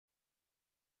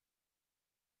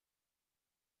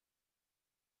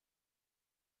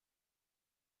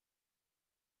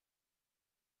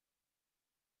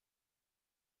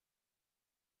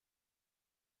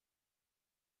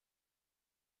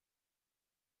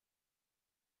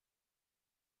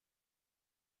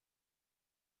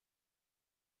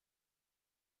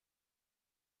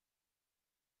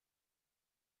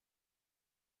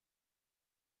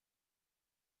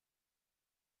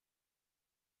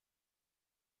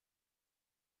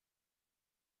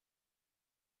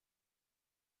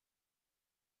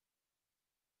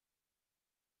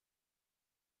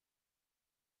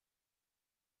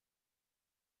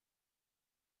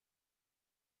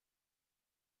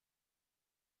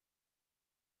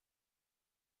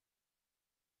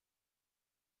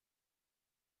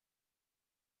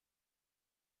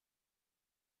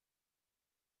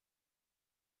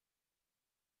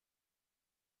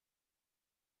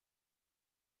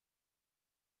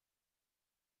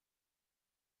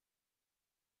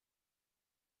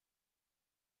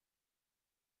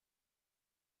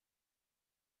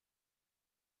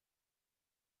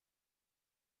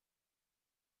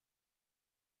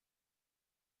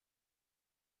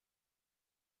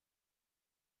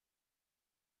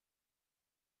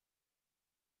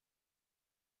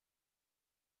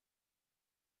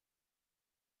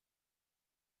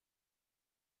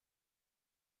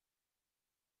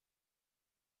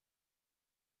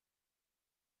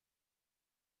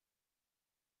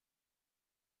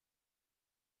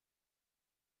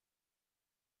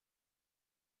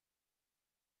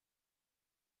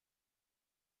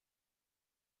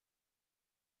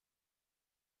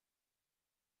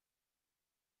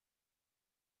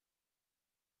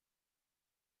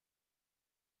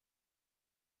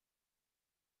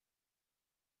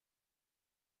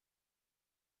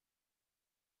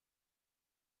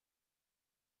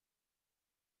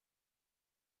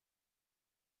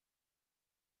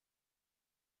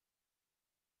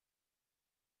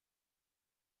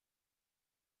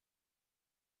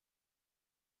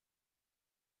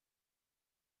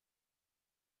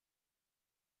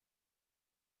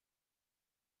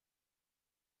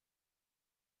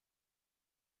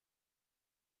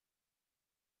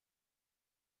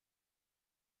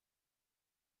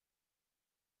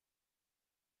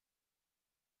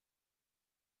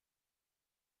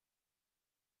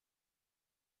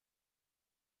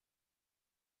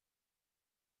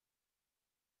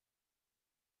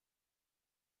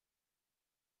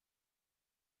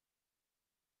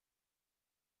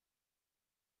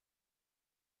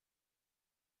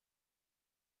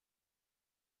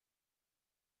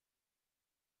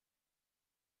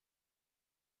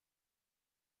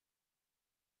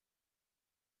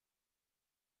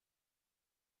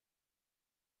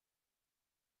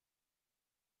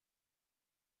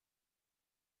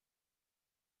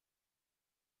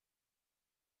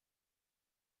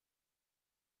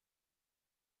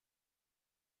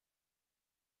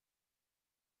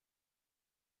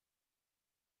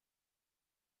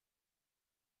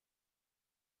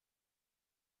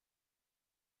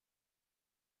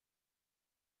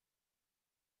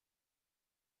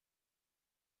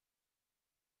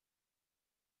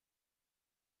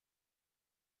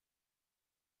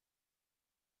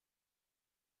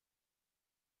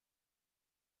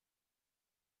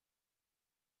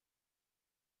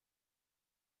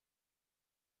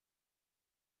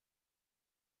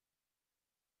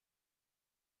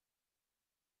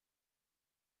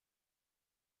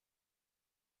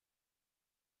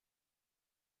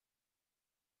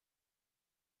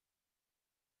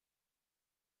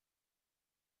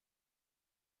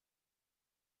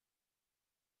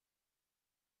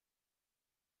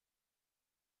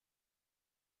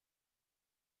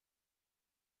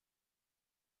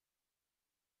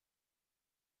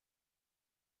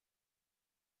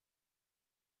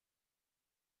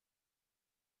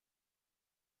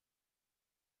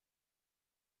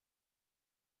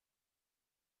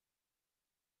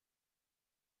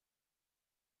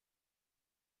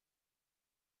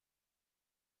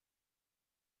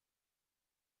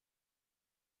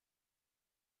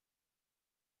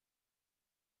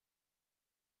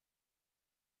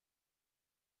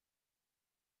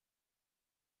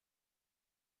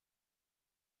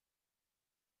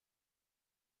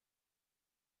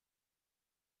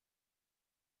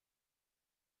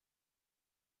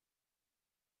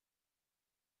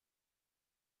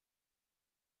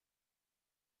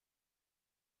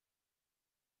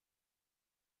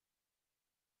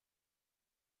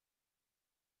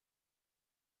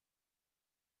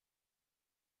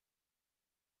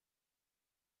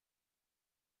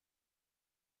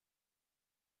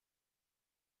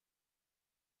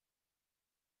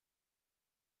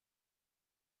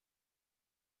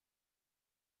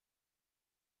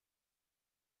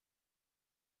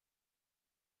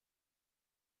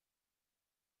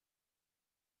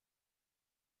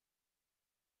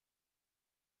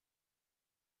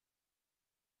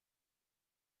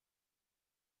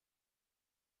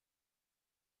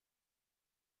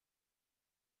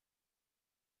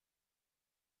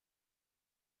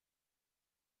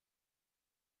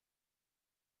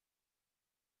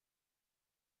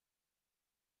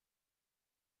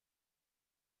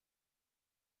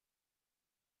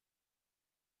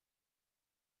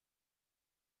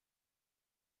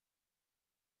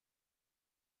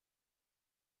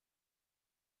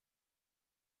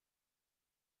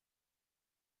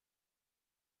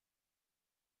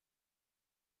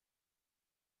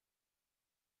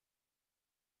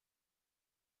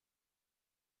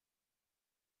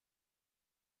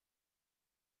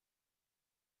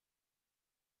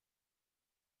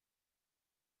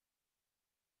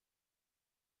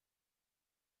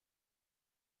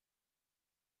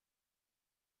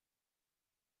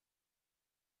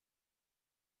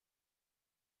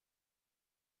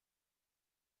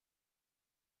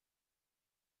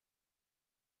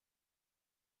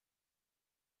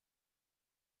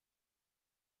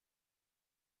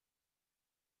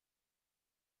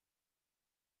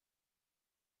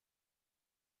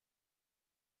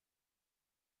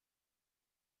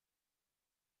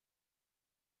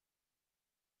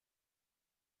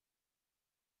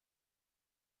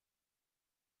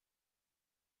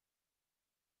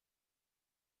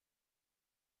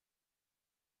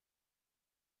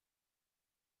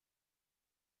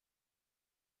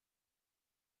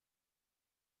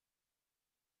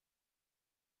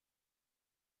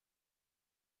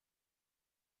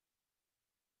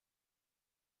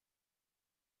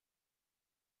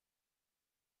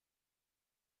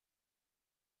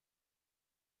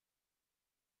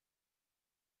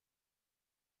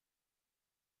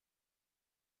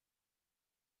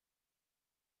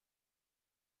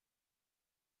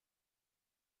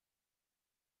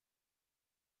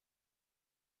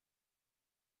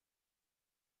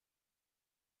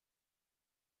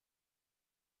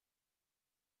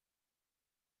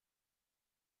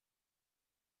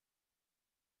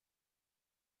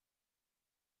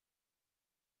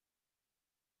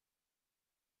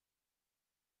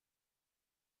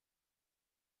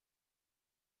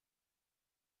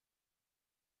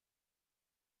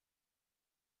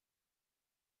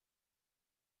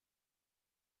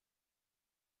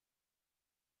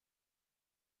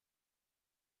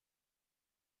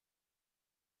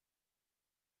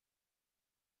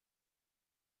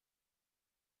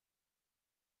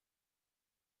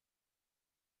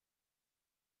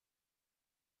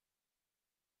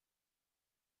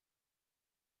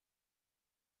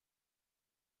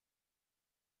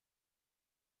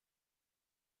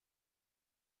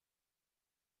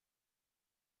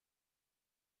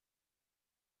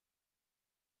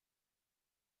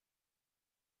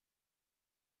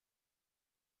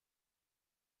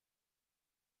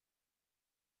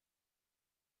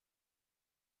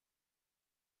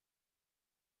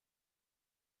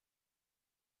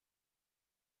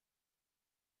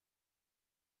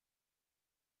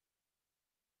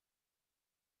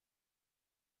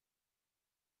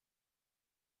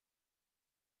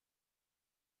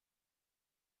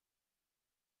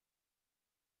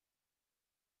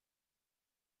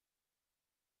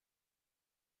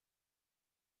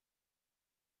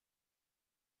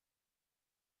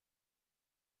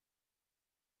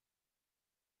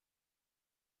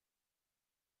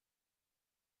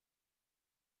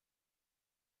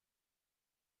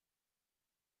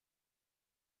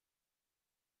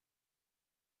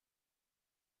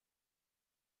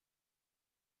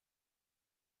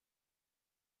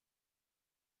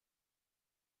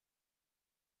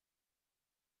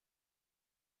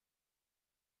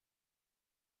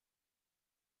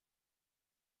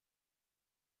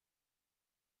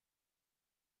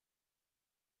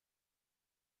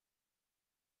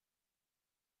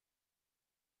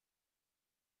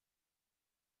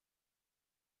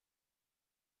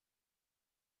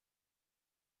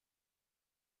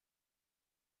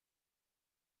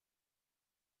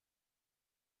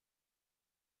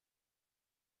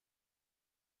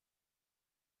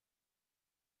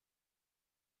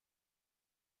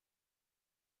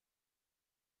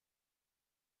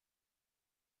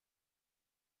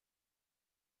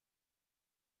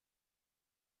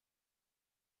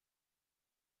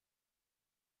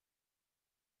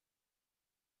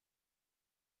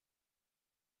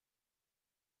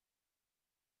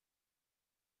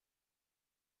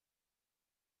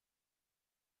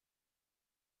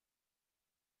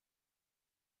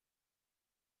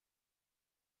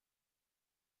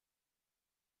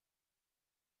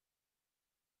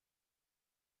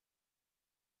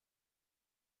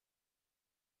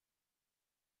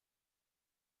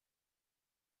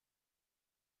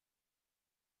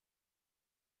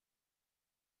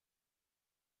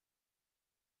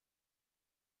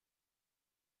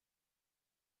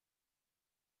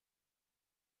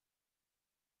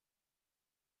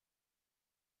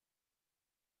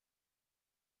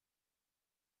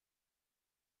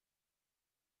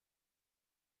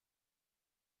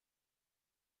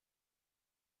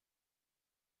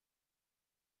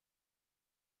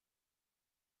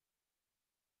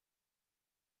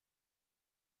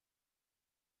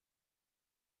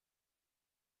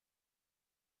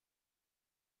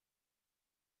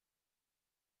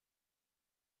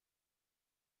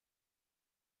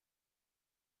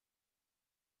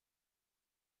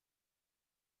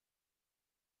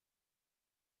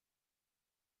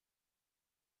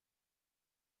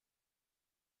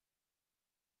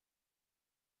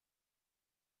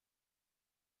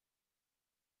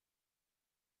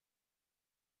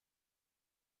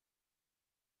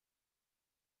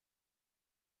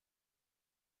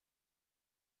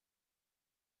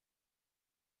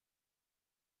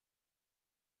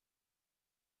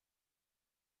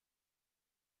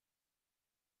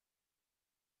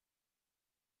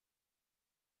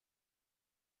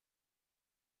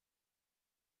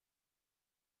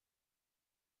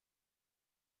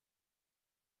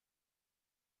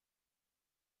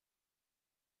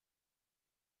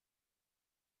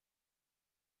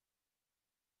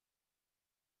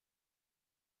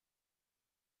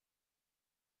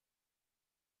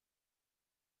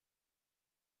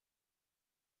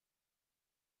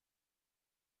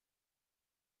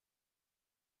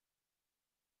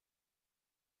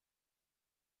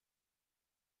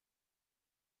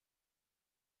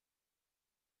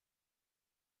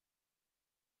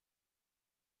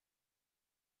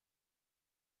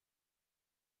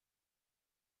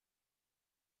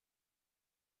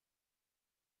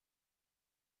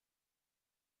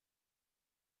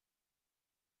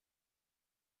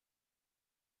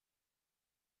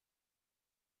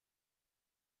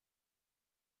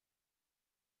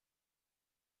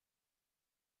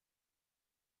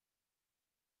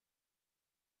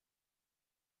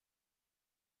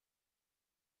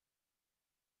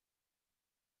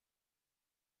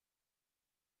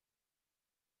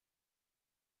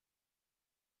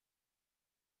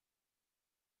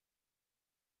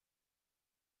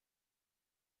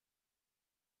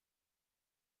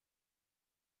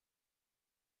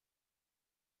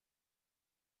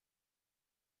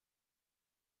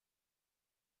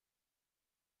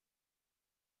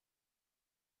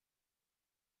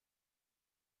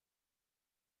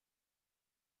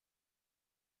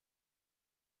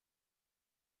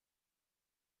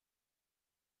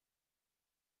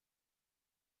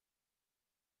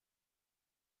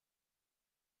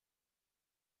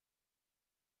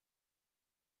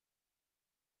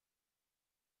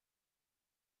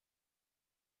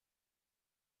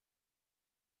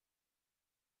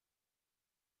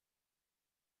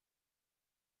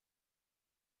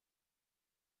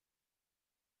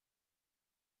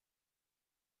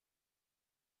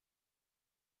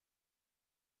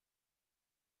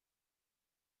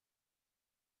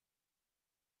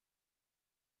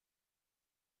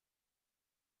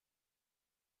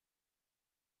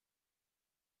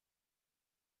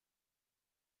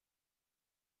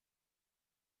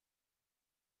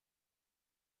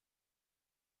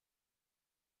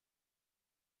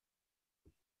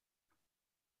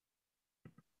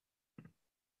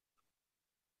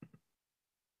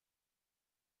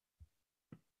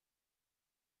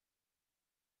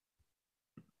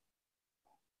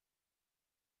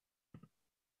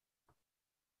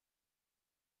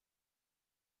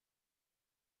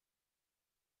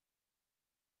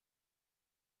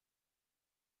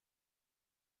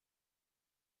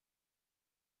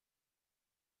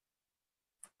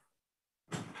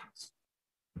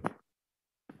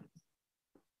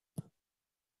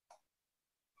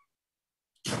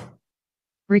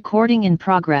Recording in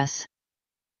progress.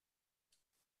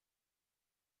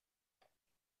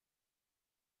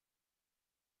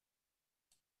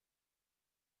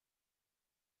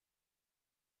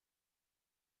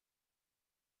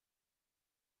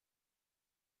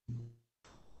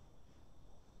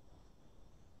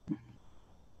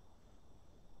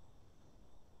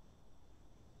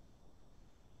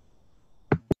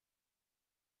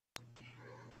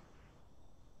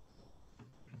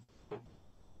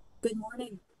 Good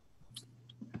morning.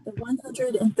 The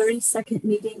 132nd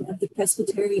meeting of the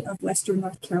Presbytery of Western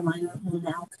North Carolina will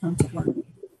now come to order.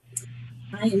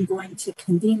 I am going to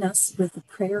convene us with a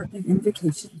prayer of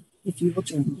invocation, if you will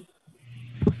join me.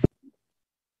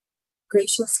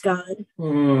 Gracious God,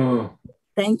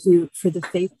 thank you for the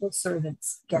faithful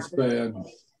servants gathered in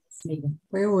this meeting.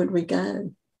 Where would we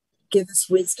go? Give us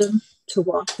wisdom to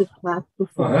walk the path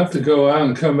before us. I have to go out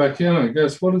and come back in, I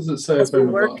guess. What does it say As up we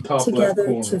in work the top left together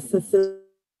corner? to fulfill.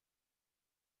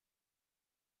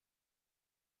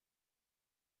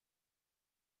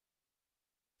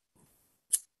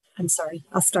 I'm sorry,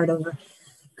 I'll start over.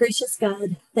 Gracious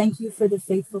God, thank you for the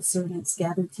faithful servants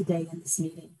gathered today in this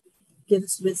meeting. Give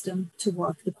us wisdom to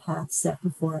walk the path set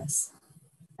before us.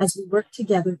 As we work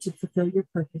together to fulfill your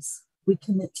purpose, we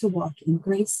commit to walk in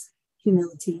grace,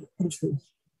 humility, and truth.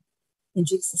 In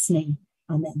Jesus' name,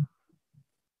 amen.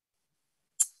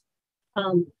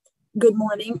 Good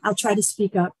morning. I'll try to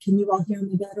speak up. Can you all hear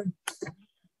me better?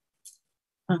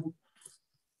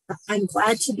 I'm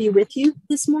glad to be with you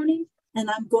this morning, and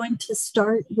I'm going to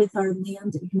start with our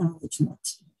land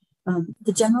acknowledgement.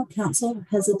 The General Council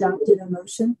has adopted a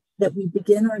motion that we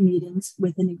begin our meetings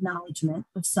with an acknowledgement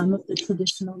of some of the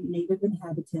traditional native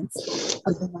inhabitants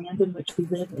of the land in which we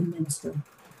live and minister.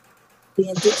 The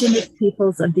indigenous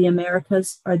peoples of the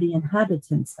Americas are the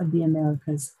inhabitants of the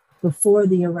Americas before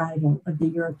the arrival of the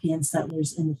European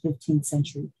settlers in the 15th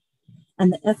century,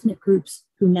 and the ethnic groups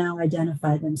who now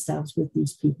identify themselves with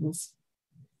these peoples.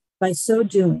 By so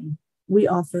doing, we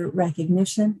offer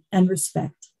recognition and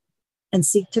respect and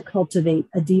seek to cultivate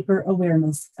a deeper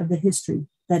awareness of the history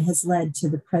that has led to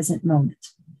the present moment.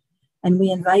 And we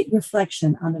invite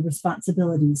reflection on the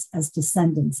responsibilities as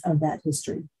descendants of that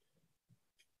history.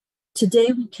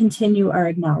 Today, we continue our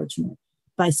acknowledgement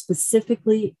by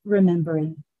specifically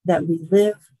remembering that we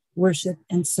live, worship,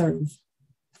 and serve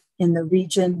in the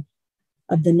region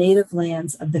of the native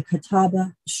lands of the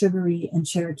Catawba, Sugaree, and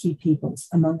Cherokee peoples,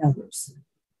 among others,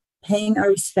 paying our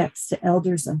respects to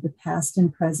elders of the past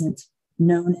and present,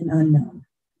 known and unknown.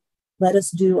 Let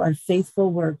us do our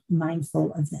faithful work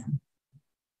mindful of them.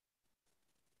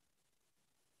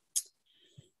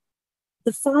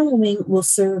 The following will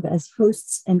serve as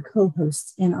hosts and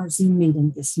co-hosts in our Zoom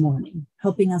meeting this morning,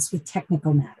 helping us with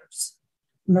technical matters.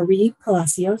 Marie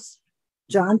Palacios,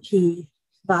 John P.,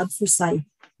 Bob Forsyth,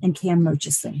 and Cam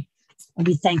Murchison. And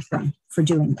we thank them for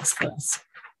doing this for us.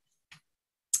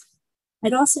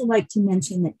 I'd also like to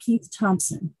mention that Keith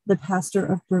Thompson, the pastor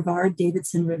of Brevard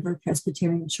Davidson River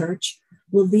Presbyterian Church,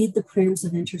 will lead the prayers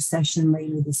of intercession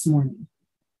later this morning.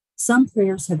 Some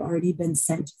prayers have already been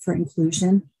sent for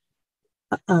inclusion.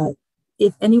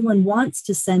 If anyone wants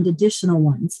to send additional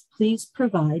ones, please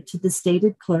provide to the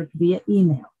stated clerk via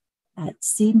email at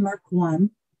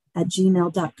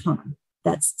cmurc1@gmail.com.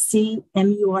 That's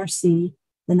CMURC,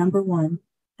 the number 1,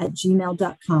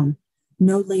 @gmail.com,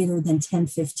 no later than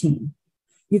 10:15.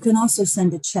 You can also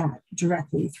send a chat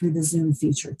directly through the Zoom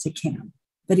feature to Cam.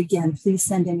 But again, please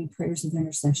send any prayers of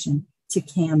intercession to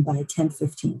Cam by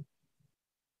 10:15.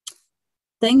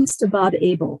 Thanks to Bob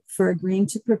Abel for agreeing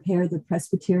to prepare the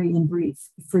Presbyterian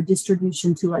brief for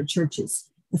distribution to our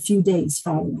churches a few days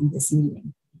following this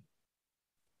meeting.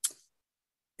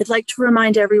 I'd like to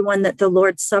remind everyone that the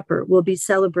Lord's Supper will be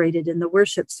celebrated in the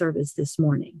worship service this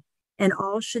morning, and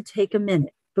all should take a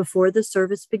minute before the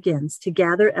service begins to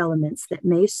gather elements that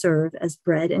may serve as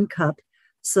bread and cup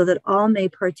so that all may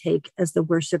partake as the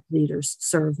worship leaders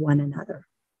serve one another.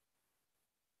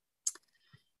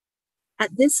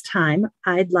 At this time,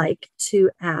 I'd like to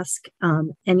ask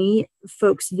any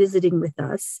folks visiting with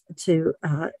us to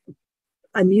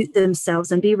unmute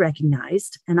themselves and be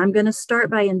recognized. And I'm going to start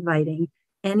by inviting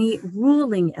any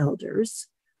ruling elders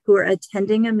who are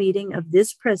attending a meeting of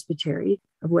this Presbytery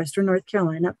of Western North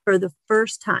Carolina for the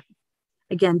first time.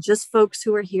 Again, just folks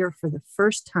who are here for the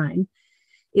first time.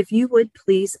 If you would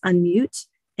please unmute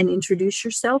and introduce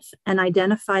yourself and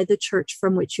identify the church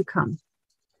from which you come.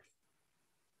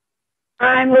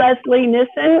 I'm Leslie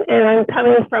Nissen, and I'm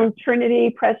coming from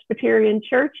Trinity Presbyterian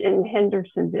Church in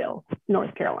Hendersonville,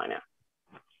 North Carolina.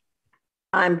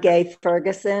 I'm Gay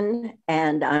Ferguson,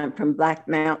 and I'm from Black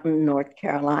Mountain, North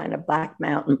Carolina, Black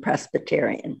Mountain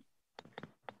Presbyterian.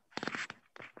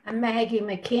 I'm Maggie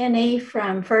McKinney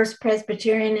from First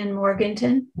Presbyterian in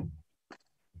Morganton.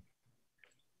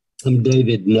 I'm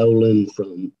David Nolan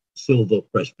from Silva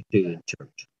Presbyterian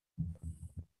Church.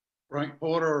 Frank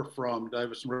Porter from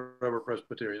Davison River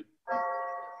Presbyterian.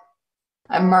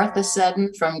 I'm Martha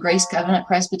Sutton from Grace Covenant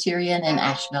Presbyterian in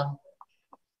Asheville.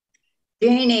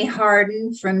 Jeannie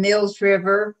Harden from Mills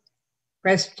River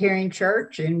Presbyterian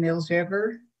Church in Mills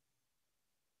River.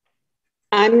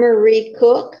 I'm Marie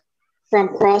Cook from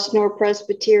Crossnor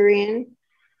Presbyterian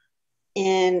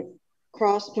in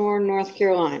Crossnor, North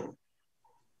Carolina.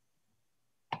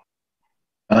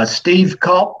 Steve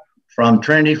Culp from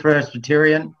Trinity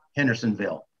Presbyterian,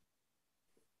 Hendersonville.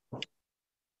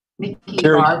 Mickey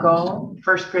Margot,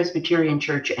 First Presbyterian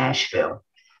Church, Asheville.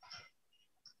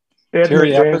 Ed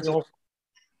Terry McDaniel.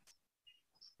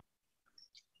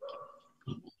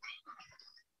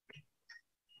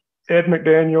 Ed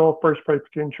McDaniel, First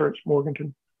Presbyterian Church,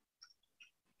 Morganton.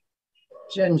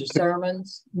 Ginger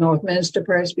Sermons, Northminster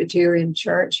Presbyterian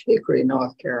Church, Hickory,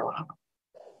 North Carolina.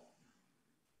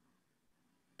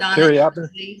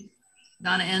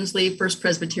 Donna Ensley, First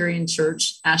Presbyterian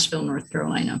Church, Asheville, North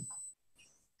Carolina.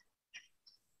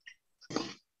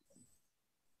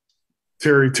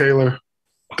 Terry Taylor,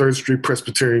 Third Street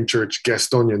Presbyterian Church,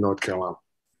 Gastonia, North Carolina.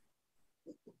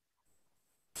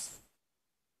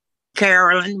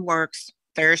 Carolyn Works,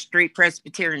 Third Street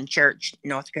Presbyterian Church,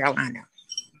 North Carolina.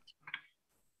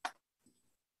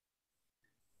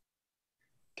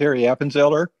 Terry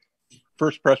Appenzeller,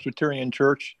 First Presbyterian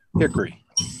Church, Hickory.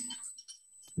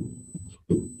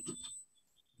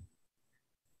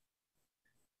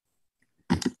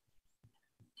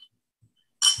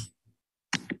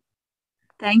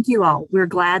 Thank you all. We're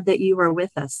glad that you are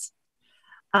with us.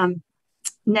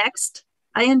 Next,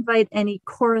 I invite any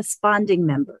corresponding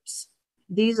members.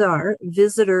 These are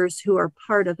visitors who are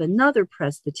part of another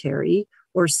presbytery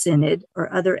or synod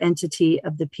or other entity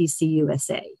of the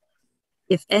PCUSA.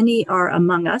 If any are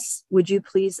among us, would you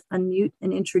please unmute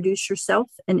and introduce yourself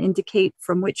and indicate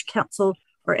from which council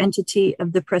or entity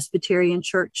of the Presbyterian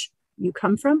Church you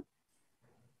come from?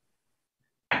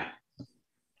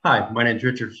 Hi, my name is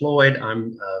Richard Floyd.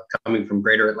 I'm coming from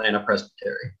Greater Atlanta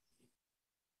Presbytery.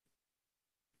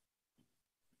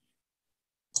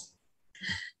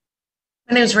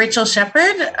 My name is Rachel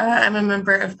Shepard. I'm a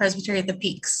member of Presbytery at the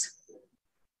Peaks.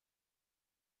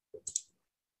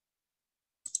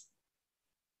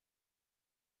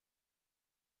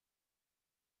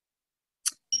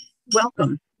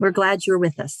 Welcome. We're glad you're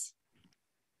with us.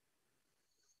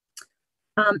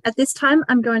 At this time,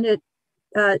 I'm going to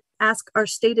ask our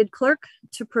stated clerk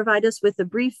to provide us with a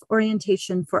brief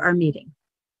orientation for our meeting.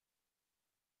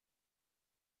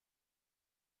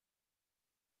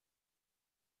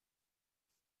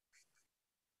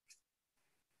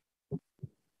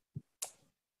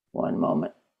 One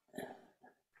moment.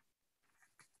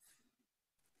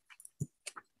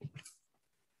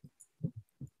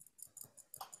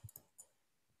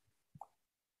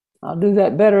 I'll do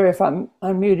that better if I'm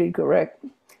unmuted, correct?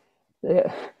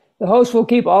 The host will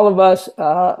keep all of us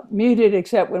muted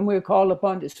except when we're called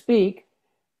upon to speak.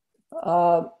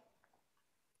 The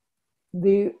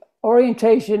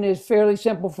orientation is fairly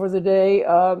simple for the day.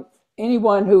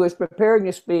 Anyone who is preparing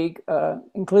to speak,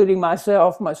 including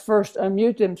myself, must first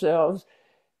unmute themselves.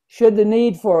 Should the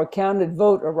need for a counted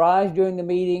vote arise during the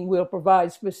meeting, we'll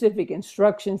provide specific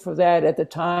instruction for that at the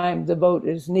time the vote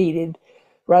is needed,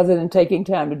 rather than taking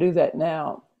time to do that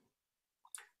now.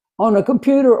 On a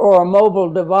computer or a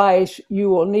mobile device, you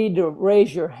will need to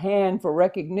raise your hand for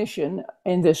recognition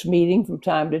in this meeting from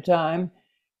time to time.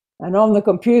 And on the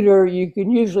computer, you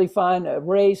can usually find a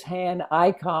raise hand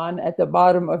icon at the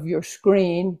bottom of your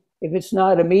screen. If it's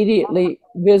not immediately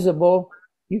visible,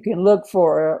 you can look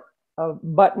for a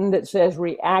button that says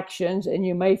reactions, and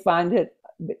you may find it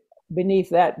beneath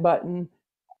that button.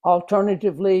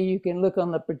 Alternatively, you can look on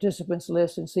the participants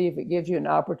list and see if it gives you an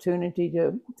opportunity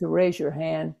to raise your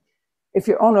hand. If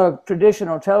you're on a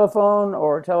traditional telephone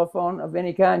or a telephone of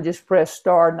any kind, just press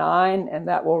 *9 and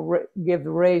that will give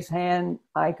the raise hand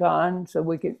icon so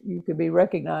you can be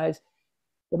recognized.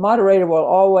 The moderator will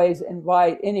always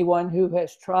invite anyone who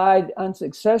has tried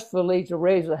unsuccessfully to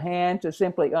raise a hand to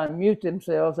simply unmute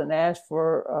themselves and ask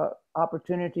for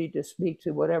opportunity to speak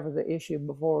to whatever the issue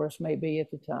before us may be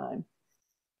at the time.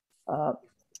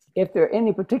 If there are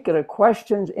any particular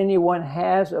questions anyone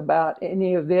has about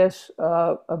any of this,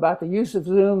 about the use of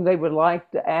Zoom they would like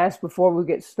to ask before we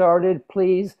get started,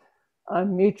 please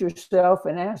unmute yourself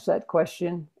and ask that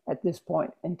question at this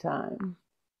point in time.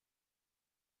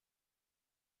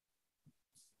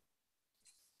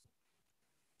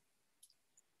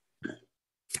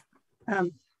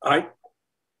 Aye.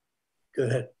 Go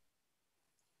ahead.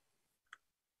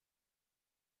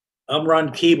 I'm Ron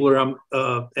Keebler.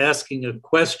 I'm asking a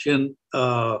question.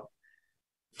 I'm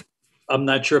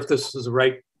not sure if this is the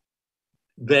right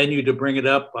venue to bring it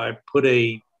up. I put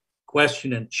a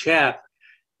question in chat.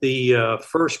 The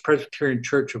First Presbyterian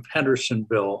Church of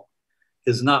Hendersonville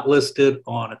is not listed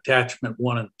on attachment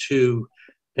 1 and 2,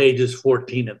 pages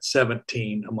 14 and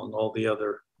 17, among all the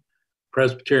other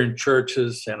Presbyterian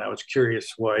churches, and I was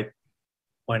curious why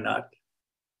not?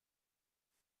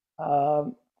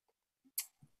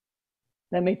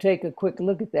 Let me take a quick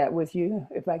look at that with you,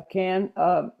 if I can.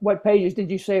 What pages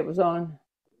did you say it was on?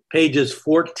 Pages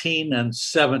 14 and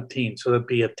 17, so that'd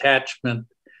be attachment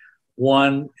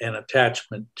 1 and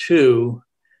attachment 2.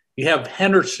 You have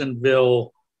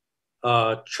Hendersonville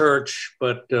Church,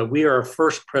 but we are a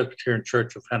First Presbyterian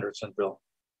Church of Hendersonville.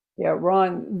 Yeah,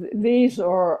 Ron, these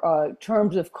are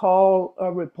terms of call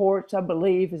reports, I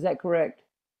believe. Is that correct?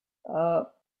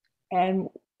 And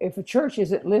if a church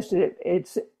isn't listed,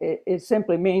 it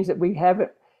simply means that we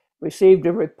haven't received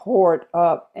a report.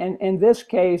 And in this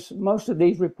case, most of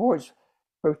these reports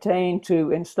pertain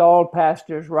to installed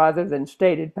pastors rather than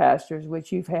stated pastors,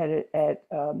 which you've had it at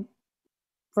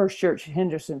First Church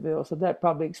Hendersonville. So that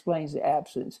probably explains the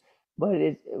absence. But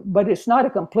it's not a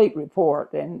complete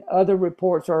report, and other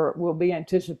reports will be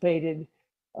anticipated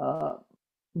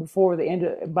before the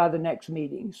end by the next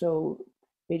meeting. So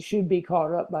it should be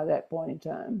caught up by that point in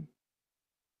time.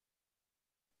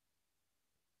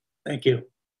 Thank you.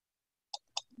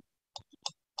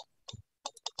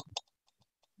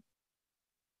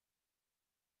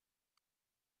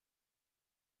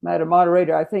 Madam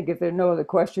Moderator, I think if there are no other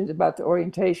questions about the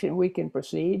orientation, we can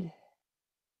proceed.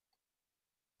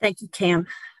 Thank you, Tam.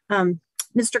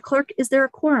 Mr. Clerk, is there a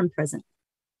quorum present?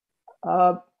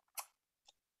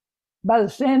 By the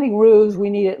standing rules, we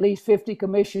need at least 50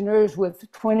 commissioners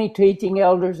with 20 teaching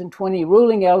elders and 20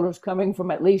 ruling elders coming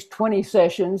from at least 20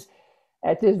 sessions.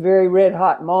 At this very red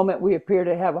hot moment, we appear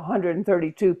to have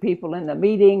 132 people in the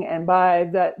meeting, and by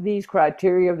these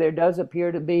criteria, there does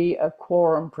appear to be a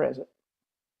quorum present.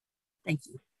 Thank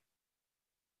you.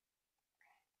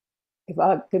 If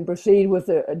I can proceed with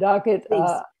the docket,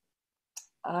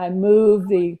 I move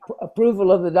the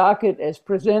approval of the docket as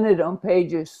presented on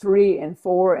pages 3 and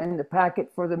 4 in the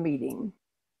packet for the meeting.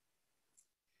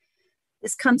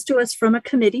 This comes to us from a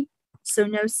committee, so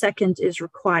no second is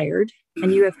required,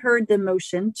 and you have heard the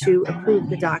motion to approve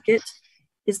the docket.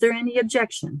 Is there any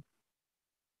objection?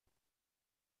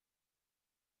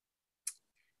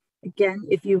 Again,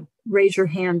 if you raise your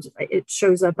hand, it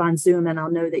shows up on Zoom and I'll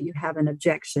know that you have an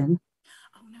objection.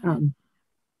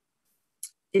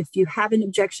 If you have an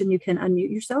objection, you can unmute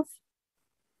yourself.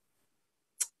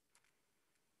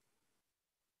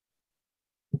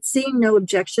 Seeing no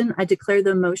objection, I declare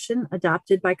the motion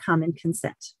adopted by common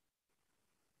consent.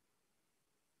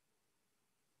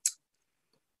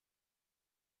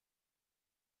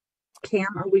 Cam,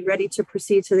 are we ready to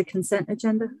proceed to the consent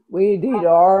agenda? We indeed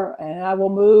are, and I will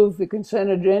move the consent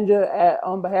agenda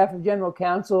on behalf of General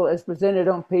Counsel as presented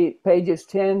on pages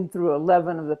 10 through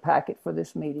 11 of the packet for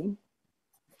this meeting.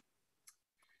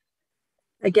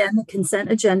 Again, the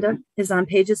consent agenda is on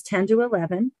pages 10 to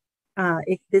 11.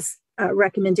 This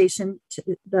recommendation,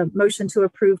 the motion to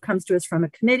approve comes to us from a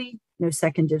committee. No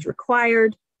second is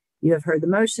required. You have heard the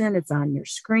motion. It's on your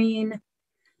screen.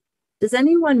 Does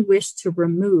anyone wish to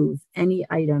remove any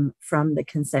item from the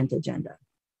consent agenda?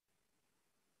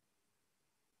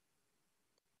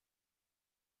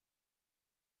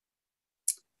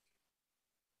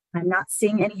 I'm not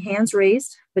seeing any hands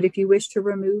raised, but if you wish to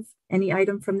remove any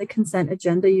item from the consent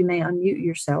agenda, you may unmute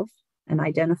yourself and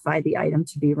identify the item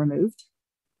to be removed.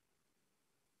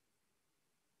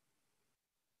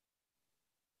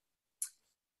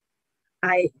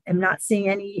 I am not seeing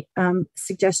any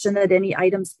suggestion that any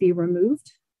items be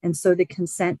removed, and so the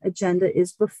consent agenda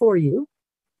is before you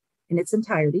in its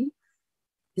entirety.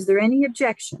 Is there any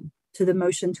objection to the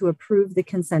motion to approve the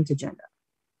consent agenda?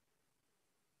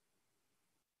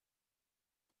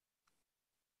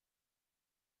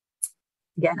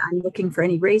 Again, I'm looking for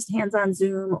any raised hands on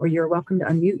Zoom, or you're welcome to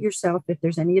unmute yourself if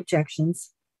there's any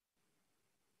objections.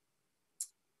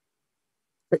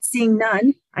 But seeing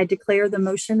none, I declare the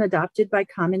motion adopted by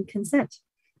common consent.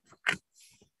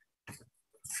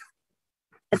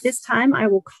 At this time, I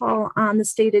will call on the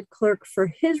stated clerk for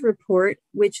his report,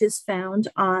 which is found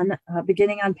on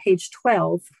beginning on page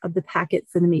 12 of the packet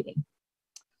for the meeting.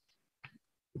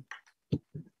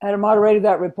 Madam Moderator,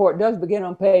 that report does begin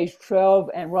on page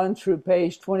 12 and run through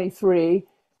page 23.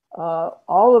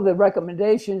 All of the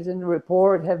recommendations in the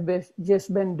report have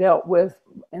just been dealt with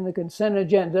in the consent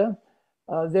agenda.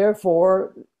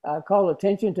 Therefore, I call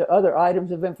attention to other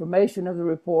items of information of the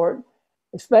report.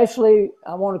 Especially,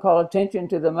 I want to call attention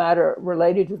to the matter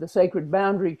related to the sacred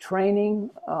boundary training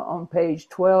on page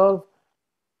 12,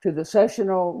 to the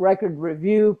sessional record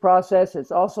review process.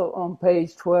 It's also on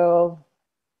page 12,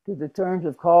 to the terms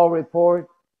of call report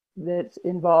that's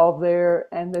involved there,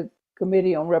 and the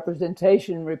Committee on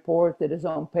Representation report that is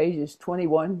on pages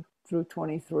 21 through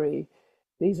 23.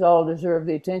 These all deserve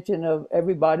the attention of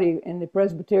everybody in the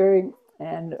Presbytery,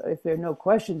 and if there are no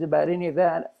questions about any of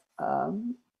that,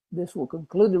 this will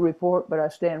conclude the report, but I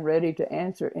stand ready to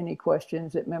answer any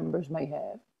questions that members may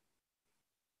have.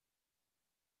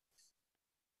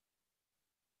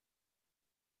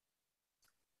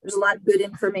 There's a lot of good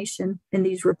information in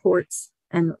these reports,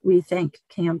 and we thank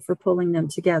Cam for pulling them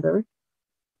together.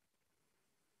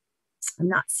 I'm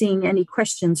not seeing any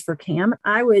questions for Cam.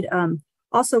 I would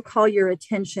also call your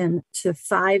attention to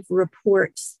 5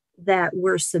 reports that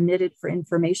were submitted for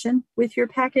information with your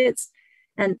packets.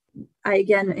 And I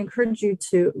again encourage you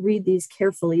to read these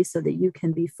carefully so that you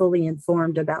can be fully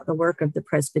informed about the work of the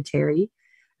Presbytery.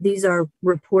 These are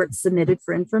reports submitted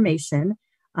for information.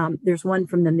 There's one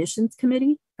from the Missions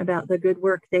Committee about the good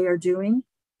work they are doing,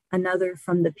 another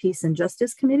from the Peace and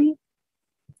Justice Committee.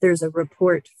 There's a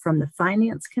report from the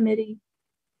Finance Committee,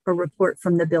 a report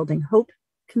from the Building Hope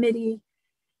Committee,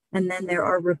 and then there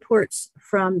are reports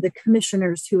from the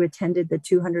commissioners who attended the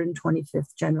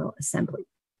 225th General Assembly.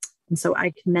 And so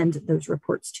I commend those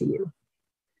reports to you.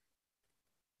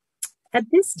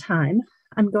 At this time,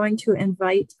 I'm going to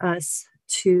invite us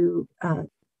to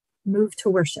move to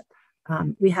worship.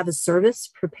 We have a service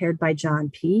prepared by John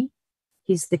P.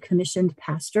 He's the commissioned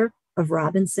pastor of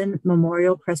Robinson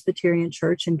Memorial Presbyterian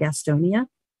Church in Gastonia.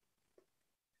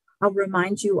 I'll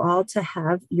remind you all to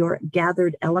have your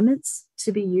gathered elements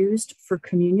to be used for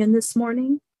communion this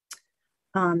morning.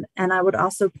 And I would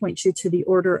also point you to the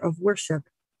order of worship,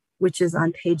 which is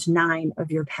on page 9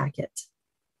 of your packet.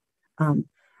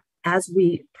 As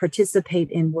we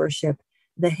participate in worship,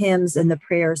 the hymns and the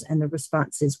prayers and the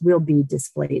responses will be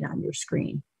displayed on your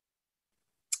screen.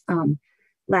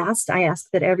 Last, I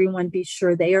ask that everyone be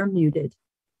sure they are muted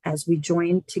as we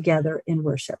join together in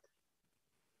worship.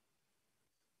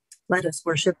 Let us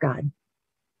worship God.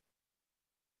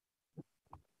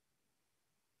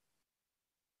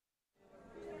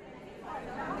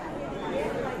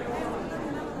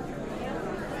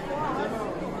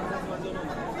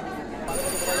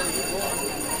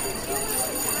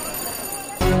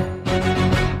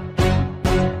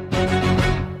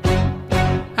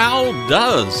 How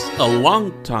does a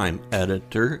longtime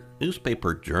editor,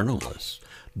 newspaper journalist,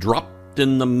 dropped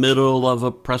in the middle of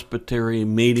a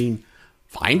Presbyterian meeting,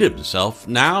 find himself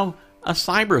now a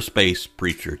cyberspace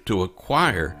preacher to a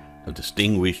choir of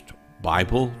distinguished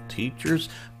Bible teachers?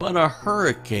 But a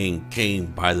hurricane came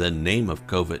by the name of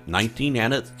COVID-19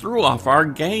 and it threw off our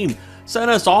game,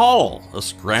 sent us all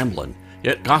a-scrambling.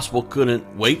 Yet gospel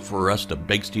couldn't wait for us to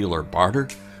bake, steal, or barter,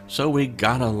 so we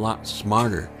got a lot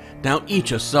smarter. Now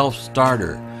each a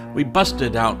self-starter. We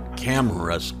busted out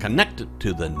cameras connected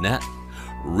to the net,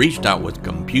 reached out with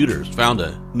computers, found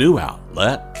a new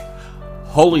outlet.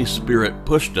 Holy Spirit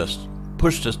pushed us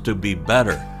to be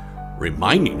better,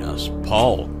 reminding us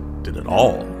Paul did it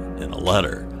all in a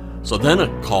letter. So then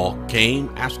a call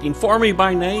came asking for me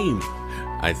by name.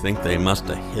 I think they must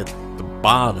have hit the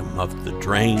bottom of the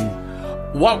drain.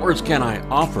 What words can I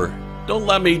offer? Don't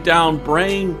let me down,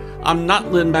 brain. I'm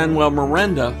not Lin-Manuel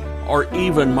Miranda or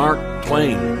even Mark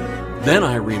Twain. Then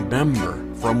I remember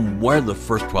from where the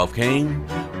first 12 came,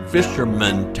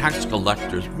 fishermen, tax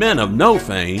collectors, men of no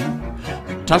fame,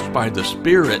 touched by the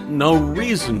Spirit, no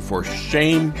reason for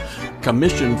shame,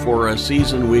 commissioned for a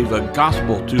season, we've a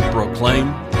gospel to proclaim.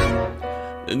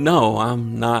 No,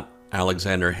 I'm not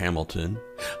Alexander Hamilton.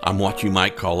 I'm what you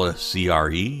might call a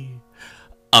CRE.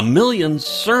 A million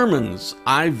sermons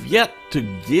I've yet to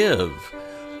give.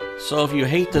 So if you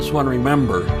hate this one,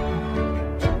 remember,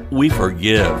 we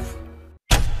forgive.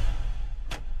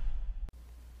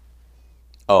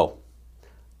 Oh,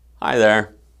 hi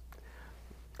there.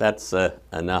 That's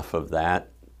enough of that.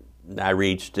 I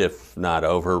reached, if not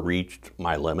overreached,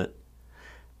 my limit.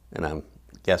 And I'm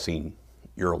guessing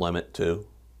your limit too.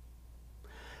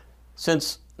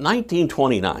 Since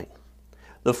 1929,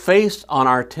 the face on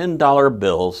our $10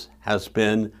 bills has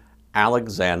been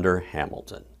Alexander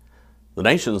Hamilton, the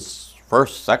nation's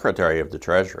first Secretary of the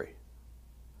Treasury.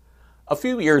 A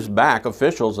few years back,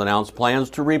 officials announced plans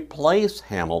to replace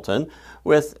Hamilton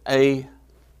with a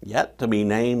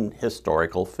yet-to-be-named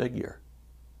historical figure.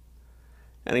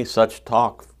 Any such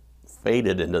talk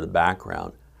faded into the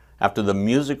background after the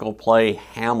musical play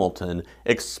Hamilton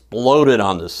exploded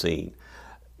on the scene.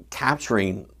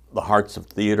 capturing the hearts of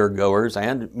theater goers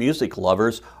and music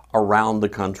lovers around the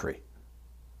country.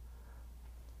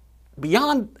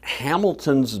 Beyond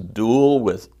Hamilton's duel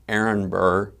with Aaron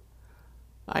Burr,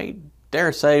 I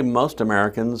dare say most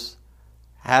Americans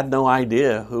had no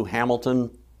idea who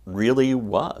Hamilton really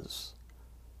was,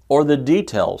 or the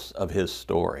details of his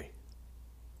story.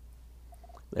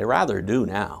 They rather do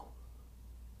now.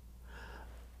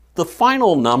 The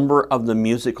final number of the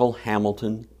musical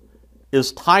Hamilton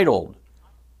is titled,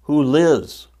 "Who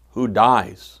Lives, Who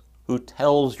Dies, Who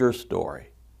Tells Your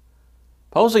Story?"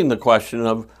 posing the question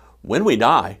of, when we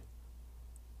die,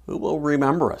 who will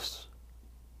remember us?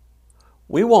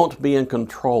 We won't be in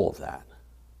control of that.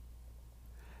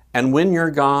 And when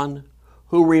you're gone,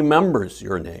 who remembers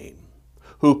your name?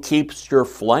 Who keeps your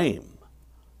flame?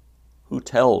 Who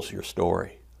tells your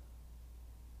story?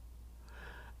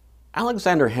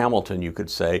 Alexander Hamilton, you could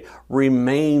say,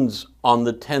 remains on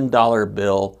the $10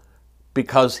 bill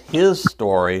because his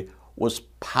story was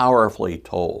powerfully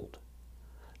told.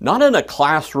 Not in a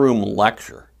classroom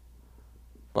lecture,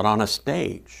 but on a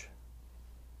stage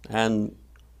and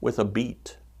with a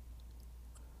beat.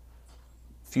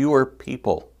 Fewer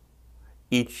people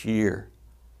each year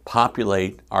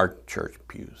populate our church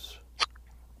pews.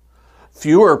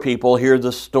 Fewer people hear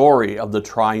the story of the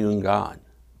triune God.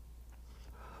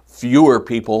 Fewer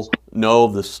people know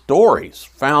the stories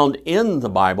found in the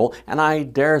Bible, and I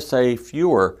dare say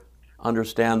fewer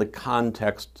understand the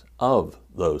context of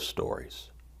those stories.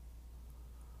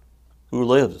 Who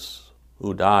lives?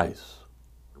 Who dies?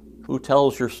 Who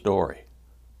tells your story?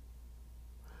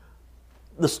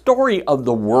 The story of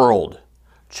the world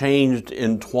changed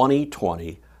in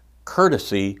 2020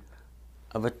 courtesy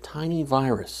of a tiny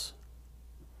virus.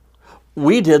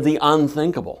 We did the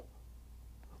unthinkable.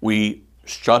 We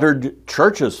shuttered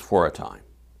churches for a time.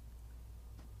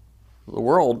 The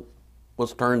world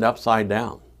was turned upside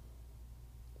down.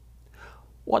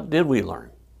 What did we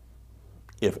learn,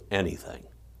 if anything?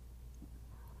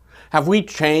 Have we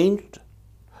changed?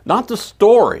 Not the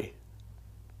story,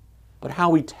 but how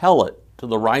we tell it to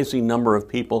the rising number of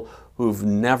people who've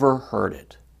never heard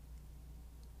it.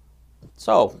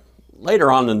 So,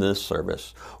 later on in this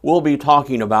service, we'll be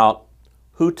talking about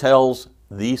who tells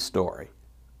the story.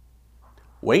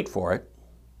 Wait for it,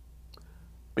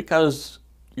 because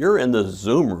you're in the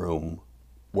Zoom room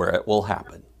where it will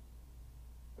happen.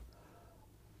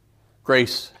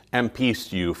 Grace and peace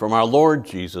to you from our Lord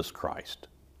Jesus Christ.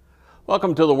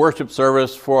 Welcome to the worship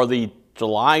service for the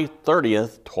July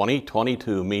 30th,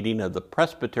 2022 meeting of the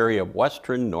Presbytery of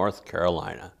Western North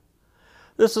Carolina.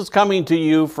 This is coming to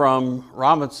you from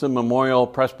Robinson Memorial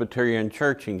Presbyterian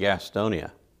Church in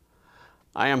Gastonia.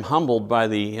 I am humbled by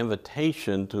the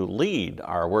invitation to lead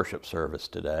our worship service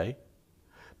today.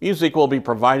 Music will be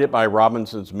provided by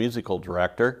Robinson's musical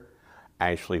director,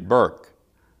 Ashley Burke,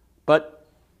 but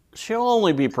she'll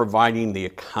only be providing the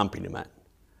accompaniment.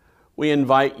 We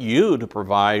invite you to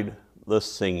provide the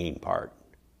singing part.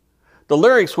 The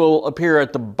lyrics will appear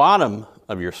at the bottom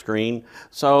of your screen,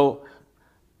 so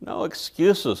no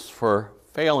excuses for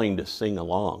failing to sing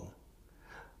along.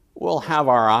 We'll have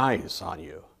our eyes on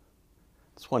you.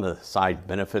 It's one of the side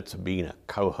benefits of being a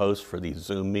co-host for these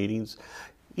Zoom meetings.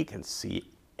 You can see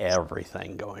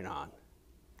everything going on.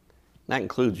 That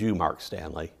includes you, Mark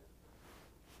Stanley.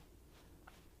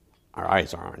 Our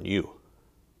eyes are on you.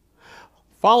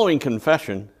 Following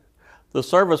confession, the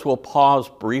service will pause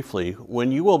briefly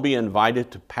when you will be invited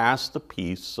to pass the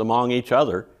peace among each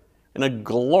other in a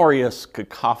glorious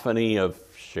cacophony of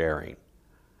sharing.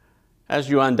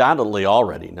 As you undoubtedly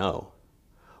already know,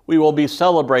 we will be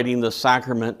celebrating the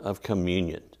sacrament of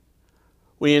communion.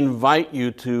 We invite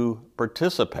you to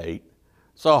participate,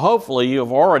 so hopefully you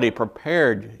have already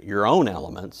prepared your own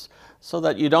elements so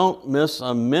that you don't miss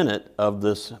a minute of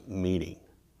this meeting.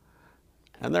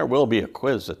 And there will be a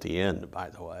quiz at the end, by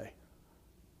the way.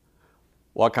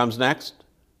 What comes next?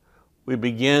 We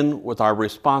begin with our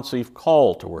responsive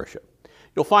call to worship.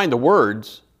 You'll find the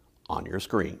words on your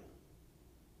screen.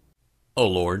 O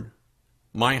Lord,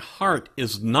 my heart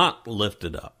is not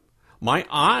lifted up. My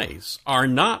eyes are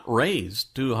not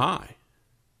raised too high.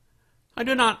 I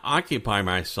do not occupy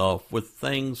myself with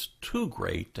things too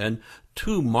great and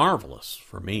too marvelous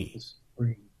for me.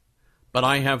 But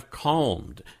I have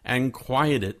calmed and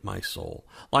quieted my soul,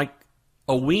 like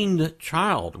a weaned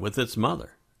child with its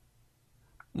mother.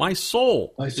 My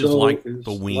soul is like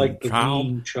the weaned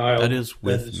child that is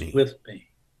with me.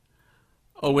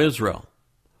 O Israel,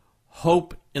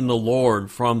 hope in the Lord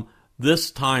from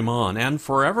this time on and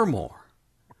forevermore.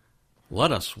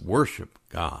 Let us worship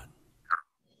God.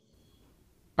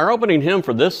 Our opening hymn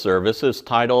for this service is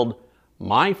titled,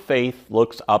 My faith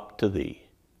looks up to thee.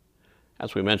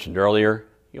 As we mentioned earlier,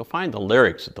 you'll find the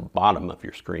lyrics at the bottom of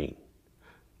your screen.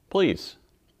 Please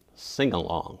sing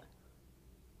along.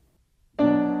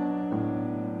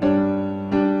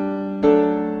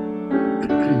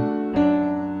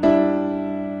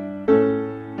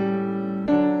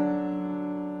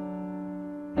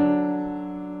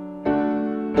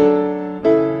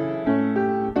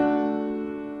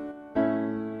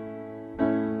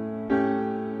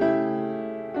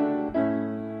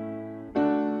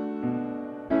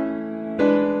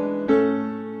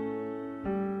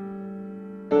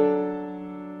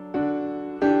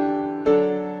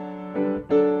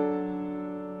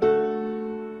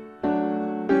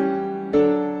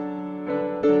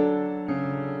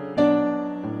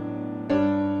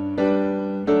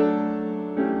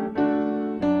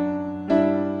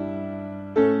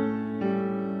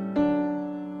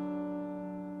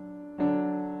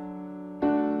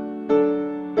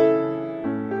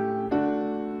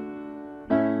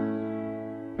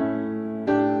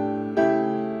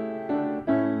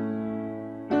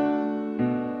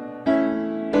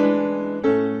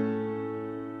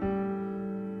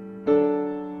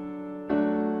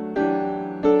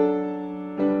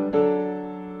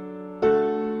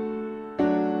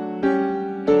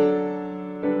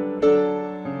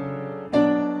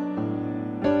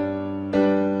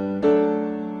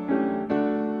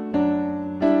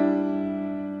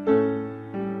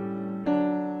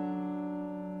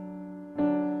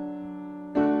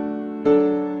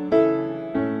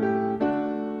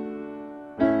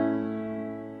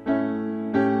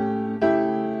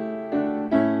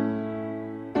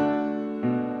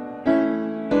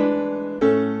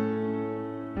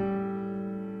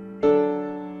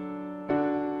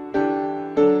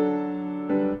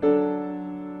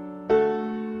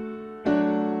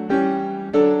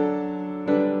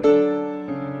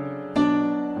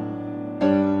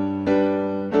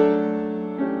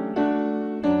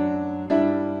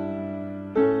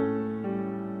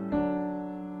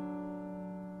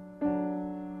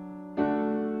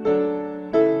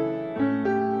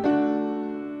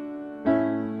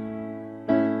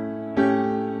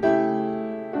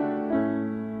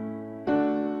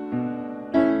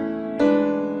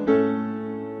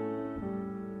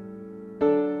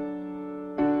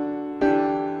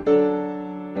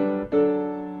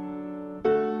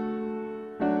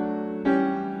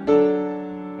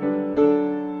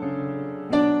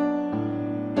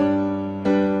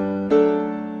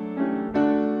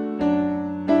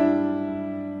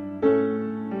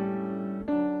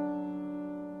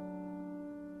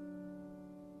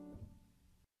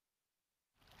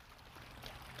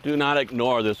 Do not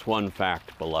ignore this one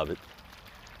fact, beloved,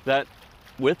 that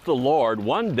with the Lord,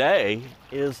 one day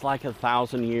is like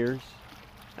 1,000 years,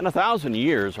 and 1,000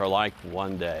 years are like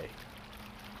one day.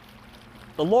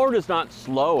 The Lord is not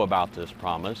slow about this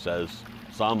promise, as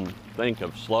some think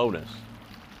of slowness,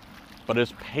 but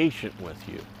is patient with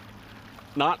you,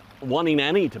 not wanting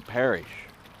any to perish,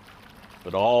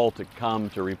 but all to come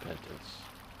to repentance.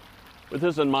 With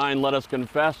this in mind, let us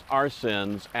confess our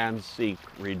sins and seek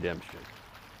redemption.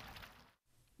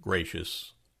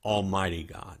 Gracious, almighty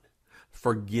God,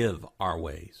 forgive our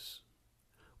ways.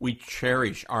 We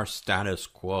cherish our status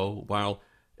quo while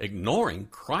ignoring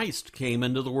Christ came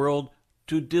into the world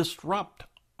to disrupt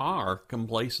our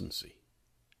complacency.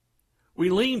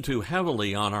 We lean too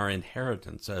heavily on our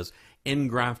inheritance as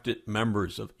engrafted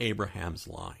members of Abraham's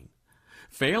line,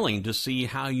 failing to see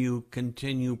how you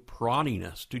continue prodding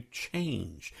us to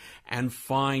change and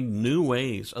find new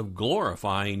ways of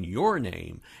glorifying your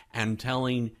name and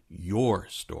telling your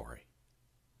story.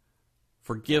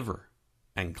 Forgiver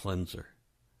and cleanser,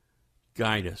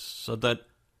 guide us so that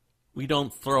we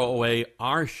don't throw away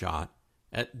our shot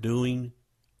at doing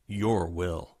your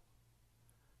will.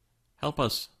 Help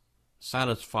us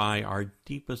satisfy our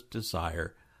deepest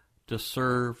desire to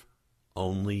serve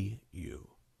only you.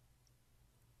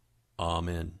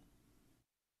 Amen.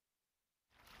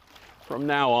 From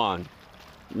now on,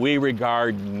 we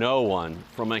regard no one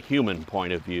from a human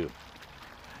point of view.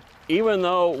 Even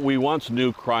though we once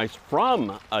knew Christ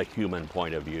from a human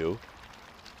point of view,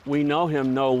 we know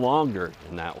him no longer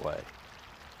in that way.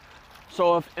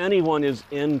 So if anyone is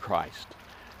in Christ,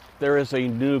 there is a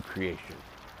new creation.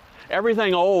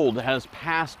 Everything old has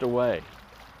passed away.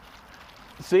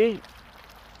 See,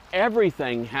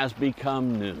 everything has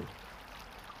become new.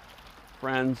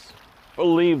 Friends,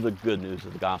 believe the good news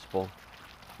of the gospel.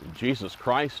 In Jesus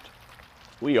Christ,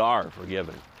 we are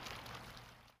forgiven.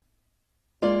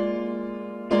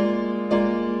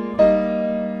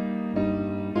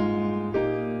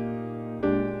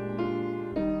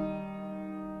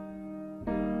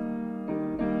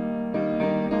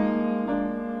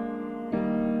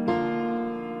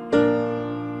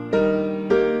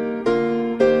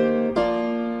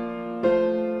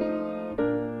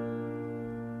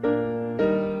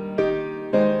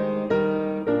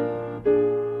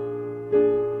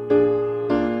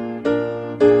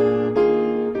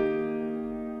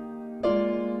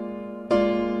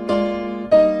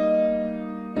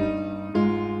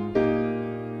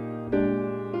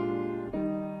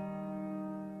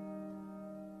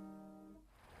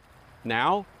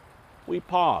 Now, we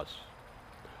pause.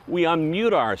 We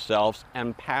unmute ourselves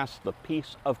and pass the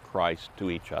peace of Christ to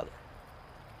each other.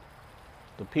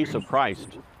 The peace of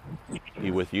Christ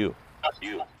be with you.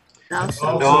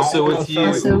 And also with you.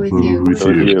 Also with you.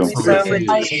 Also with you. Also with you.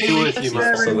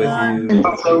 Also with you.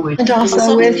 And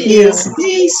also with you.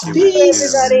 Peace,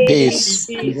 peace. Peace. Peace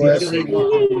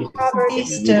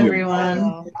to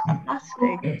everyone.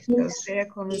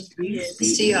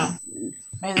 Peace to y'all.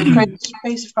 May the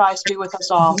grace of Christ be with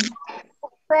us all.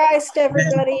 Christ,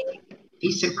 everybody.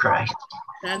 Peace of Christ.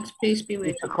 God's peace be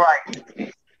with you.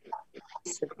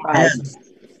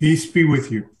 Peace be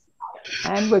with you.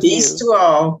 And with Peace you. to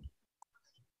all.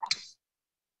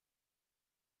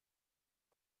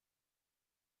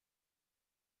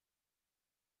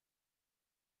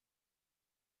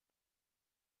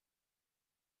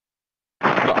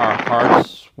 Our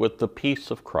hearts with the peace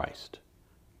of Christ.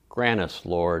 Grant us,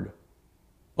 Lord,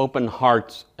 open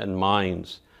hearts and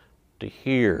minds to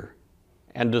hear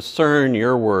and discern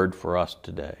your word for us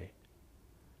today.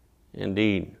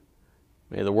 Indeed,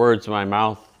 may the words of my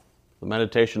mouth, the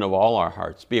meditation of all our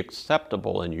hearts be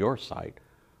acceptable in your sight,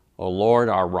 O Lord,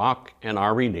 our rock and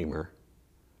our redeemer.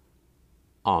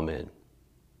 Amen.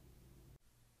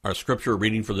 Our scripture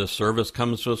reading for this service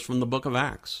comes to us from the book of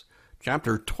Acts,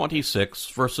 chapter 26,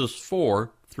 verses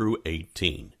 4 through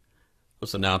 18.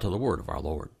 Listen now to the word of our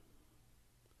Lord.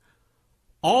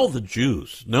 All the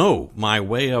Jews know my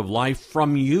way of life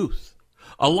from youth,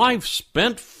 a life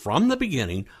spent from the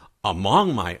beginning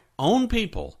among my own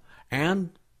people and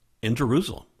in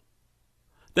Jerusalem.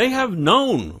 They have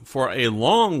known for a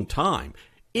long time,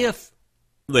 if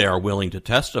they are willing to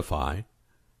testify,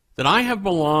 that I have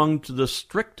belonged to the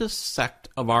strictest sect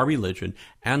of our religion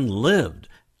and lived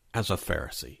as a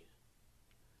Pharisee.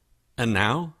 And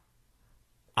now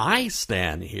I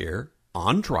stand here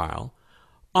on trial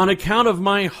on account of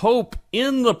my hope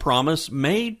in the promise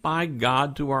made by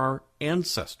God to our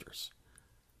ancestors,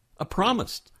 a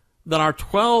promise that our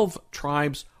 12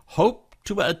 tribes hope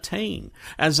to attain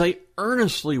as they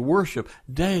earnestly worship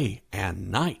day and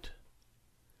night.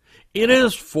 It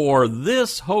is for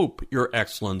this hope, Your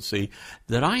Excellency,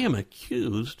 that I am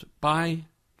accused by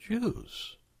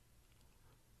Jews.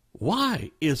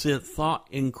 Why is it thought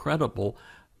incredible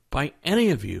by any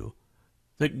of you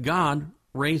that God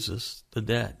raises the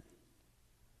dead?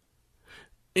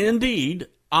 Indeed,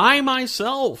 I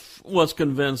myself was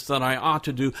convinced that I ought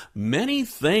to do many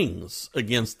things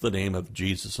against the name of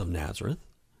Jesus of Nazareth.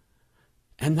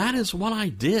 And that is what I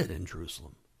did in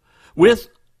Jerusalem. With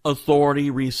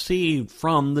authority received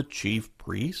from the chief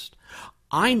priest,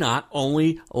 I not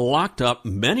only locked up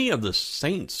many of the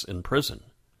saints in prison,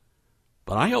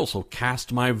 but I also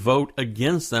cast my vote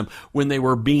against them when they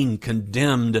were being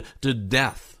condemned to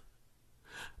death.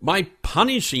 By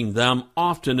punishing them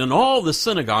often in all the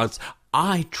synagogues,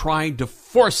 I tried to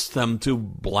force them to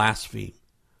blaspheme.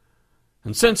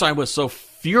 And since I was so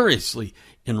furiously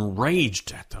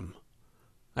enraged at them,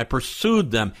 I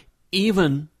pursued them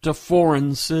even to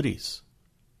foreign cities.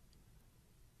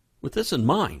 With this in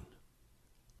mind,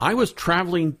 I was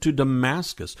traveling to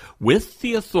Damascus with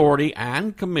the authority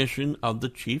and commission of the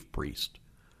chief priest,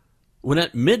 when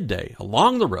at midday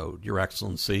along the road, Your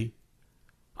Excellency,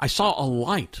 I saw a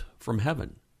light from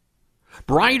heaven,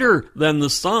 brighter than the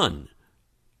sun,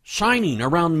 shining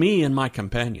around me and my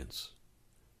companions.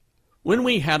 When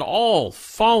we had all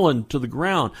fallen to the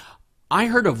ground, I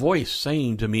heard a voice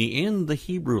saying to me in the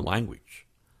Hebrew language,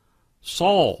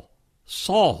 "Saul,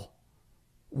 Saul,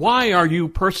 why are you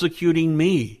persecuting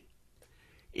me?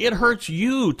 It hurts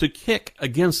you to kick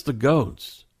against the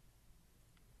goads."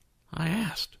 I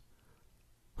asked,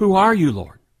 "Who are you,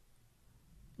 Lord?"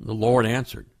 The Lord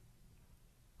answered,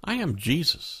 "I am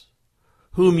Jesus,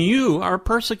 whom you are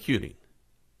persecuting.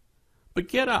 But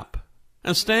get up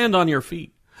and stand on your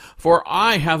feet, for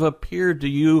I have appeared to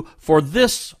you for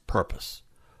this purpose,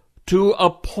 to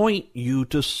appoint you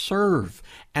to serve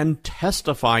and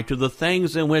testify to the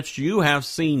things in which you have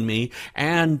seen me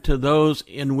and to those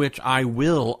in which I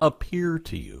will appear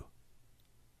to you.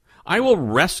 I will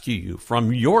rescue you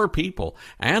from your people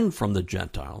and from the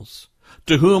Gentiles,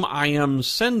 to whom I am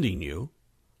sending you,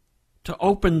 to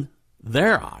open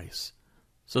their eyes,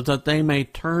 so that they may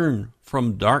turn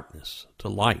from darkness to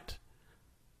light,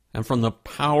 and from the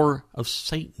power of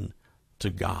Satan to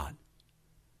God,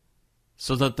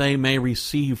 so that they may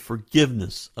receive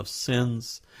forgiveness of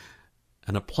sins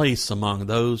and a place among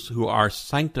those who are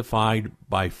sanctified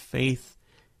by faith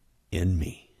in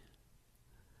me."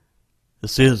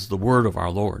 This is the word of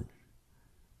our Lord.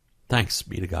 Thanks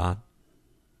be to God.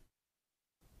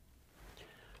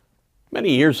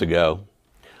 Many years ago,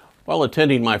 while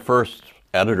attending my first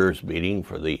editors meeting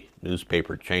for the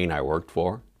newspaper chain I worked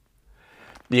for,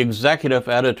 the executive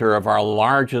editor of our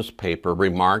largest paper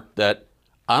remarked that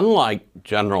unlike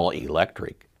General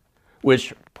Electric,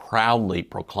 which proudly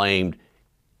proclaimed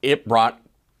it brought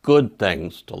good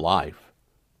things to life,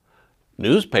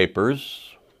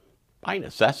 newspapers, by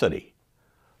necessity,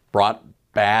 brought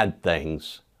bad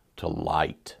things to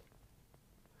light.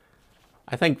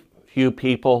 I think few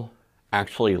people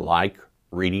actually like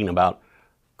reading about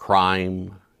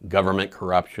crime, government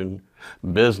corruption,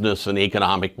 business and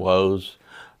economic woes,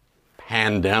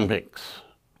 pandemics,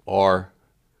 or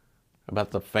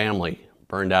about the family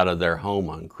burned out of their home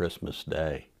on Christmas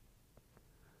Day.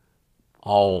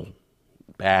 All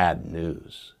bad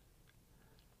news.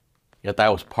 Yet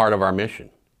that was part of our mission,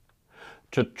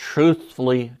 to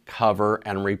truthfully cover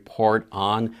and report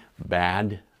on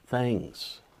bad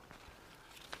things.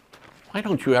 Why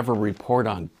don't you ever report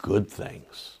on good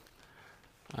things?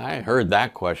 I heard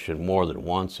that question more than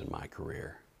once in my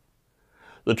career.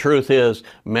 The truth is,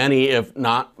 many, if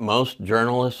not most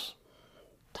journalists,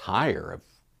 tire of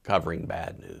covering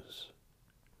bad news.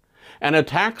 And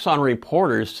attacks on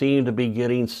reporters seem to be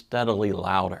getting steadily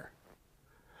louder.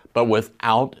 But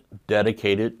without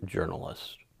dedicated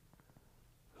journalists,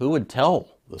 who would tell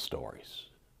the stories?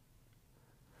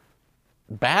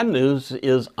 Bad news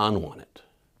is unwanted.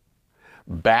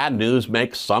 Bad news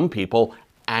makes some people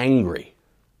angry.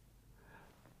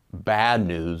 Bad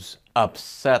news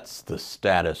upsets the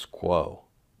status quo.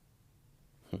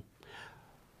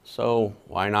 So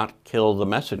why not kill the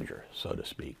messenger, so to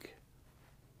speak?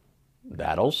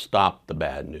 That'll stop the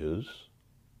bad news.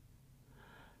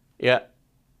 Yet,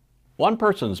 one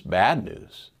person's bad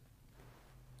news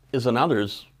is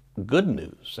another's good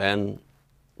news, and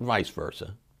vice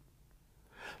versa.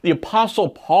 The Apostle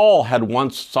Paul had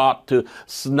once sought to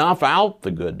snuff out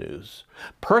the good news,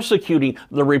 persecuting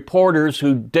the reporters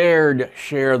who dared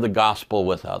share the gospel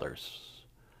with others.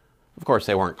 Of course,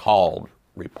 they weren't called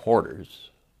reporters.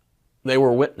 They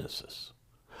were witnesses,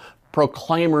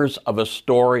 proclaimers of a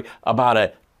story about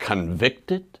a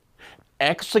convicted,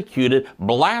 executed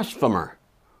blasphemer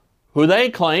who they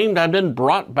claimed had been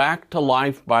brought back to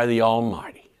life by the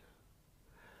Almighty.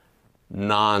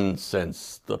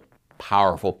 Nonsense, the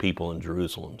powerful people in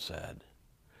Jerusalem said.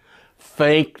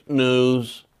 Fake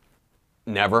news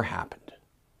never happened.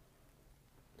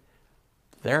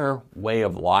 Their way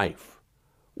of life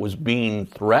was being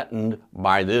threatened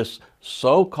by this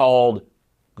so-called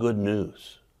good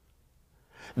news.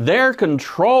 Their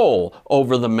control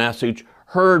over the message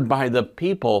heard by the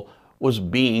people was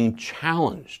being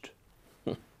challenged.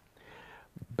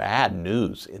 Bad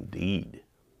news indeed.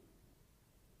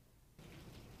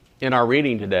 In our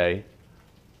reading today,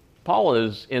 Paul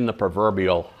is in the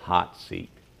proverbial hot seat,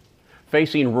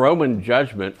 facing Roman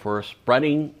judgment for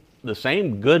spreading the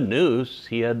same good news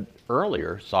he had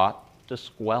earlier sought to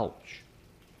squelch.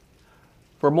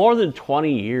 For more than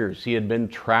 20 years, he had been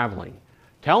traveling,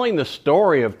 telling the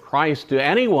story of Christ to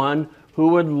anyone who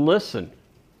would listen.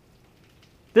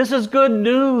 This is good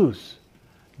news.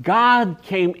 God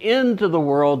came into the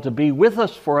world to be with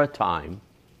us for a time,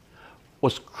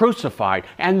 was crucified,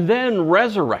 and then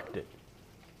resurrected,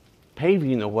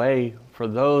 paving the way for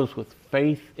those with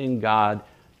faith in God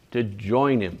to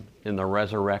join him in the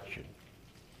resurrection.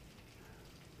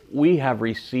 We have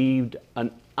received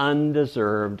an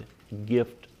undeserved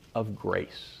gift of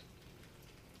grace.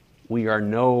 We are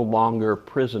no longer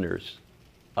prisoners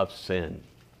of sin.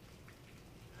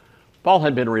 Paul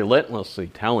had been relentlessly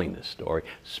telling this story,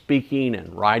 speaking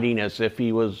and writing as if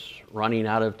he was running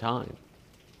out of time.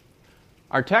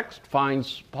 Our text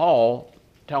finds Paul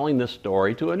telling this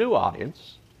story to a new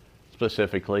audience,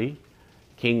 specifically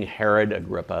King Herod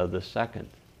Agrippa II.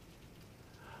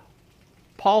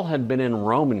 Paul had been in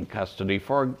Roman custody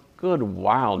for a good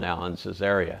while now in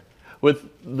Caesarea, with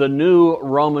the new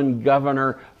Roman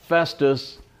governor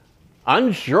Festus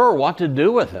unsure what to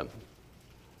do with him.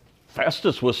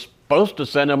 Festus was supposed to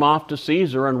send him off to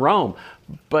Caesar in Rome,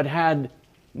 but had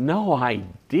no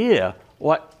idea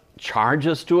what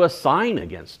charges to assign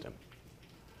against him.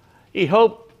 He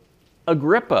hoped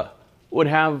Agrippa would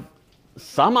have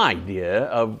some idea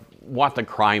of what the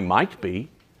crime might be,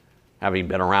 having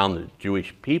been around the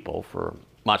Jewish people for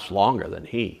much longer than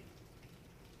he.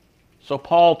 So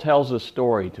Paul tells a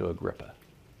story to Agrippa,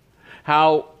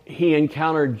 how he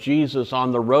encountered Jesus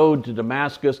on the road to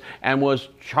Damascus and was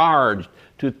charged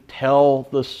to tell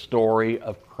the story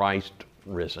of Christ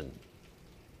risen.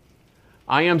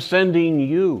 I am sending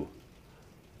you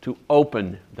to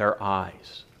open their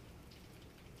eyes.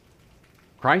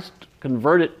 Christ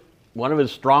converted one of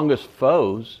his strongest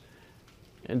foes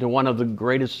into one of the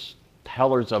greatest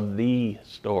tellers of the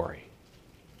story.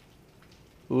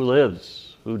 Who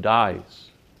lives? Who dies?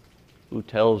 Who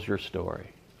tells your story?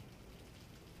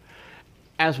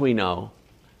 As we know,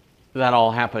 that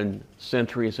all happened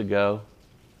centuries ago.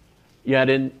 Yet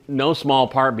in no small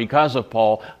part because of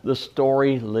Paul, the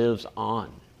story lives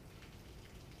on.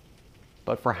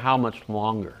 But for how much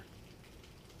longer?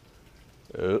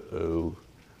 Uh-oh.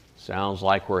 Sounds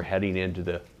like we're heading into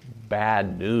the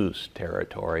bad news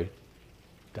territory,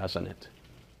 doesn't it?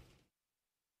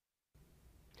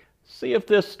 See if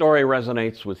this story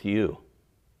resonates with you.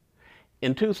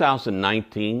 In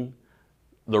 2019,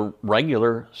 the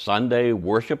regular Sunday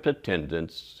worship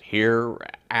attendance here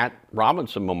at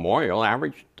Robinson Memorial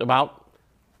averaged about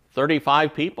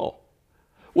 35 people,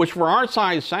 which for our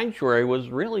size sanctuary was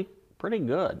really pretty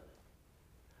good.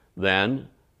 Then,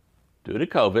 due to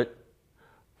COVID,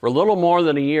 for a little more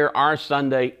than a year, our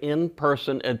Sunday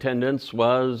in-person attendance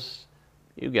was,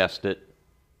 you guessed it,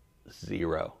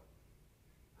 0.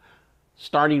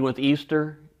 Starting with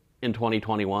Easter in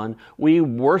 2021, we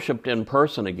worshiped in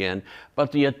person again,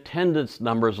 but the attendance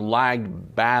numbers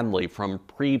lagged badly from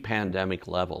pre-pandemic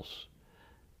levels,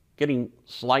 getting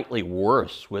slightly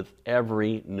worse with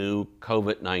every new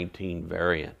COVID-19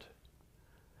 variant.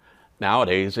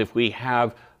 Nowadays, if we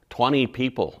have 20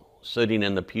 people sitting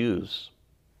in the pews,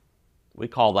 we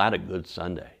call that a good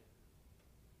Sunday.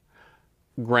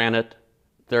 Granted,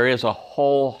 there is a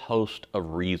whole host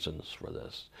of reasons for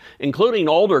this, including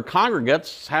older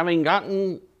congregants having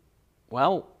gotten,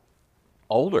 well,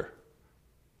 older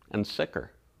and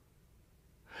sicker.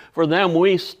 For them,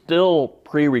 we still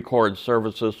pre-record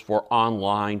services for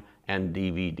online and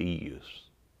DVD use.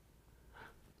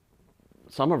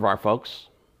 Some of our folks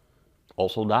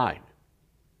also died.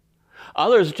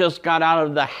 Others just got out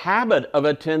of the habit of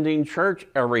attending church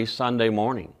every Sunday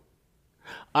morning.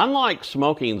 Unlike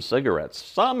smoking cigarettes,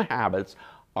 some habits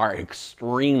are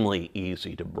extremely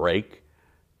easy to break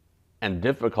and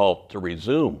difficult to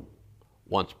resume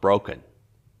once broken.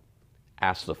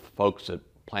 Ask the folks at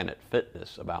Planet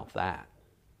Fitness about that.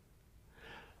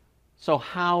 So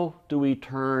how do we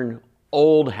turn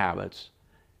old habits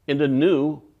into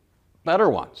new, better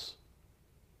ones?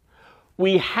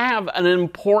 We have an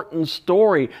important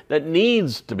story that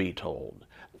needs to be told.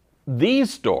 The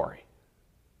story.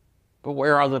 But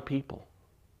where are the people?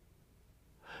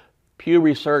 Pew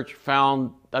Research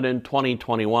found that in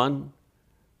 2021,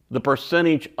 the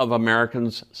percentage of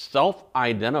Americans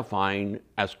self-identifying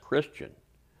as Christian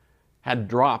had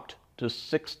dropped to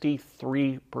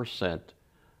 63%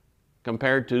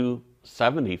 compared to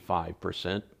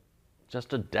 75%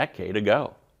 just a decade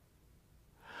ago.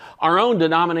 Our own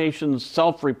denomination's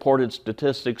self-reported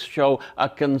statistics show a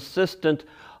consistent,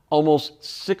 almost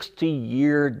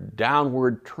 60-year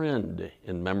downward trend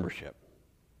in membership.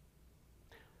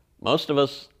 Most of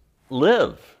us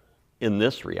live in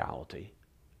this reality.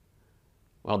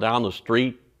 Well, down the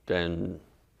street and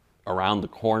around the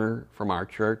corner from our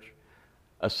church,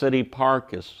 a city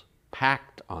park is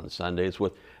packed on Sundays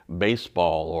with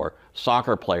baseball or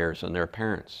soccer players and their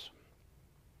parents.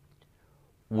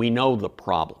 We know the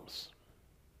problems.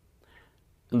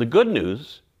 And the good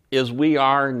news is we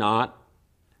are not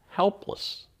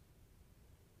helpless.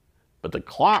 But the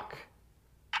clock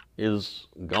is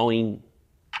going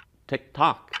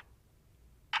tick-tock,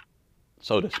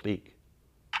 so to speak.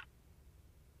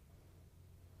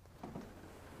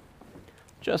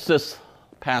 Just this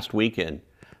past weekend,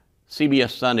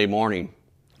 CBS Sunday Morning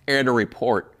aired a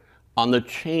report on the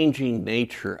changing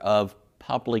nature of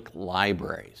public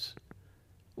libraries.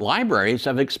 Libraries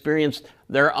have experienced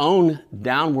their own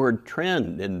downward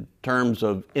trend in terms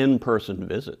of in-person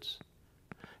visits.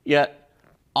 Yet,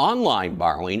 online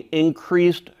borrowing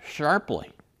increased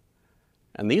sharply.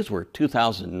 And these were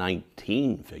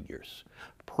 2019 figures,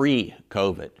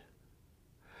 pre-COVID.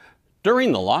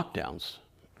 During the lockdowns,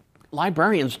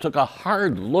 librarians took a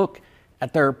hard look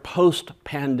at their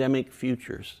post-pandemic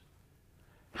futures.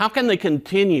 How can they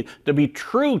continue to be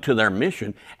true to their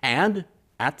mission and,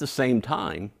 at the same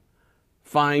time,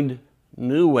 find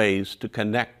new ways to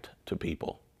connect to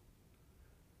people?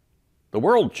 The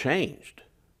world changed,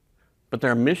 but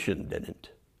their mission didn't.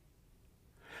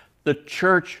 The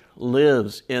church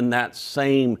lives in that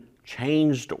same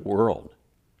changed world.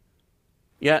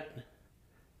 Yet,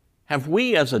 have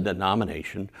we as a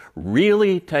denomination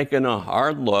really taken a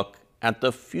hard look at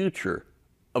the future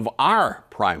of our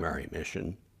primary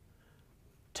mission,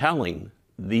 telling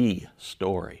the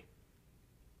story?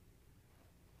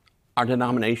 Our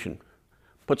denomination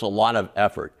puts a lot of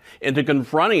effort into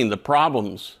confronting the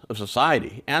problems of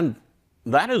society, and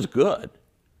that is good.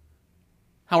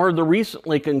 However, the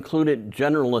recently concluded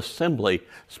General Assembly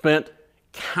spent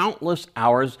countless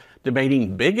hours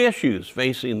debating big issues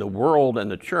facing the world and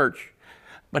the church.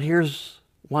 But here's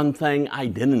one thing I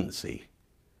didn't see: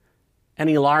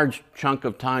 any large chunk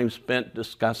of time spent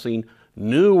discussing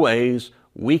new ways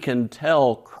we can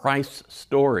tell Christ's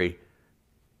story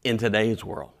in today's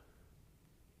world.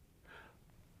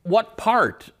 What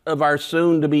part of our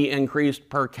soon-to-be increased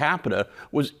per capita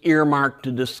was earmarked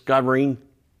to discovering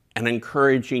and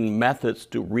encouraging methods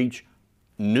to reach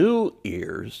new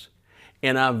ears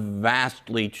in a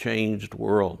vastly changed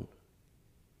world?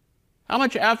 How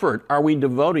much effort are we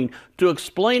devoting to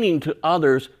explaining to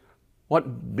others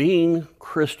what being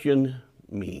Christian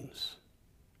means?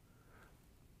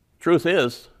 Truth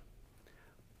is,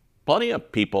 plenty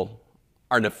of people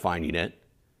are defining it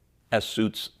as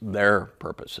suits their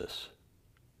purposes.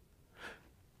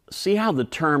 See how the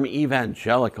term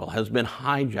evangelical has been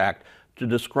hijacked to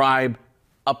describe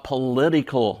a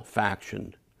political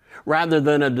faction rather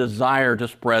than a desire to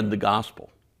spread the gospel.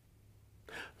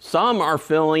 Some are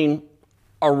filling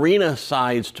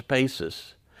arena-sized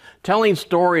spaces, telling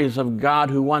stories of God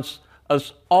who wants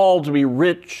us all to be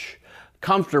rich,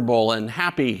 comfortable, and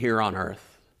happy here on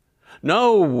earth.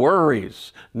 No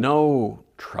worries, no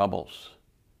troubles.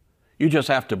 You just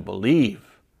have to believe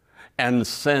and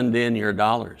send in your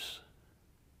dollars.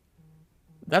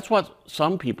 That's what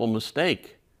some people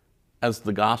mistake as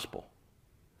the gospel,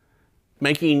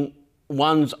 making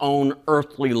one's own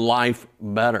earthly life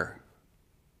better.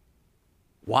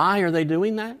 Why are they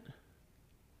doing that?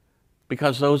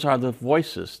 Because those are the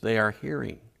voices they are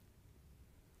hearing.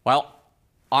 Well,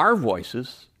 our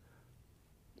voices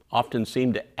often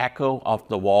seem to echo off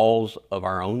the walls of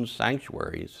our own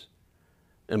sanctuaries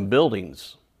and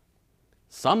buildings.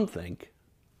 Some think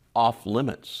off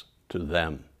limits to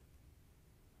them.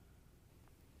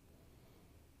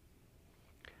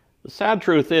 The sad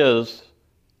truth is,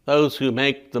 those who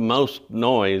make the most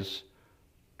noise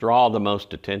draw the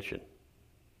most attention.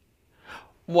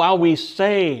 While we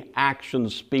say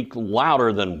actions speak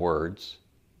louder than words,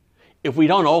 if we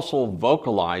don't also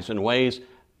vocalize in ways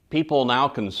people now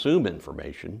consume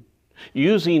information,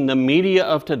 using the media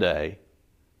of today,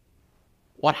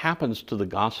 what happens to the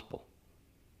gospel?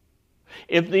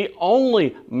 If the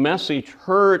only message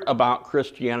heard about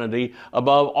Christianity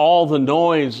above all the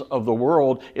noise of the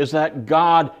world is that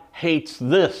God hates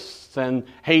this and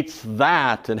hates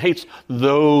that and hates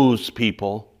those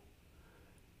people,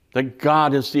 that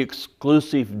God is the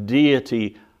exclusive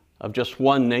deity of just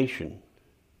one nation,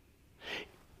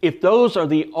 if those are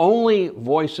the only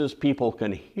voices people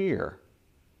can hear,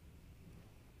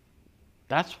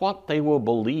 that's what they will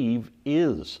believe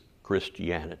is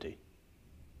Christianity.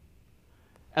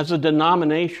 As a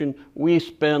denomination, we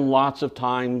spend lots of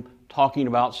time talking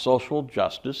about social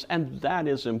justice, and that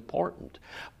is important,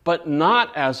 but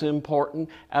not as important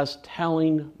as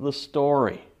telling the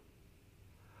story.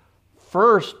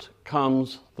 First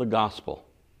comes the gospel.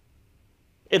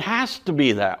 It has to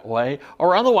be that way,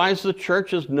 or otherwise the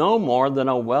church is no more than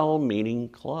a well-meaning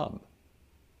club.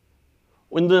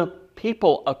 When the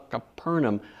people of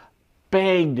Capernaum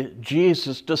begged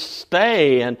Jesus to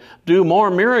stay and do more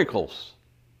miracles,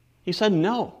 he said,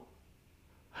 "No,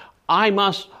 I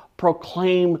must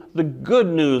proclaim the good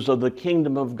news of the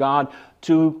kingdom of God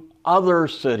to other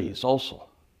cities also,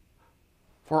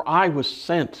 for I was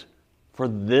sent for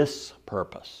this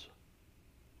purpose."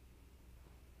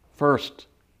 First,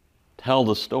 tell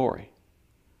the story.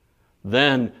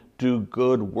 Then do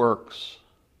good works.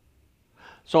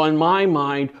 So in my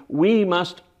mind, we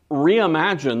must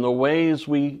reimagine the ways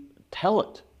we tell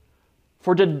it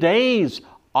for today's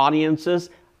audiences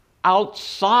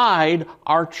outside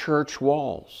our church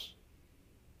walls.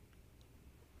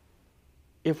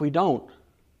 If we don't,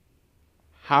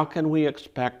 how can we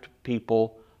expect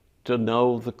people to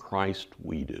know the Christ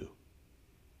we do?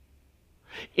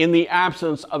 In the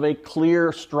absence of a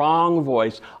clear, strong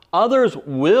voice, others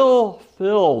will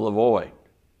fill the void.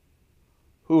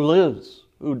 Who lives,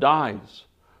 who dies,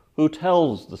 who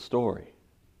tells the story?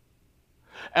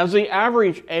 As the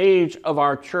average age of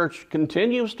our church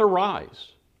continues to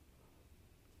rise,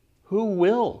 who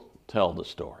will tell the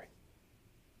story?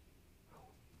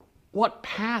 What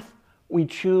path we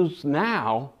choose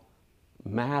now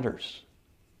matters.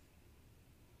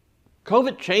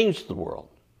 COVID changed the world.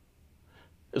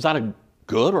 Is that a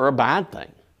good or a bad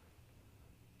thing?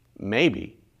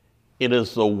 Maybe it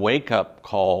is the wake-up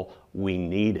call we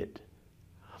needed.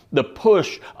 The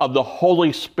push of the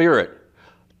Holy Spirit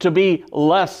to be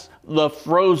less the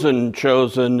frozen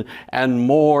chosen and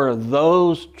more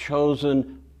those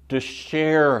chosen to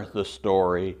share the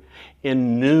story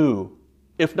in new,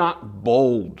 if not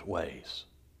bold ways.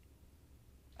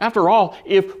 After all,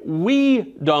 if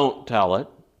we don't tell it,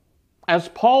 as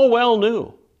Paul well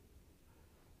knew,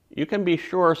 you can be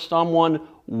sure someone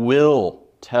will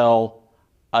tell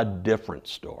a different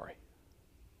story.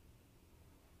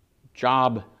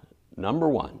 Job number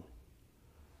one,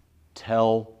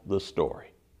 tell the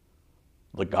story,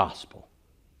 the gospel.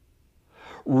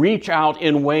 Reach out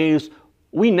in ways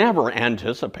we never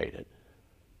anticipated.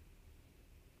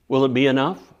 Will it be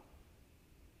enough?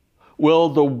 Will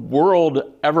the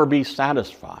world ever be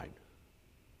satisfied?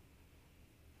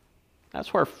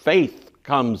 That's where faith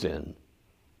comes in,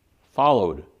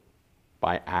 followed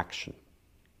by action.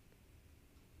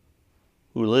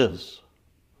 Who lives?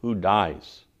 Who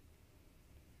dies?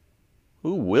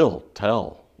 Who will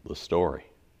tell the story?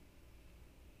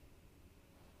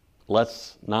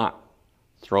 Let's not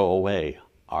throw away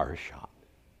our shot.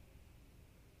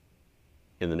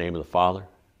 In the name of the Father,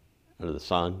 and of the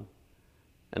Son,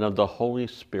 and of the Holy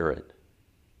Spirit.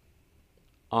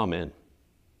 Amen.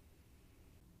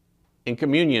 In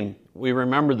communion, we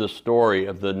remember the story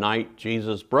of the night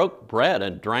Jesus broke bread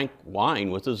and drank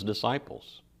wine with his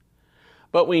disciples.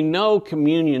 But we know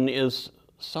communion is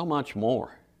so much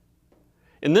more.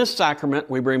 In this sacrament,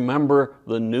 we remember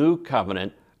the new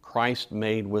covenant Christ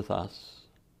made with us.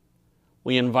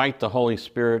 We invite the Holy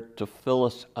Spirit to fill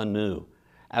us anew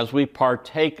as we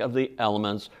partake of the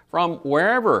elements from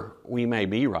wherever we may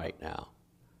be right now,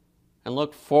 and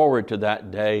look forward to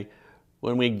that day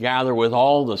when we gather with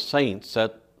all the saints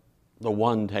at the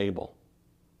one table.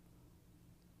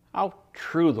 How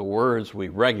true the words we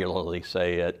regularly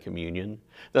say at communion,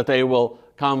 that they will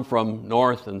come from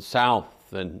north and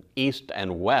south and east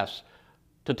and west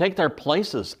to take their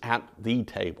places at the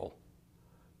table.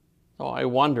 So I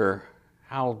wonder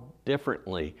how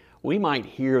differently we might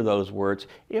hear those words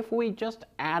if we just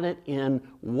added in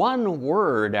one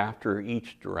word after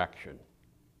each direction.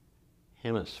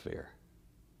 Hemisphere,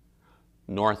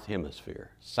 North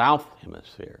Hemisphere, South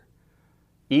Hemisphere,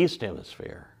 East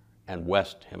Hemisphere, and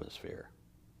West Hemisphere.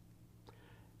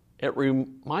 It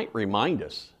might remind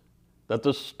us that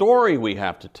the story we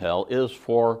have to tell is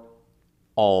for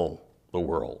all the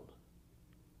world,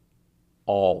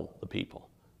 all the people.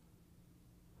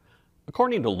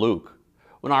 According to Luke,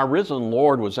 when our risen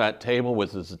Lord was at table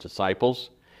with his disciples,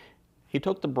 he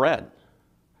took the bread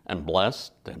and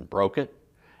blessed and broke it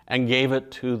and gave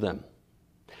it to them.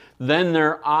 Then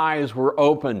their eyes were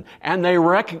opened and they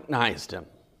recognized him.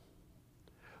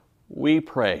 We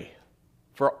pray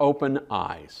for open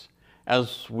eyes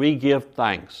as we give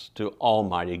thanks to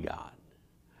Almighty God.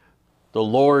 The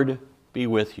Lord be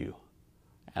with you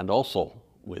and also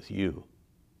with you.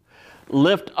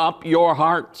 Lift up your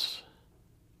hearts.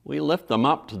 We lift them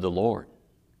up to the Lord.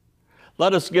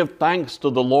 Let us give thanks to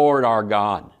the Lord our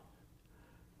God.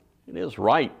 It is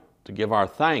right to give our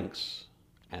thanks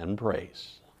and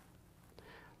praise.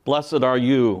 Blessed are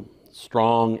you,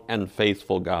 strong and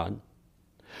faithful God.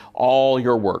 All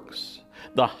your works,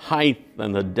 the height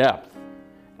and the depth,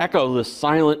 echo the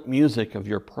silent music of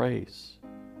your praise.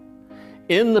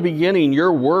 In the beginning,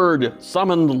 your word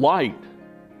summoned light.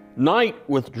 Night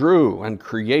withdrew and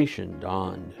creation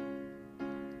dawned.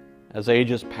 As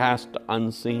ages passed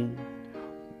unseen,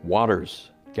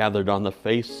 waters gathered on the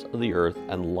face of the earth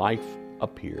and life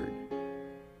appeared.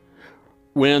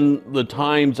 When the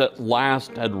times at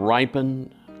last had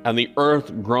ripened and the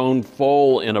earth grown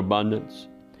full in abundance,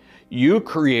 you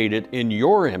created in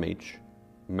your image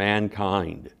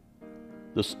mankind,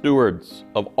 the stewards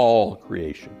of all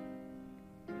creation.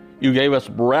 You gave us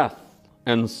breath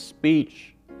and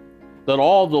speech, that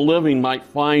all the living might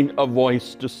find a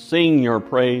voice to sing your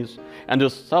praise and to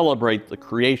celebrate the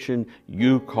creation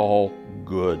you call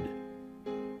good.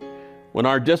 When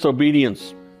our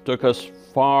disobedience took us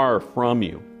far from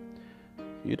you,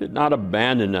 you did not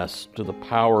abandon us to the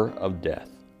power of death.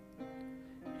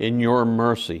 In your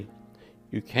mercy,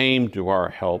 you came to our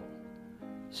help,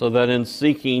 so that in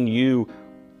seeking you,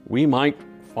 we might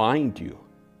find you.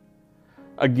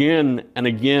 Again and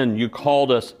again, you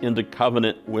called us into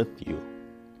covenant with you.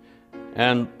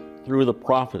 And through the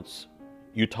prophets,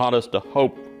 you taught us to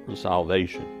hope for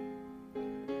salvation.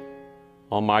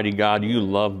 Almighty God, you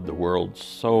loved the world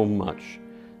so much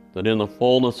that in the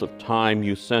fullness of time,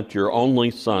 you sent your only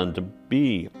Son to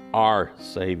be our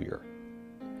Savior.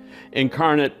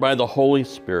 Incarnate by the Holy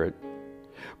Spirit,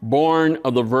 born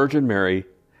of the Virgin Mary,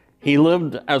 he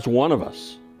lived as one of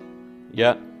us,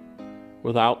 yet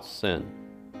without sin.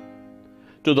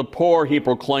 To the poor, he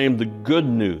proclaimed the good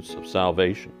news of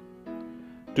salvation.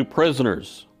 To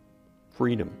prisoners,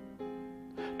 freedom.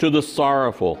 To the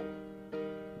sorrowful,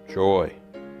 joy.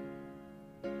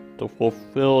 To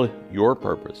fulfill your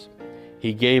purpose,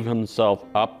 he gave himself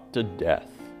up to death,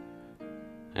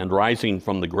 and rising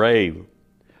from the grave,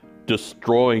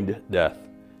 destroyed death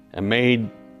and made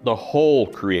the whole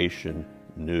creation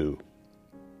new.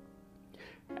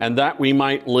 And that we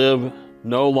might live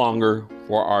no longer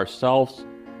for ourselves,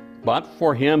 but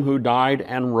for him who died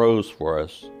and rose for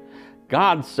us,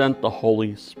 God sent the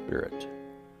Holy Spirit,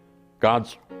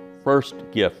 God's first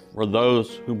gift for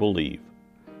those who believe,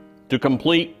 to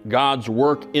complete God's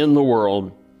work in the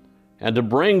world and to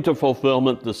bring to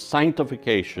fulfillment the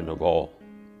sanctification of all.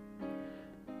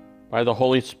 By the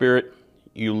Holy Spirit,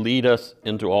 you lead us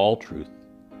into all truth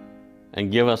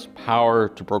and give us power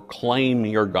to proclaim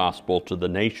your gospel to the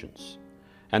nations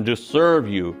and to serve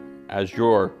you as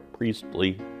your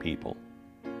priestly people.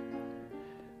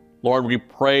 Lord, we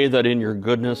pray that in your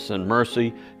goodness and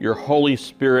mercy, your Holy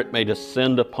Spirit may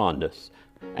descend upon us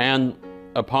and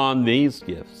upon these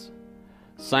gifts,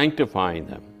 sanctifying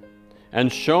them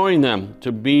and showing them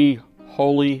to be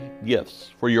holy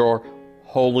gifts for your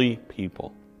holy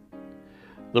people,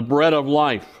 the bread of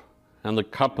life and the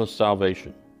cup of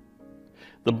salvation,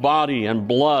 the body and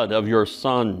blood of your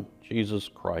Son, Jesus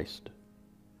Christ.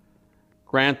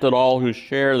 Grant that all who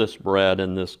share this bread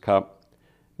and this cup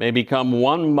may become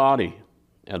one body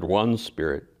and one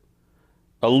spirit,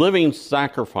 a living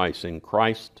sacrifice in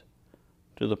Christ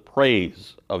to the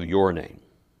praise of your name.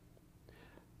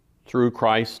 Through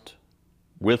Christ,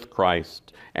 with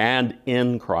Christ, and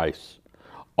in Christ,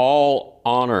 all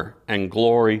honor and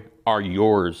glory are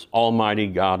yours, Almighty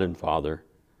God and Father,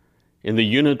 in the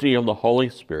unity of the Holy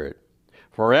Spirit,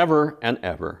 forever and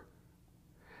ever.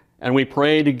 And we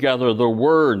pray together the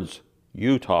words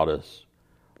you taught us.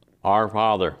 Our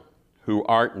Father, who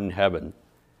art in heaven,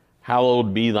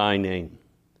 hallowed be thy name.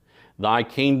 Thy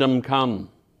kingdom come,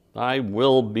 thy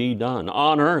will be done,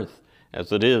 on earth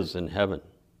as it is in heaven.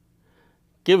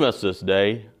 Give us this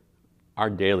day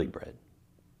our daily bread,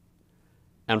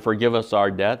 and forgive us our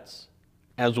debts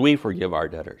as we forgive our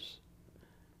debtors.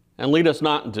 And lead us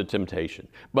not into temptation,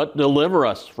 but deliver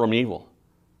us from evil.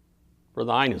 For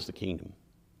thine is the kingdom,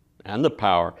 and the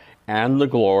power, and the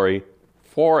glory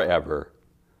forever.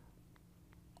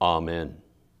 Amen.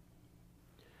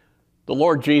 The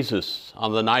Lord Jesus,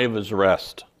 on the night of his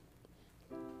rest,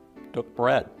 took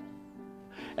bread,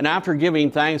 and after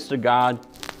giving thanks to God,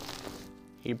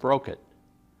 he broke it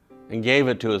and gave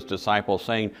it to his disciples,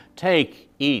 saying,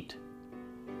 "Take, eat.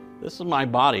 This is my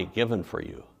body given for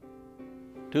you.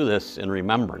 Do this in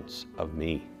remembrance of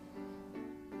me."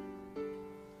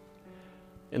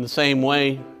 In the same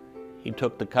way, he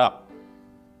took the cup.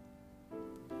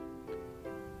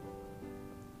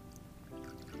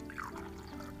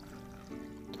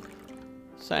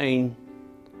 Saying,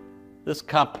 "This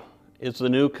cup is the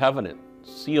new covenant,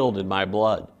 sealed in my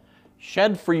blood,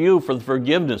 shed for you for the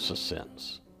forgiveness of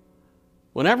sins.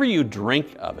 Whenever you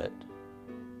drink of it,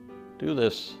 do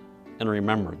this in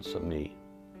remembrance of me."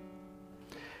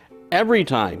 Every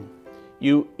time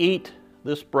you eat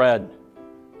this bread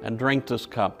and drink this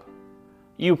cup,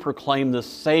 you proclaim the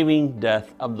saving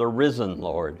death of the risen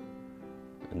Lord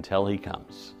until he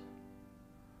comes.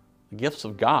 The gifts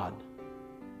of God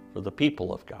for the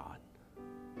people of God.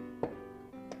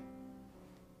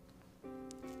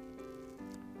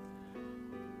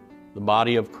 The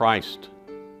body of Christ,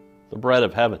 the bread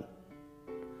of heaven,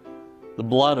 the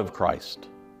blood of Christ,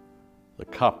 the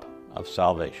cup of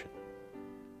salvation.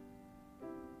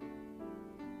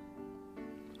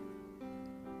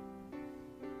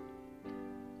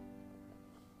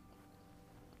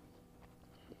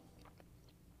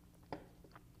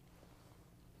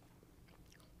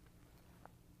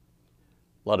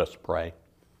 Let us pray.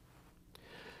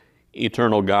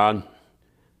 Eternal God,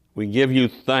 we give you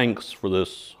thanks for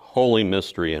this holy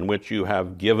mystery in which you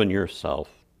have given yourself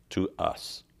to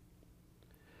us.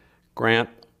 Grant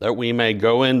that we may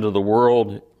go into the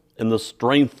world in the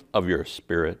strength of your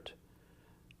Spirit,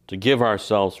 to give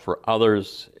ourselves for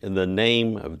others in the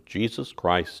name of Jesus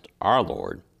Christ our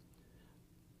Lord.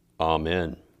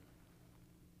 Amen.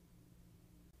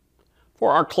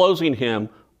 For our closing hymn,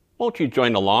 won't you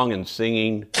join along in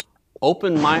singing,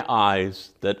 "Open My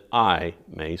Eyes That I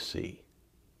May See"?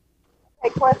 Hey,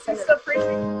 question. Still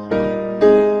preaching?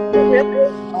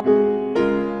 Really?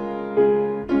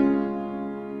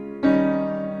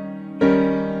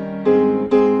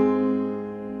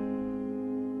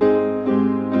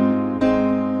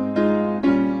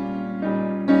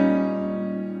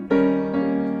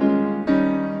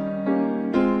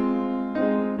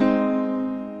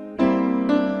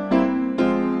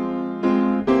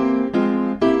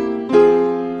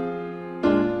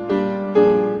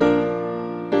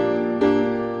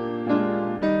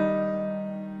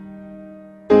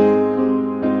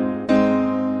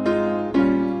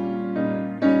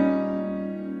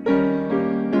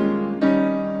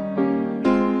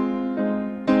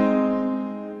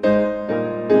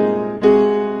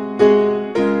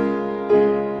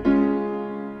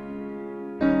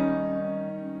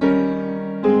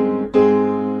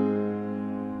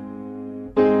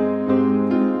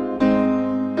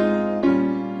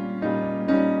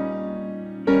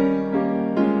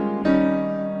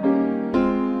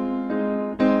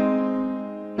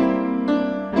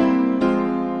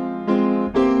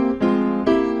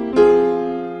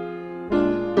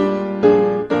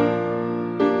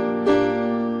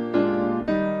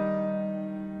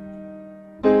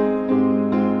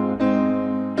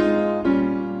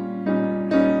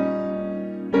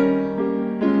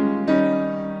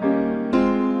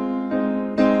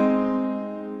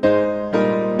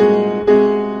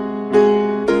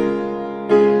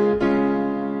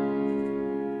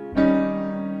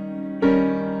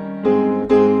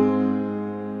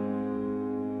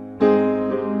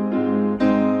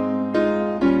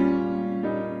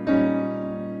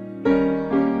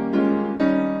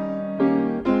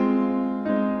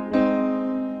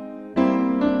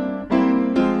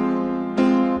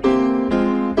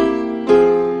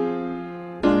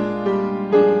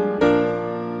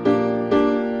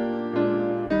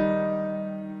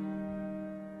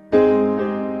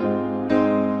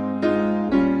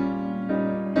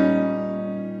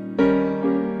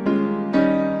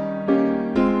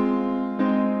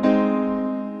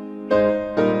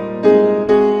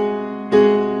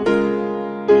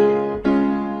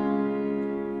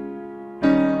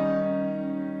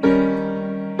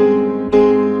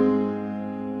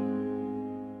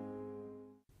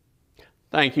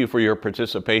 Thank you for your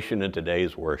participation in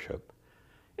today's worship.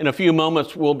 In a few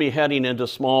moments, we'll be heading into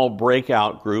small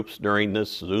breakout groups during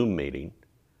this Zoom meeting.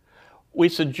 We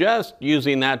suggest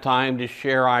using that time to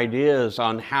share ideas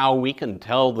on how we can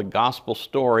tell the gospel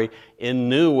story in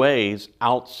new ways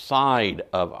outside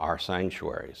of our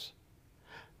sanctuaries.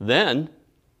 Then,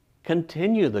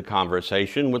 continue the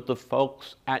conversation with the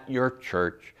folks at your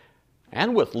church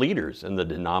and with leaders in the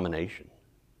denomination.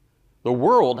 The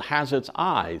world has its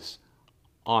eyes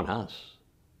on us.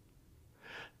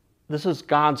 This is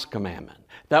God's commandment,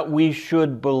 that we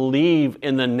should believe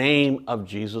in the name of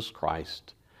Jesus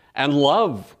Christ and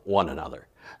love one another,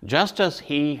 just as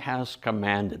He has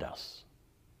commanded us.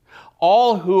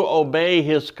 All who obey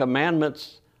His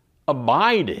commandments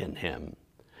abide in Him,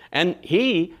 and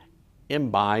He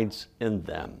abides in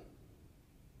them.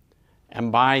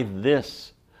 And by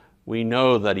this we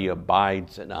know that He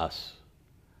abides in us,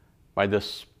 by the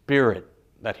Spirit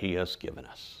that He has given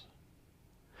us.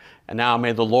 And now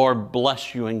may the Lord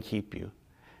bless you and keep you.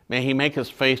 May He make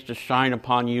His face to shine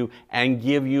upon you and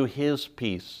give you His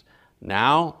peace,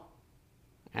 now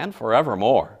and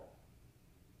forevermore.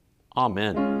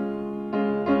 Amen.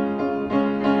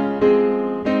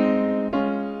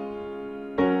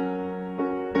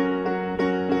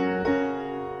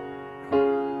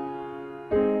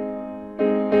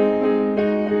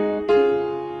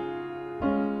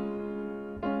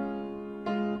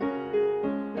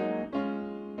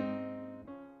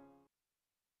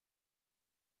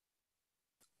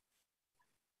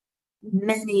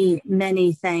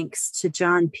 Many thanks to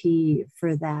John P.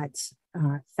 for that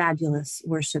fabulous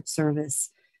worship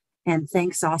service. And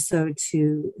thanks also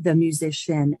to the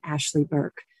musician Ashley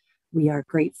Burke. We are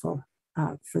grateful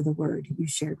for the word you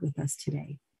shared with us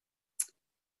today.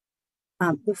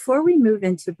 Before we move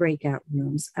into breakout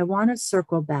rooms, I want to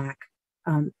circle back.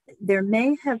 There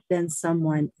may have been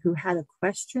someone who had a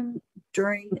question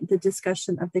during the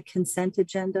discussion of the consent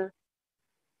agenda.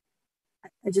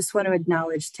 I just want to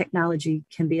acknowledge technology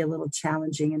can be a little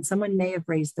challenging, and someone may have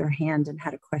raised their hand and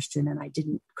had a question and I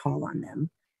didn't call on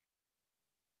them.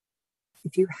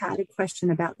 If you had a question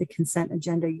about the consent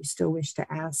agenda you still wish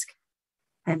to ask,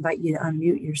 I invite you to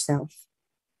unmute yourself.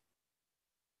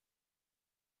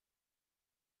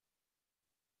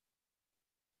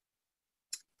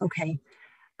 Okay.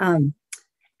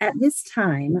 At this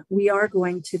time, we are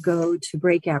going to go to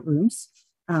breakout rooms.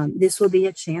 This will be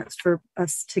a chance for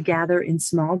us to gather in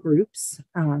small groups.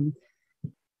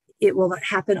 It will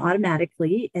happen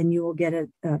automatically, and you will get a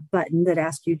button that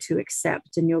asks you to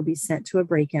accept, and you'll be sent to a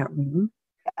breakout room.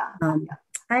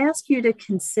 I ask you to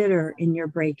consider in your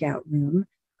breakout room,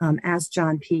 as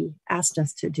John P. asked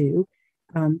us to do,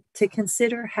 to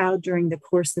consider how during the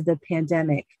course of the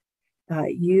pandemic,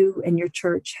 you and your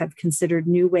church have considered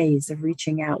new ways of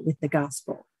reaching out with the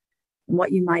gospel, and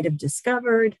what you might have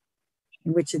discovered,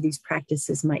 and which of these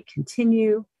practices might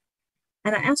continue.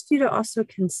 And I asked you to also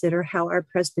consider how our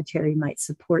presbytery might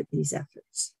support these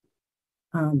efforts.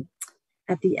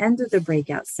 At the end of the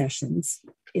breakout sessions,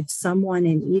 if someone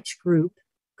in each group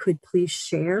could please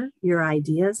share your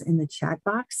ideas in the chat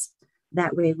box,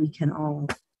 that way we can all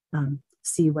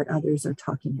see what others are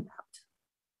talking about.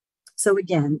 So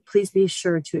again, please be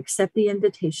sure to accept the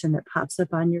invitation that pops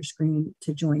up on your screen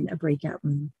to join a breakout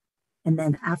room. And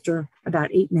then after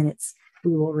about 8 minutes,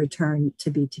 we will return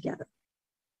to be together.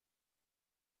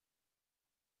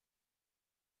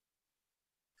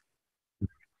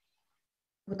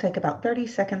 We'll take about 30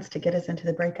 seconds to get us into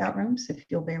the breakout rooms, if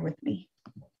you'll bear with me.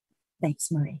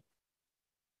 Thanks, Marie.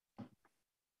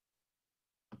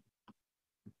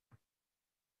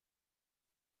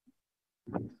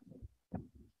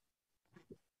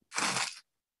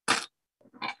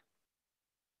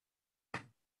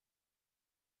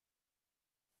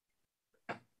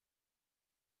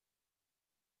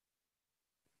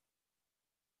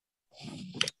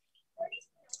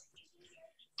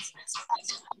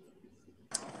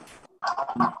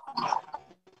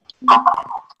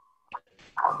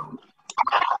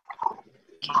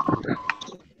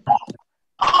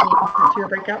 To your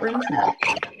breakout rooms now.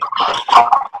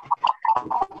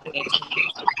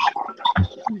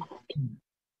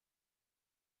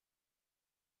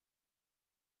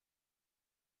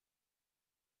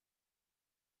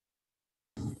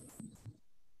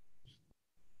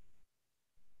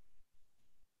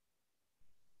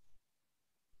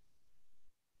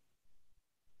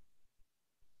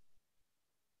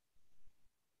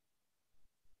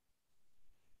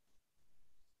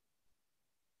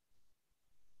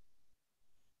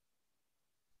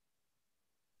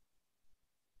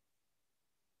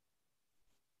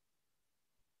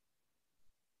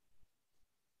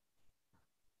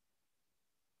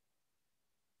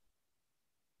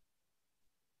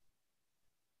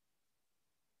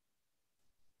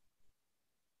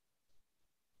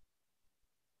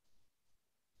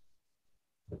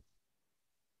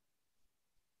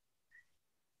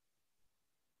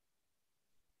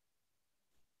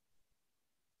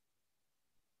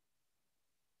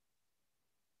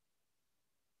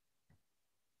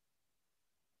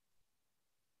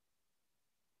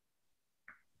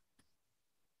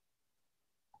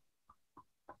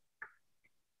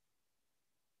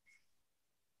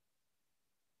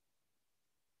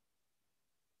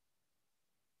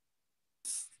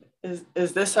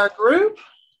 Is this our group?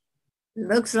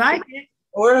 Looks like it.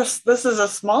 This is a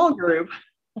small group.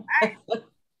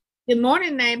 Good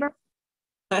morning, neighbor.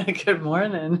 Good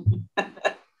morning. How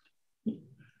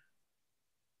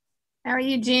are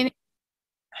you, Jenny?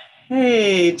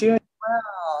 Hey, doing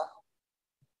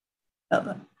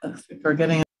well. Looks like we're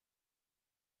getting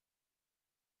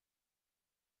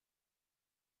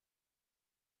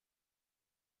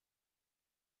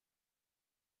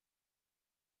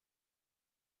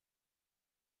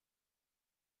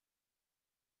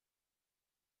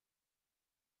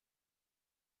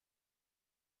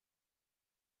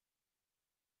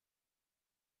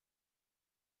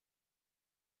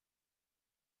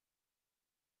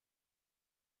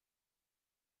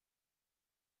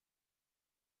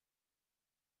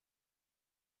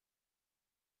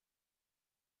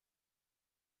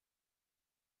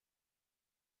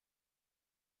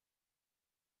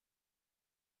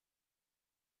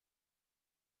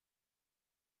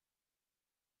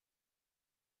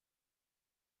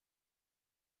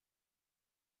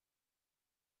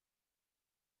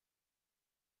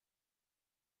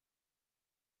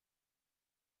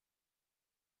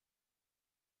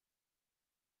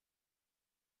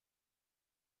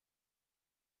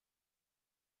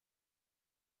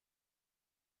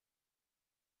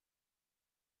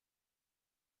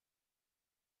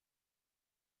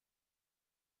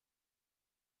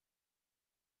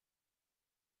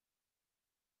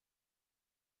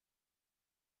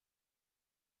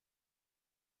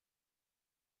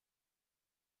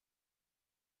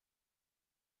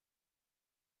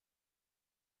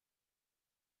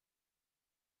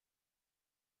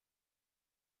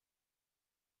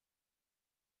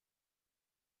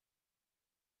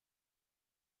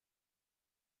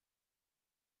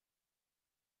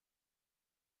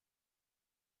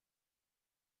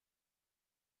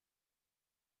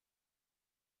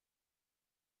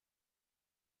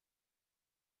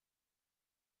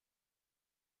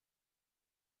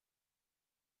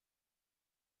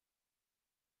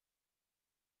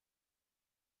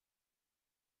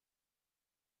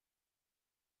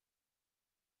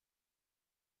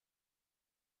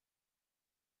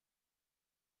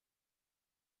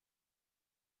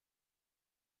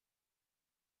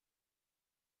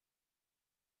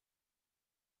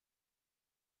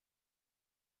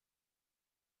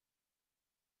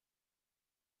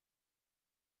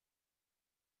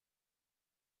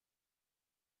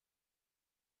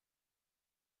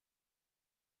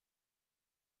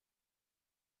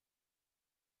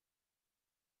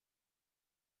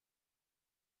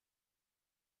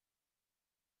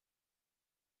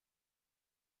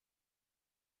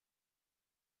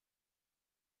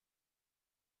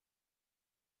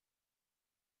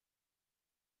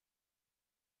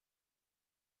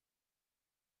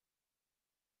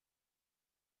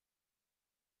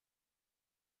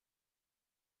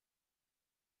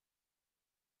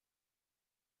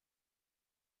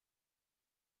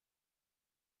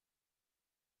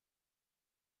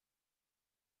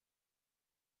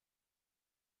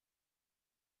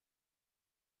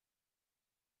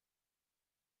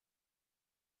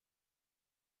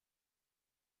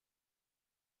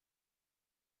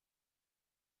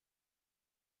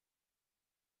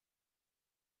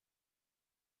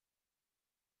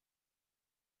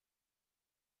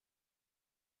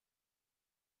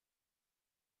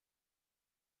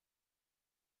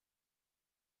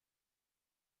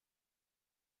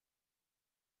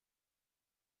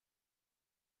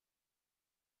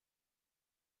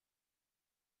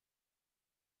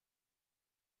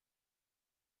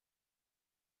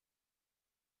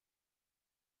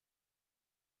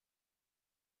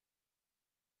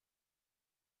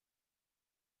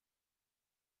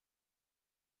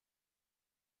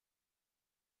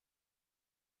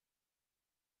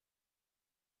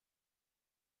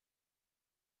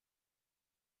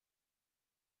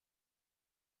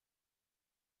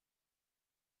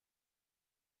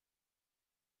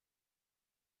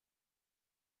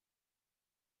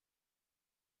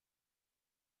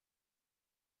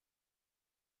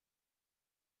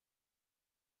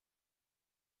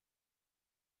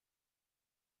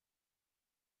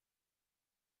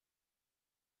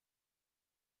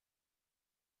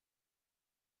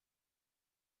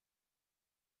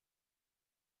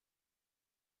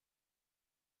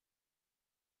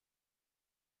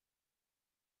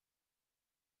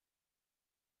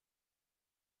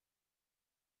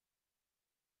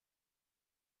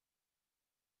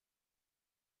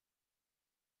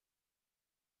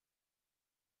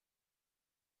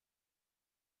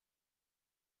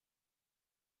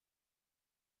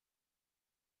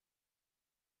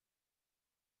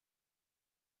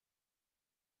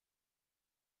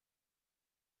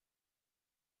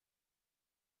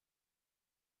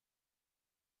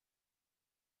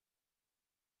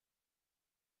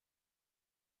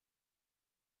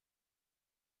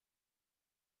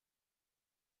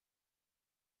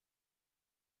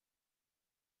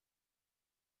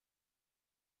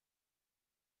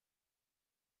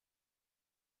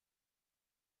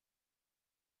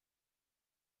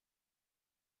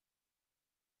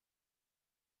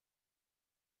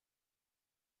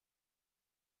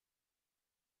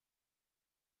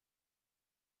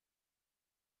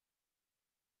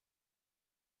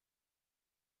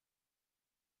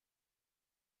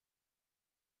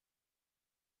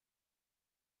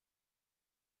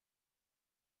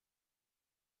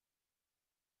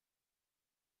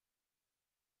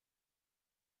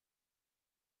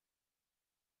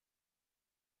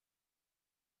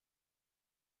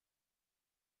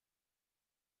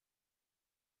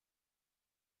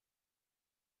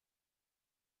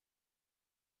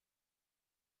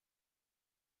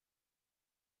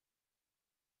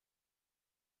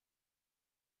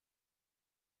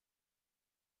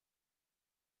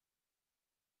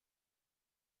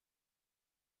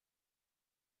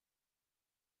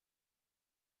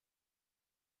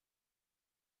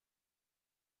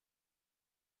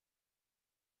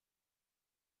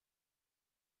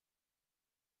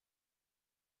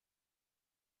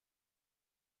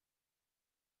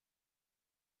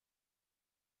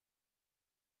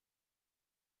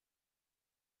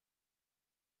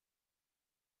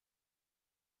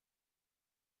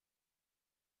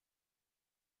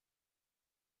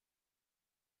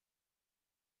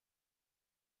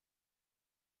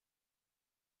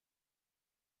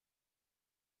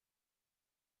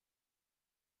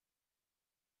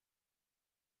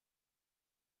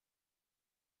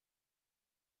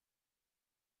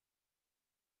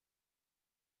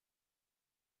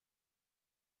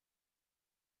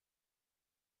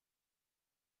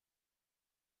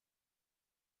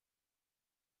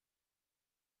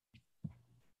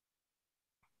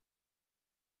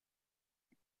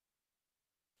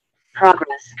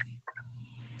Progress.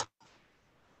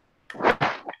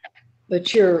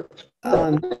 But you're,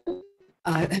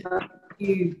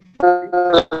 you,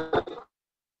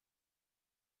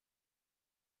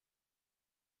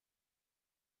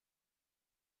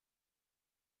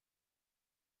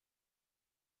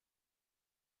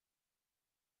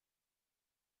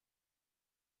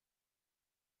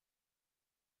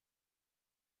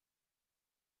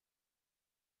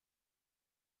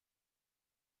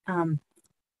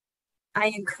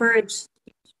 I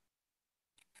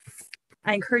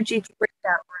encourage each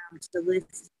breakout room to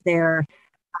list their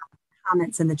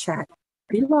comments in the chat.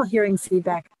 Are you all hearing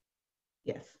feedback?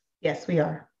 Yes. Yes, we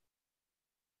are.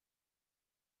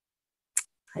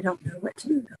 I don't know what to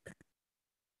do about that.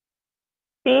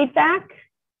 Feedback?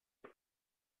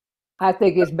 I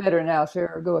think it's better now,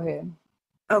 Sarah. Go ahead.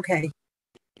 Okay.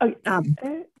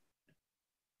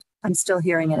 I'm still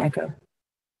hearing an echo.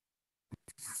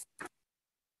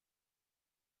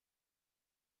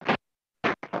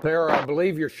 Sarah, I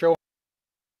believe you're showing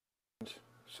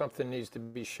something needs to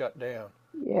be shut down.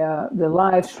 Yeah, the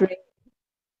live stream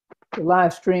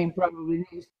probably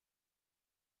needs.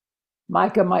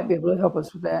 Micah might be able to help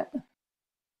us with that.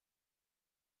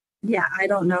 Yeah, I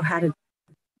don't know how to.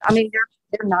 I mean,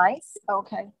 they're nice.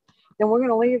 Okay. Then we're going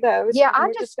to leave those. Yeah,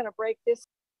 I'm just going to break this.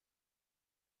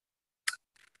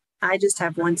 I just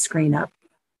have one screen up.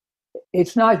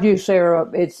 It's not you, Sarah.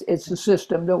 It's the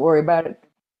system. Don't worry about it.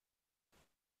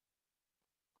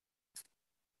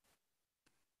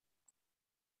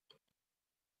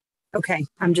 Okay,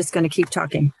 I'm just going to keep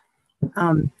talking.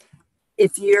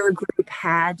 If your group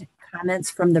had comments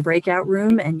from the breakout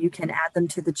room and you can add them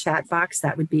to the chat box,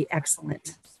 that would be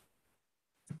excellent.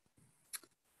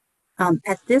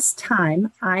 At this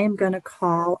time, I am going to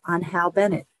call on Hal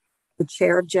Bennett, the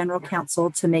Chair of General Council,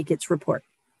 to make its report.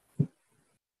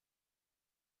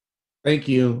 Thank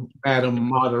you, Madam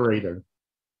Moderator.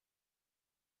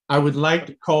 I would like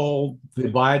to call the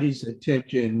body's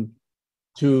attention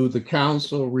to the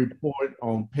council report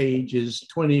on pages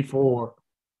 24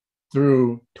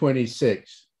 through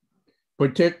 26.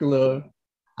 Particular,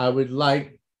 I would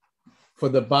like for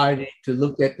the body to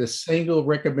look at the single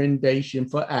recommendation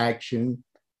for action,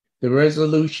 the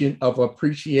resolution of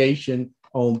appreciation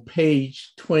on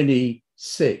page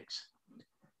 26.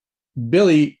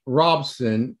 Billy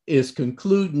Robson is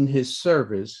concluding his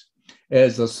service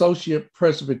as Associate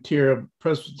Presbyter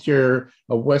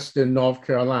of Western North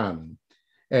Carolina.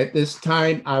 At this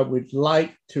time, I would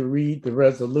like to read the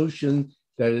resolution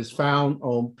that is found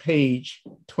on page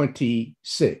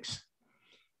 26.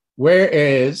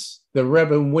 Whereas the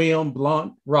Reverend William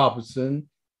Blunt Robinson,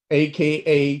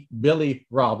 AKA Billy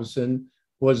Robinson,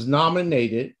 was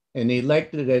nominated and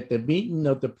elected at the meeting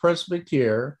of the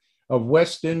Presbytery of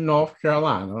Western North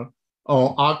Carolina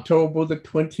on October the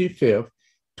 25th,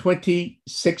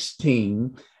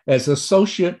 2016, as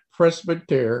Associate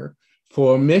Presbyter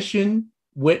for Mission,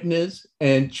 Witness,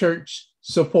 and Church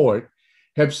Support,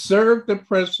 have served the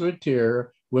Presbytery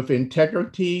with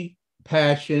integrity,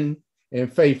 passion,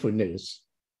 and faithfulness.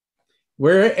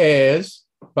 Whereas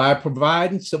by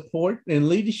providing support and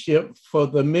leadership for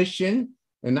the Mission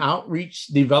and Outreach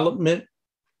Development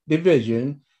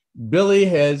Division, Billy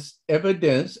has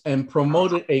evidenced and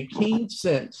promoted a keen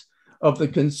sense of the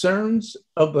concerns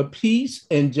of the peace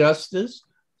and justice,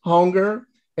 hunger,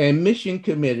 and mission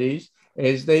committees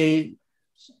as they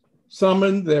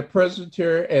summon their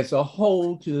presbytery as a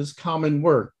whole to this common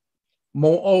work.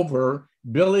 Moreover,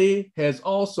 Billy has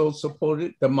also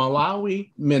supported the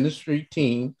Malawi ministry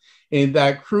team in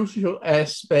that crucial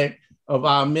aspect of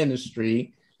our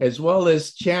ministry, as well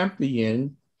as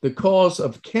championed the cause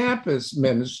of campus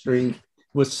ministry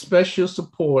with special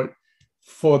support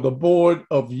for the board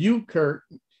of UKIRK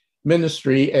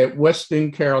ministry at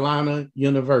Western Carolina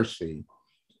University.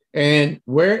 And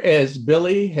whereas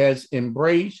Billy has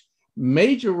embraced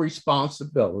major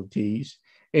responsibilities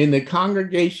in the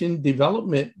Congregation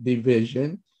Development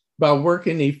Division by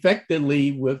working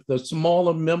effectively with the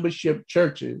smaller membership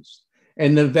churches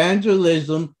and the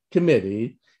Evangelism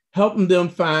Committee, helping them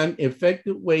find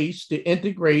effective ways to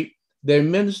integrate their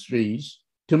ministries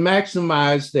to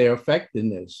maximize their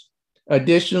effectiveness.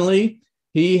 Additionally,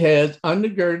 he has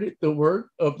undergirded the work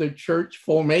of the Church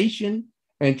Formation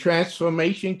and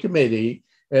Transformation Committee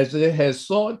as it has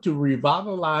sought to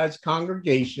revitalize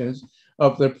congregations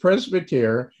of the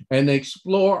presbytery and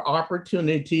explore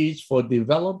opportunities for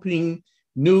developing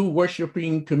new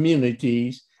worshiping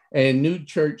communities and new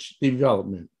church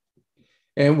development.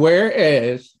 And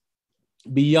whereas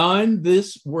beyond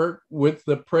this work with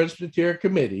the presbytery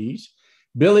committees,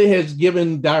 Billy has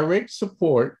given direct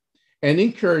support and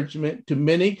encouragement to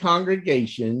many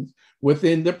congregations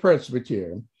within the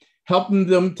presbytery, helping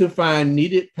them to find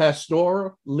needed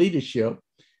pastoral leadership,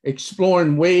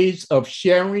 exploring ways of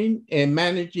sharing and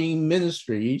managing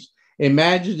ministries,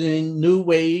 imagining new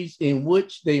ways in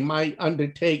which they might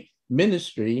undertake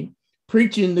ministry,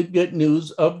 preaching the good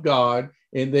news of God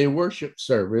in their worship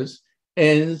service,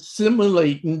 and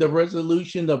simulating the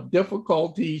resolution of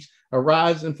difficulties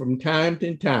arising from time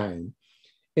to time.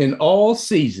 In all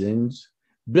seasons,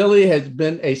 Billy has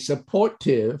been a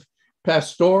supportive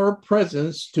pastoral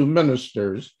presence to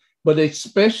ministers, but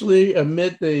especially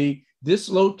amid the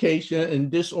dislocation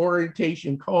and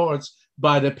disorientation caused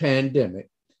by the pandemic.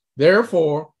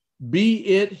 Therefore, be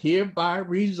it hereby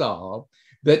resolved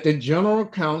that the General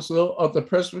Council of the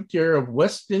Presbytery of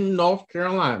Western North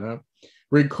Carolina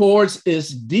records its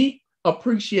deep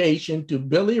appreciation to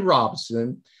Billy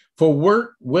Robson for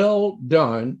work well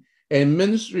done and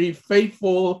ministry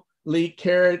faithfully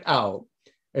carried out,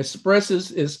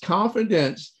 expresses its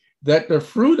confidence that the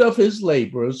fruit of his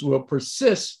labors will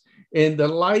persist in the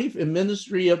life and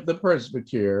ministry of the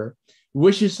presbytery,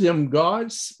 wishes him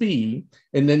Godspeed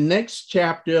in the next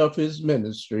chapter of his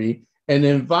ministry, and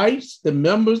invites the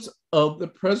members of the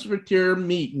presbytery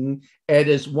meeting at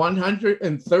its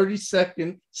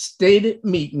 132nd stated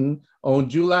meeting on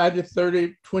July the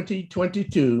 30th,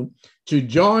 2022, to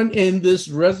join in this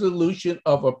resolution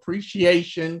of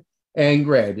appreciation and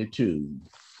gratitude.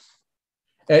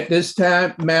 At this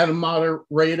time, Madam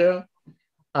Moderator,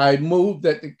 I move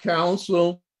that the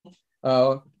council,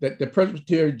 that the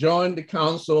presbytery join the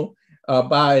council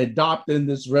by adopting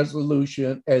this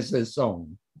resolution as its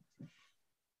own.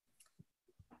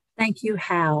 Thank you,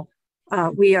 Hal.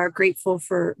 We are grateful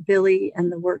for Billy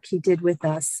and the work he did with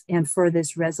us and for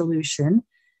this resolution.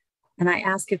 And I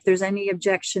ask if there's any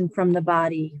objection from the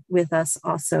body with us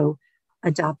also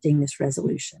adopting this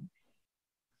resolution.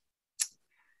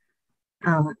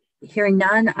 Hearing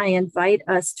none, I invite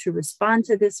us to respond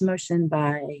to this motion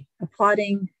by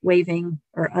applauding, waving,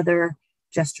 or other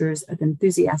gestures of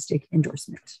enthusiastic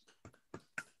endorsement.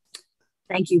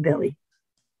 Thank you, Billy.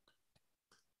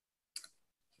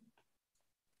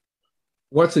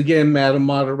 Once again, Madam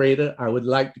Moderator, I would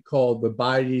like to call the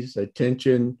body's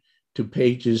attention to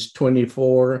pages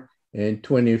 24 and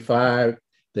 25,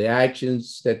 the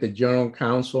actions that the General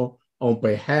Council on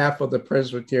behalf of the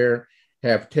presbytery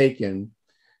have taken.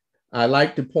 I'd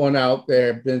like to point out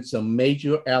there have been some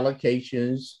major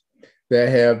allocations that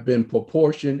have been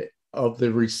proportioned of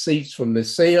the receipts from the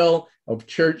sale of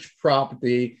church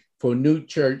property for new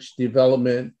church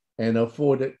development and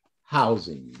afforded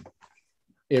housing.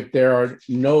 If there are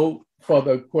no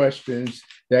further questions,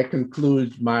 that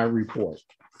concludes my report.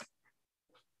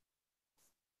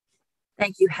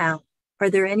 Thank you, Hal. Are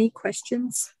there any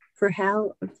questions for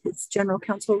Hal of his General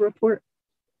Council report?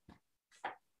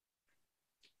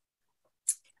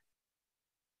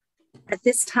 At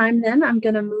this time, then, I'm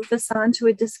going to move us on to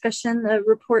a discussion, a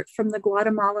report from the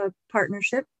Guatemala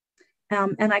Partnership.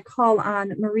 And I call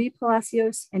on Marie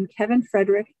Palacios and Kevin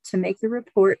Frederick to make the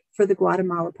report for the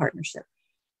Guatemala Partnership.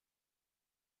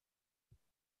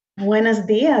 Buenos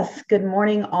dias. Good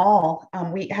morning, all.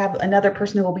 We have another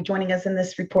person who will be joining us in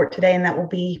this report today, and that will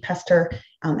be Pastor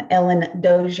Ellen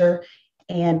Dozier.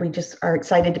 And we just are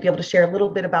excited to be able to share a little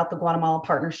bit about the Guatemala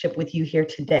Partnership with you here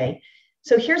today.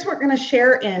 So here's what we're going to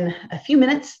share in a few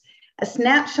minutes: a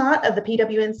snapshot of the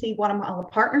PWNC Guatemala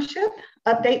Partnership,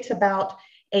 updates about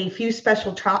a few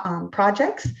special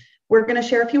projects. We're going to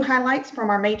share a few highlights from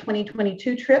our May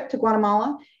 2022 trip to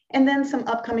Guatemala, and then some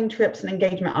upcoming trips and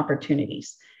engagement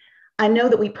opportunities. I know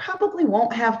that we probably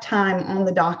won't have time on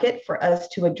the docket for us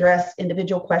to address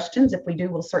individual questions. If we do,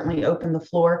 we'll certainly open the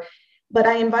floor. But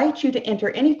I invite you to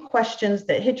enter any questions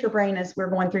that hit your brain as we're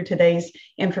going through today's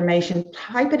information.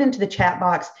 Type it into the chat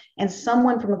box, and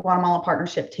someone from the Guatemala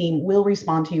Partnership team will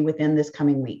respond to you within this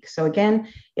coming week. So again,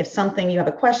 if you have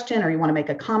a question or you want to make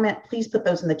a comment, please put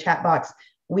those in the chat box.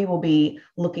 We will be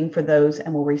looking for those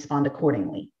and we'll respond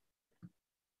accordingly.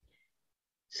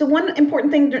 So one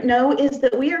important thing to know is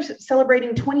that we are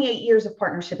celebrating 28 years of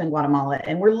partnership in Guatemala,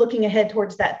 and we're looking ahead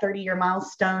towards that 30-year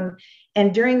milestone.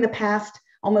 And during the past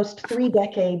almost 3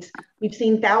 decades, we've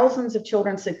seen thousands of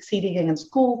children succeeding in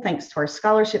school thanks to our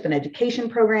scholarship and education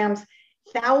programs.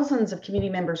 Thousands of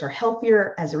community members are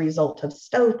healthier as a result of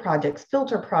stove projects,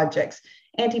 filter projects,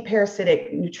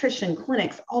 anti-parasitic nutrition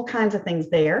clinics, all kinds of things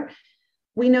there.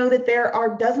 We know that there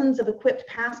are dozens of equipped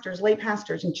pastors, lay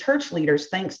pastors, and church leaders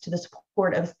thanks to the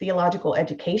support of theological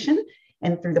education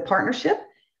and through the partnership.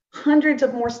 Hundreds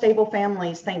of more stable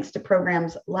families thanks to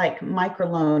programs like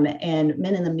Microloan and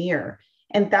Men in the Mirror,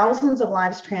 and thousands of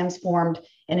lives transformed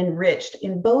and enriched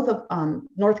in both of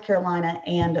North Carolina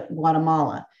and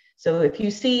Guatemala. So if you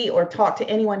see or talk to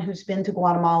anyone who's been to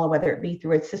Guatemala, whether it be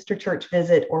through a sister church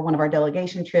visit or one of our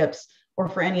delegation trips, or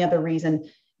for any other reason,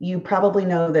 you probably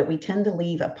know that we tend to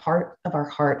leave a part of our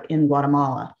heart in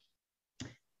Guatemala.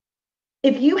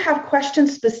 If you have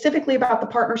questions specifically about the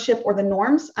partnership or the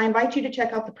norms, I invite you to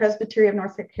check out the Presbytery of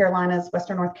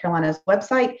Western North Carolina's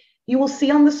website. You will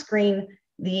see on the screen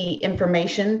the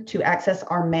information to access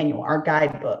our manual, our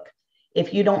guidebook.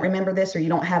 If you don't remember this or you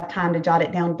don't have time to jot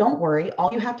it down, don't worry.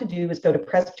 All you have to do is go to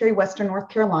Presbytery Western North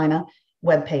Carolina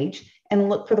webpage and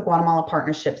look for the Guatemala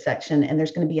Partnership section. And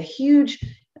there's going to be a huge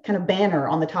kind of banner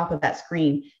on the top of that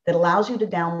screen that allows you to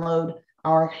download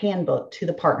our handbook to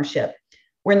the partnership.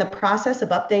 We're in the process of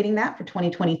updating that for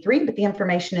 2023, but the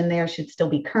information in there should still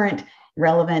be current,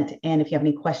 relevant, and if you have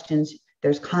any questions,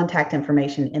 there's contact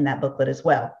information in that booklet as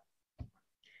well.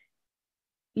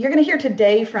 You're going to hear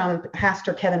today from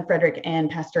Pastor Kevin Frederick and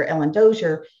Pastor Ellen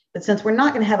Dozier, but since we're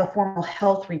not going to have a formal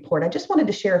health report, I just wanted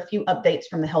to share a few updates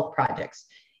from the health projects.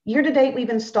 Year to date, we've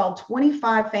installed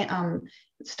 25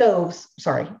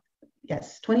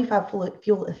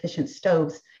 fuel-efficient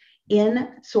stoves in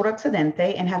Sur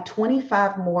Occidente and have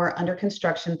 25 more under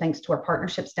construction thanks to our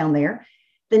partnerships down there.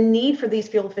 The need for these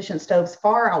fuel-efficient stoves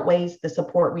far outweighs the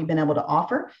support we've been able to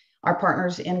offer. Our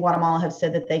partners in Guatemala have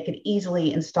said that they could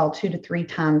easily install 2 to 3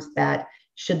 times that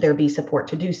should there be support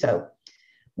to do so.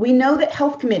 We know that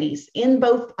health committees in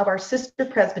both of our sister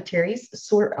presbyteries,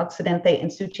 Sur Occidente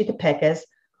and Suchitepeques,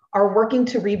 are working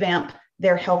to revamp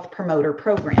their health promoter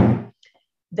program.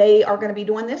 They are going to be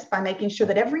doing this by making sure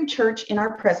that every church in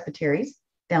our presbyteries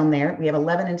down there, we have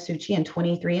 11 in Suchi and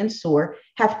 23 in Sur,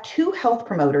 have 2 health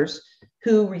promoters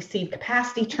who receive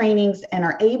capacity trainings and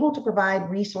are able to provide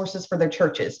resources for their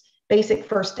churches, basic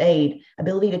first aid,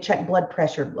 ability to check blood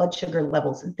pressure, blood sugar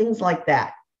levels, and things like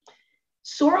that.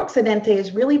 Sur Occidente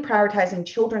is really prioritizing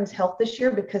children's health this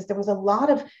year because there was a lot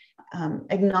of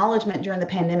acknowledgement during the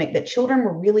pandemic that children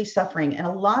were really suffering, and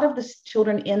a lot of the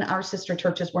children in our sister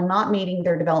churches were not meeting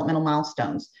their developmental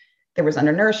milestones. There was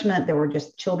undernourishment, there were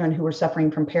just children who were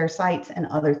suffering from parasites and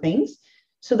other things.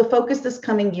 So the focus this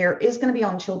coming year is going to be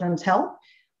on children's health.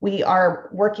 We are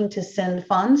working to send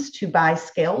funds to buy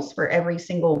scales for every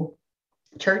single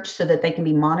church so that they can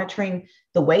be monitoring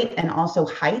the weight and also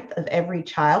height of every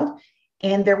child.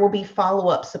 And there will be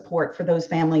follow-up support for those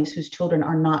families whose children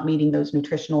are not meeting those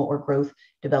nutritional or growth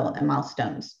development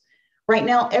milestones. Right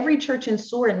now, every church in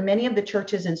Sur and many of the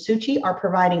churches in Suchi are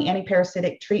providing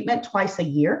antiparasitic treatment twice a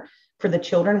year for the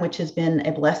children, which has been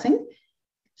a blessing.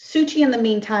 Suchi, in the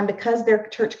meantime, because their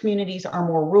church communities are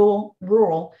more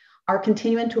rural, are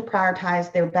continuing to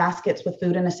prioritize their baskets with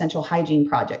food and essential hygiene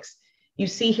projects. You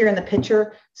see here in the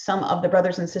picture some of the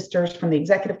brothers and sisters from the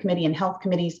executive committee and health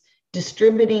committees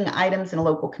distributing items in a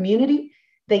local community.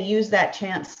 They use that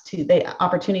the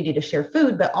opportunity to share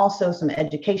food, but also some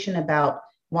education about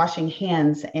washing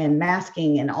hands and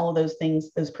masking and all of those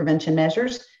things, those prevention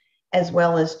measures, as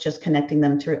well as just connecting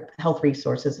them to health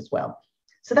resources as well.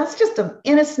 So that's just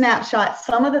in a snapshot,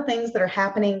 some of the things that are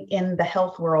happening in the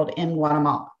health world in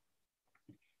Guatemala.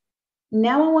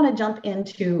 Now I want to jump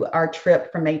into our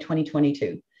trip from May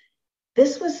 2022.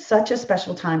 This was such a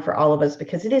special time for all of us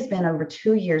because it has been over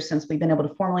 2 years since we've been able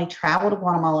to formally travel to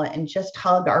Guatemala and just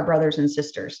hug our brothers and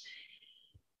sisters.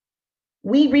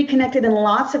 We reconnected in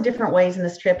lots of different ways in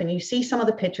this trip, and you see some of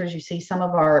the pictures, you see some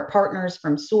of our partners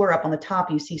from Sur up on the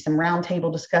top, you see some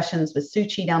roundtable discussions with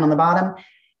Suchi down on the bottom,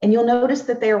 and you'll notice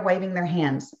that they are waving their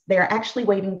hands. They are actually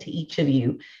waving to each of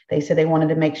you. They said they wanted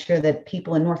to make sure that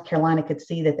people in North Carolina could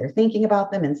see that they're thinking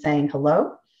about them and saying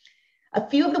hello. A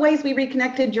few of the ways we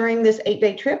reconnected during this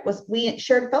 8-day trip was we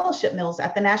shared fellowship meals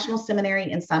at the National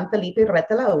Seminary in San Felipe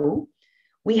Retalo.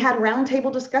 We had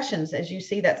roundtable discussions. As you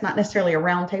see, that's not necessarily a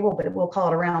round table, but we'll call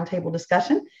it a roundtable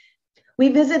discussion. We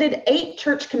visited 8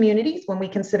 church communities when we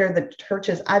consider the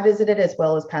churches I visited, as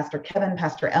well as Pastor Kevin,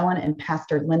 Pastor Ellen, and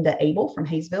Pastor Linda Abel from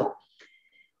Hayesville.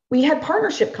 We had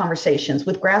partnership conversations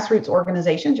with grassroots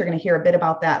organizations. You're going to hear a bit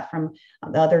about that from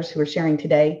the others who are sharing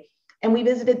today. And we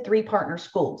visited 3 partner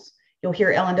schools. You'll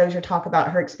hear Ellen Dozier talk about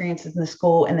her experiences in the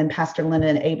school, and then Pastor Linda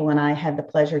and Abel and I had the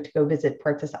pleasure to go visit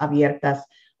Puertas Abiertas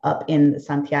up in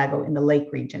Santiago in the Lake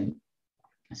region.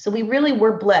 So we really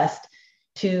were blessed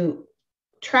to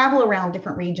travel around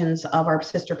different regions of our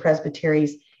sister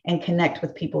presbyteries and connect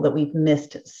with people that we've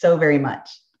missed so very much.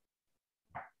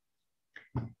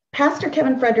 Pastor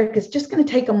Kevin Frederick is just going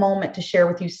to take a moment to share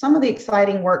with you some of the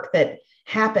exciting work that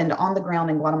happened on the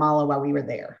ground in Guatemala while we were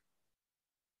there.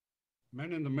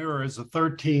 Men in the Mirror is a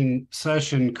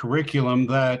 13-session curriculum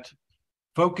that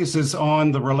focuses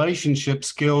on the relationship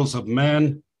skills of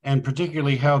men and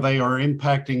particularly how they are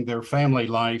impacting their family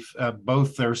life,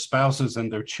 both their spouses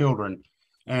and their children.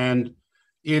 And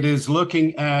it is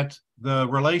looking at the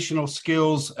relational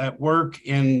skills at work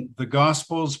in the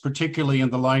Gospels, particularly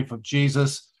in the life of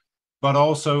Jesus, but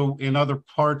also in other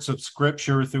parts of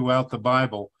Scripture throughout the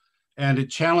Bible. And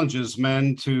it challenges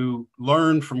men to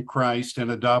learn from Christ and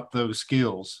adopt those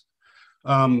skills.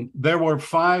 There were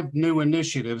 5 new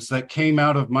initiatives that came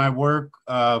out of my work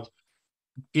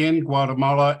in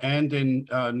Guatemala and in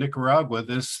Nicaragua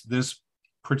this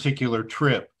particular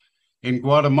trip. In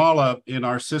Guatemala, in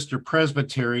our sister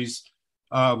presbyteries,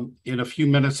 in a few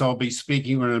minutes I'll be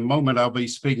speaking, or in a moment I'll be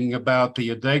speaking about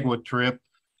the Adegua trip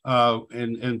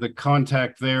and the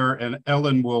contact there, and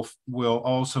Ellen will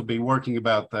also be working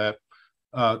about that,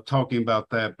 talking about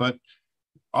that. But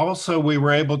also we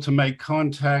were able to make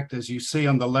contact, as you see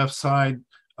on the left side,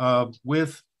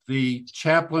 with the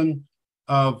chaplain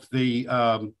of the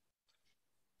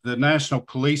National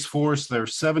Police Force. There are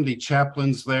 70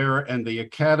 chaplains there, and the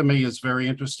Academy is very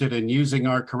interested in using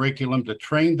our curriculum to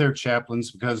train their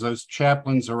chaplains, because those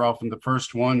chaplains are often the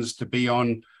first ones to be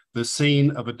on the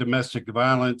scene of a domestic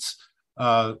violence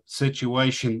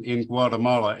situation in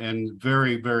Guatemala, and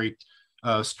very, very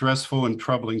stressful and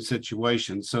troubling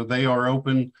situations. So they are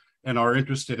open and are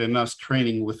interested in us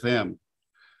training with them.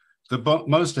 The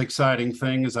most exciting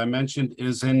thing, as I mentioned,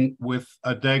 is with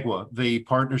Adegua, the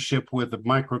partnership with the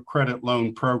microcredit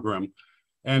loan program.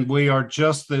 And we are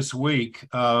just this week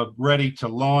ready to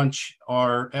launch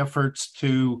our efforts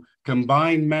to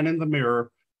combine Men in the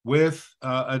Mirror with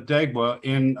Adegua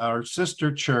in our sister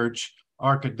church,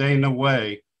 Arcadena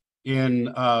Way, in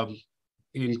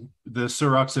the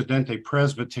Sur Occidente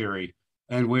Presbytery.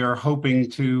 And we are hoping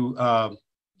to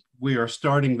we are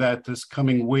starting that this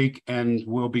coming week, and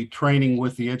we'll be training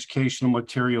with the educational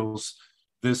materials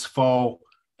this fall,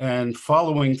 and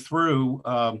following through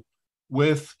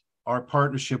with our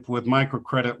partnership with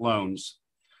microcredit loans.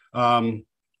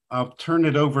 I'll turn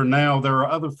it over now. There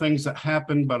are other things that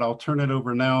happen, but I'll turn it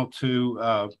over now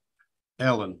to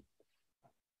Ellen.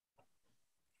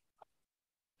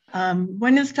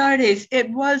 Buenas tardes. It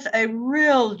was a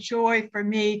real joy for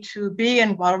me to be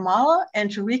in Guatemala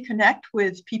and to reconnect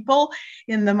with people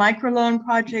in the microloan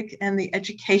project and the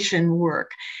education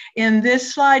work. In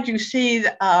this slide, you see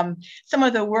some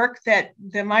of the work that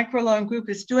the microloan group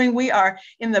is doing. We are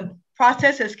in the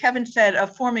process, as Kevin said,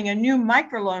 of forming a new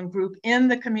microloan group in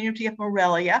the community of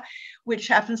Morelia, which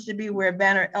happens to be where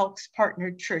Banner Elks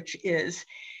Partner Church is.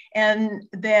 And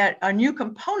that a new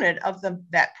component of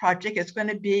that project is going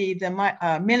to be the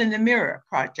Men in the Mirror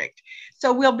project.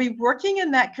 So we'll be working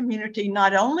in that community,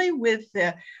 not only with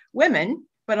the women,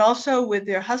 but also with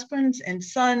their husbands and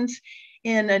sons,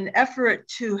 in an effort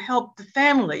to help the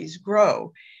families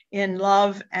grow in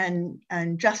love and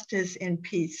justice and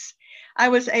peace. I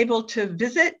was able to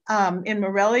visit in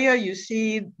Morelia. You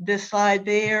see this slide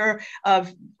there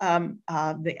of the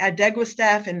Adegua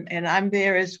staff, and I'm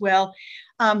there as well.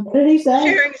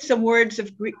 Sharing some words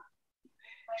of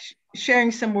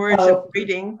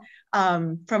greeting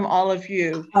from all of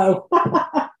you.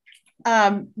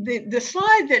 The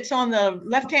slide that's on the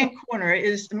left-hand corner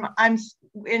is I'm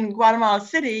in Guatemala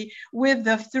City with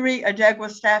the 3 Adegua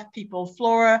staff people,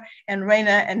 Flora and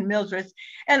Reina and Mildred.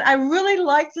 And I really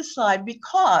like the slide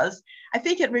because I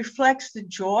think it reflects the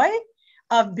joy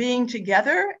of being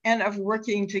together and of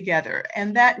working together.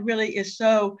 And that really is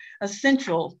so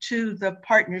essential to the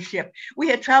partnership. We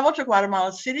had traveled to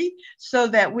Guatemala City so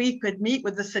that we could meet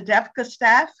with the SEDEFCA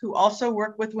staff, who also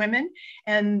work with women.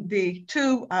 And the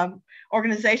 2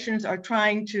 organizations are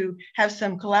trying to have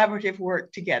some collaborative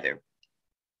work together.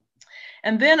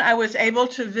 And then I was able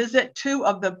to visit 2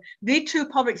 of the 2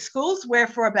 public schools where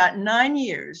for about 9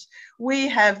 years, we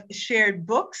have shared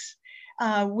books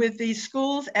with these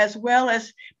schools, as well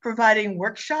as providing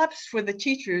workshops for the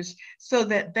teachers so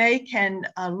that they can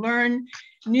learn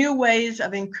new ways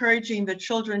of encouraging the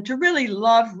children to really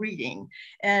love reading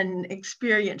and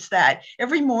experience that.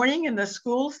 Every morning in the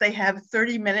schools, they have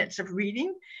 30 minutes of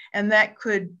reading, and that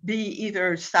could be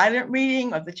either silent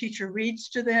reading, or the teacher reads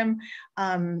to them,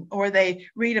 or they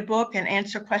read a book and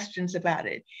answer questions about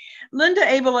it. Linda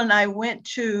Abel and I went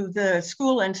to the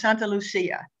school in Santa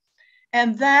Lucia,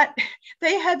 and that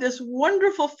they had this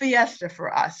wonderful fiesta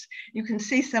for us. You can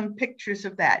see some pictures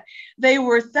of that. They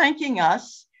were thanking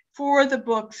us for the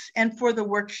books and for the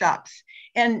workshops.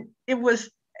 And it was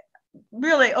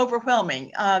really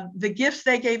overwhelming. The gifts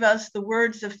they gave us, the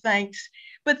words of thanks,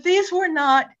 but these were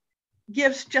not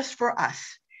gifts just for us.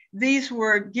 These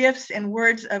were gifts and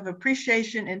words of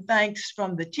appreciation and thanks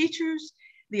from the teachers,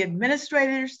 the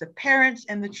administrators, the parents,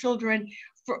 and the children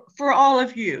for all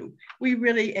of you. We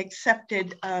really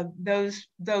accepted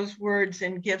those words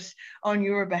and gifts on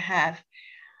your behalf.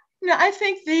 I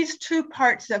think these two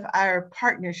parts of our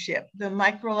partnership, the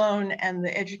microloan and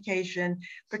the education,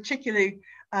 particularly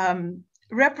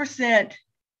represent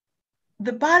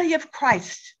the body of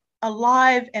Christ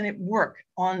alive and at work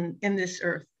in this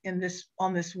earth,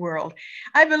 on this world.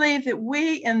 I believe that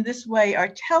we in this way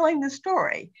are telling the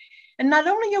story. And not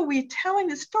only are we telling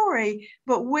the story,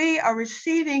 but we are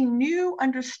receiving new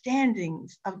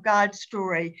understandings of God's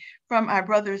story from our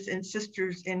brothers and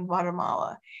sisters in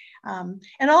Guatemala.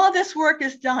 And all of this work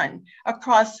is done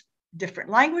across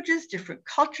different languages, different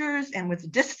cultures, and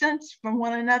with distance from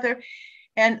one another.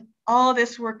 And all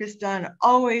this work is done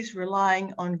always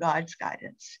relying on God's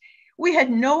guidance. We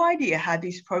had no idea how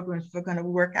these programs were going to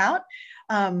work out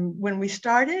when we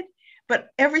started, but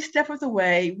every step of the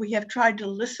way, we have tried to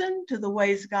listen to the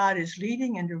ways God is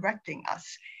leading and directing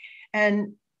us.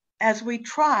 And as we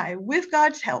try, with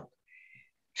God's help,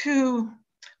 to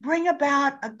bring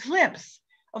about a glimpse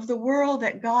of the world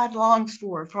that God longs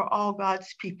for all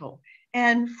God's people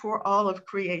and for all of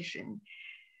creation.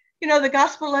 The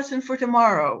gospel lesson for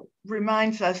tomorrow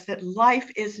reminds us that life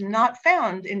is not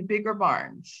found in bigger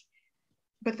barns,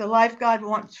 but the life God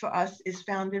wants for us is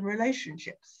found in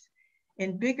relationships,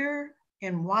 in bigger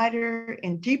and wider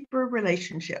and deeper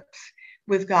relationships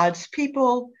with God's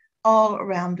people all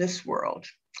around this world.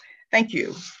 Thank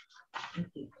you. Thank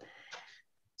you.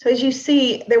 So as you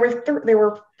see, there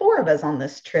were 4 of us on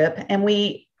this trip, and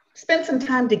we spent some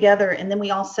time together, and then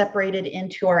we all separated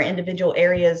into our individual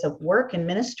areas of work and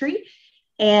ministry.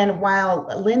 And while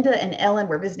Linda and Ellen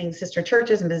were visiting sister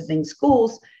churches and visiting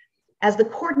schools, as the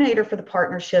coordinator for the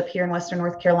partnership here in Western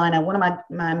North Carolina, one of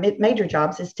my major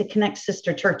jobs is to connect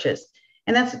sister churches.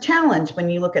 And that's a challenge when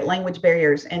you look at language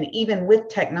barriers. And even with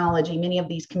technology, many of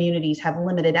these communities have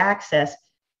limited access.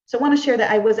 So I want to share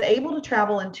that I was able to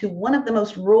travel into one of the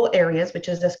most rural areas, which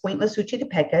is Escuintla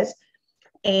Suchitepeques.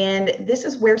 And this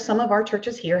is where some of our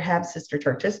churches here have sister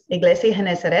churches. Iglesia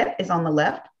Genesaret is on the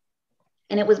left.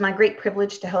 And it was my great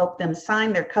privilege to help them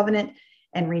sign their covenant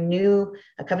and renew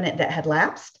a covenant that had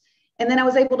lapsed. And then I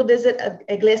was able to visit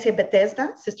Iglesia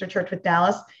Bethesda, sister church with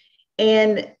Dallas,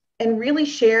 and really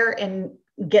share and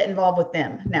get involved with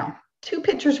them. Now, 2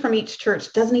 pictures from each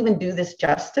church doesn't even do this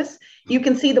justice. You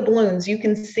can see the balloons, you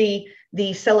can see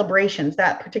the celebrations.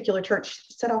 That particular church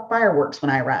set off fireworks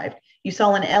when I arrived. You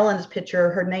saw in Ellen's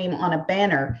picture her name on a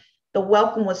banner. The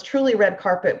welcome was truly red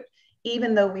carpet,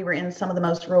 even though we were in some of the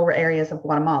most rural areas of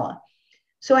Guatemala.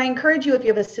 So I encourage you, if you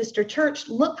have a sister church,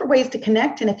 look for ways to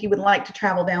connect. And if you would like to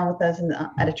travel down with us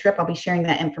at a trip, I'll be sharing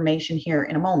that information here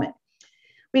in a moment.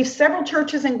 We have several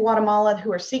churches in Guatemala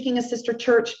who are seeking a sister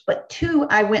church, but 2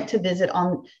 I went to visit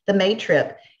on the May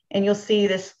trip. And you'll see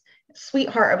this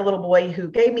sweetheart of a little boy who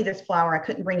gave me this flower. I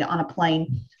couldn't bring it on a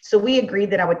plane. So we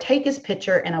agreed that I would take his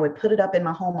picture and I would put it up in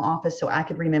my home office so I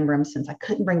could remember him since I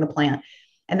couldn't bring the plant.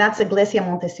 And that's Iglesia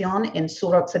Montesión in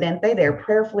Sur Occidente. They're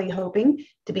prayerfully hoping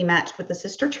to be matched with the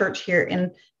sister church here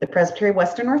in the Presbytery,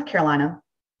 Western North Carolina.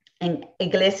 And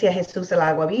Iglesia Jesús el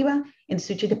Agua Viva in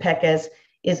Suchitepeques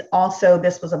is also,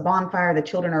 this was a bonfire. The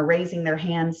children are raising their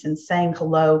hands and saying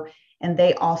hello, and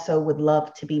they also would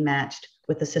love to be matched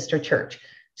with the sister church.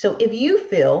 So if you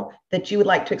feel that you would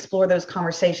like to explore those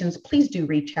conversations, please do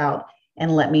reach out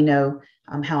and let me know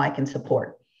how I can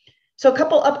support. So a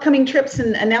couple upcoming trips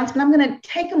and announcement. I'm going to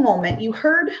take a moment. You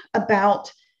heard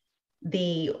about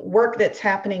the work that's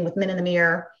happening with Men in the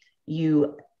Mirror.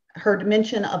 You heard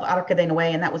mention of Arca de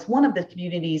Noé, and that was one of the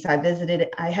communities I visited.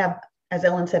 I have, as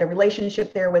Ellen said, a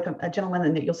relationship there with a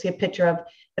gentleman that you'll see a picture of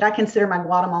that I consider my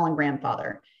Guatemalan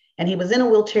grandfather. And he was in a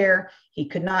wheelchair. He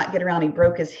could not get around. He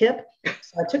broke his hip.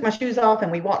 So I took my shoes off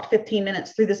and we walked 15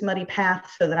 minutes through this muddy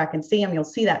path so that I can see him. You'll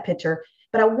see that picture.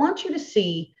 But I want you to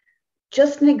see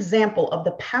just an example of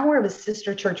the power of a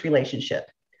sister church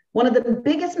relationship. One of the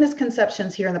biggest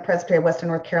misconceptions here in the Presbytery of Western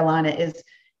North Carolina is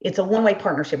it's a one-way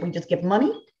partnership. We just give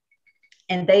money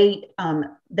and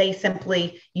they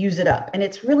simply use it up. And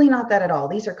it's really not that at all.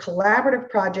 These are collaborative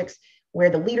projects where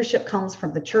the leadership comes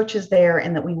from the churches there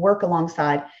and that we work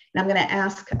alongside. And I'm going to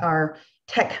ask our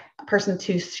tech person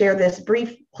to share this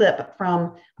brief clip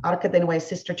from Arca de Noé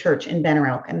Sister Church in Banner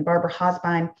Elk. And Barbara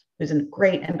Hosbein, who's a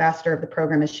great ambassador of the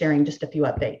program, is sharing just a few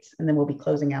updates, and then we'll be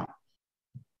closing out.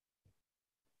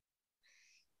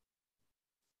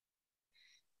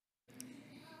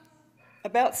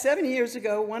 About 7 years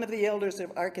ago, one of the elders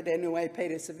of Arca de Noé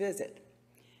paid us a visit.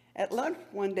 At lunch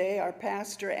one day, our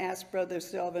pastor asked Brother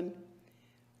Selvin,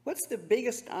 "What's the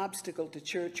biggest obstacle to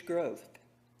church growth?"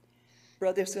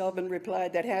 Brother Selvin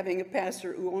replied that having a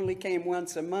pastor who only came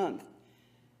once a month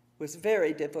was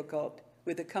very difficult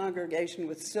with a congregation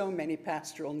with so many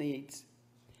pastoral needs.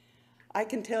 I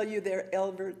can tell you their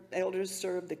elders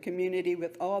served the community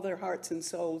with all their hearts and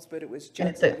souls, but it was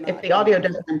just if the audio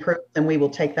doesn't improve, then we will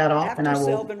take that off and I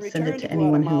will send it to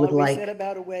anyone who would like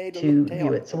to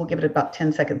view it. So we'll give it about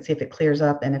 10 seconds, see if it clears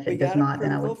up. And if it does not,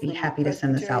 then I would be happy to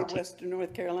send this out to you. Western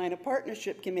North Carolina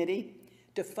Partnership Committee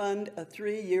to fund a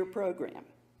 3-year program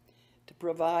to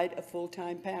provide a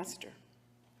full-time pastor.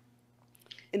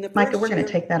 In the Micah, we're going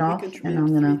to take that off, and I'm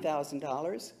going to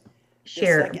 $3,000.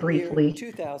 share briefly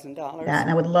 $2,000. that. And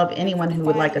I would love anyone who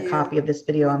would like a copy of this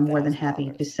video. I'm more than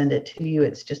happy to send it to you.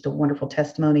 It's just a wonderful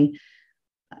testimony.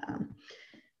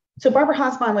 So Barbara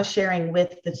Hosbon was sharing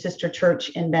with the sister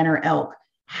church in Banner Elk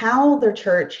how their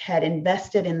church had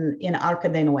invested in Arca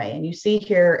de Noe. And you see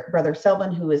here Brother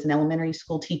Selvin, who is an elementary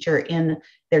school teacher in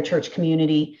their church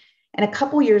community. And a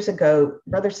couple years ago,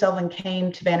 Brother Selvin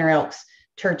came to Banner Elk's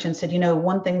church and said, you know,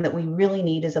 one thing that we really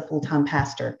need is a full-time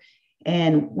pastor.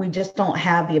 And we just don't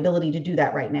have the ability to do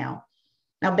that right now.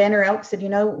 Now, Banner Elk said, you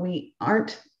know, we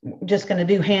aren't just going to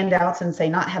do handouts and say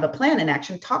not have a plan in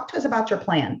action. Talk to us about your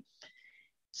plan.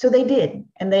 So they did,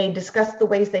 and they discussed the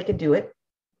ways they could do it.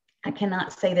 I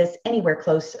cannot say this anywhere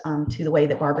close to the way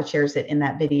that Barbara shares it in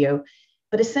that video.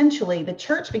 But essentially, the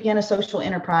church began a social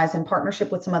enterprise in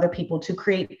partnership with some other people to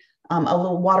create a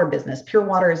little water business. Pure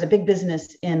water is a big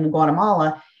business in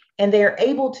Guatemala. And they're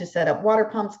able to set up water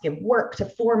pumps, give work to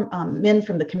 4 men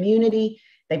from the community.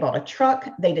 They bought a truck.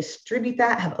 They distribute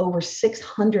that, have over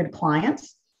 600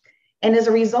 clients. And as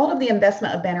a result of the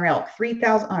investment of Banner Elk,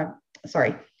 $3,000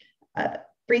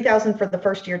 for the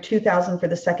first year, $2,000 for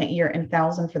the second year, and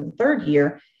 $1,000 for the third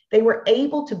year, they were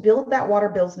able to build that water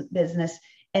business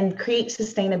and create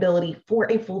sustainability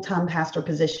for a full-time pastor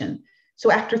position.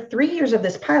 So after 3 years of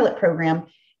this pilot program,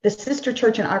 the sister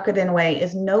church in Arca de Noe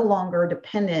is no longer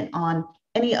dependent on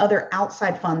any other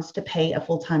outside funds to pay a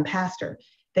full-time pastor.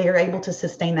 They are able to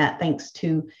sustain that thanks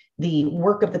to the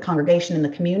work of the congregation in the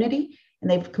community, and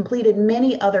they've completed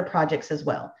many other projects as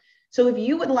well. So if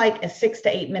you would like a 6 to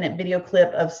 8 minute video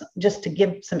clip of just to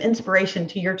give some inspiration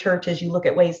to your church as you look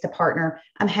at ways to partner,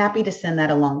 I'm happy to send that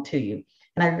along to you.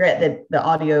 And I regret that the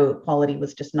audio quality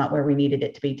was just not where we needed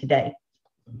it to be today.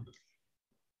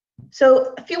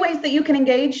 So a few ways that you can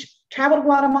engage: travel to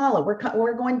Guatemala.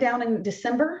 We're going down in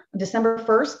December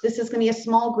 1st. This is going to be a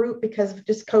small group because of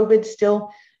just COVID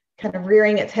still kind of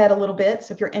rearing its head a little bit.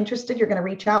 So if you're interested, you're going to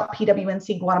reach out,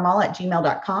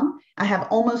 pwncguatemala@gmail.com. I have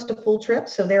almost a full trip,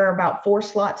 so there are about 4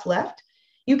 slots left.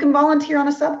 You can volunteer on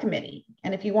a subcommittee.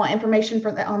 And if you want information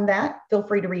on that, feel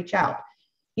free to reach out.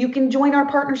 You can join our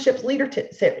partnerships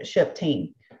leadership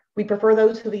team. We prefer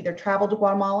those who've either traveled to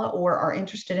Guatemala or are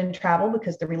interested in travel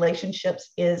because the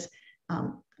relationships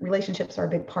are a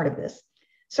big part of this.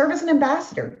 Serve as an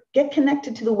ambassador. Get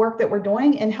connected to the work that we're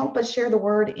doing and help us share the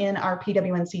word in our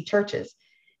PWNC churches.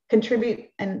 Contribute,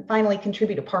 and finally,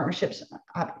 contribute to partnerships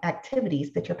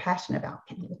activities that you're passionate about.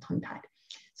 Getting a little tongue-tied.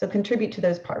 So contribute to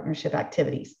those partnership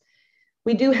activities.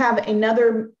 We do have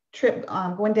another trip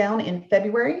going down in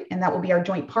February, and that will be our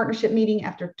joint partnership meeting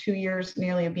after 2 years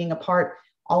nearly of being apart.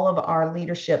 All of our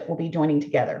leadership will be joining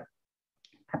together.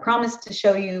 I promised to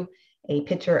show you a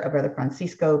picture of Brother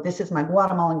Francisco. This is my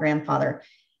Guatemalan grandfather.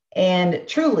 And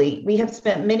truly, we have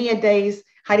spent many a days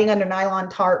hiding under nylon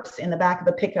tarps in the back of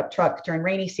a pickup truck during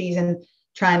rainy season,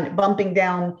 bumping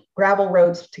down gravel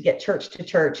roads to get church to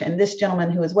church. And this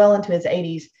gentleman, who is well into his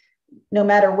 80s, no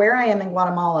matter where I am in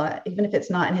Guatemala, even if it's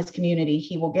not in his community,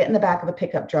 he will get in the back of a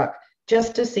pickup truck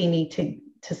just to see me,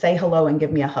 to say hello and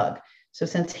give me a hug. So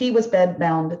since he was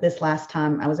bedbound this last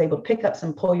time, I was able to pick up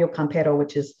some pollo campero,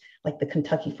 which is like the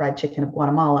Kentucky Fried Chicken of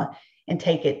Guatemala, and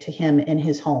take it to him in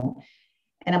his home.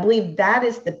 And I believe that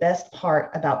is the best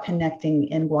part about connecting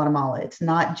in Guatemala. It's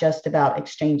not just about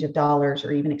exchange of dollars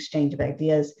or even exchange of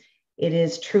ideas. It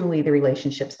is truly the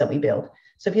relationships that we build.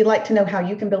 So if you'd like to know how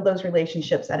you can build those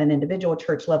relationships at an individual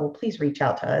church level, please reach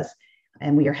out to us,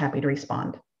 and we are happy to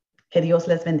respond. Que Dios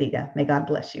les bendiga. May God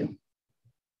bless you.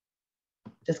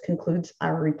 This concludes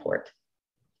our report.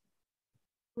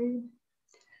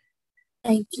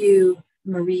 Thank you,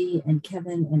 Marie and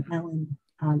Kevin and Ellen.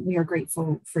 We are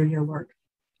grateful for your work.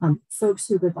 Folks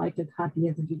who would like a copy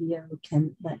of the video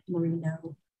can let Marie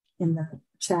know in the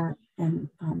chat. And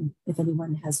if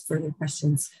anyone has further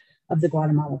questions of the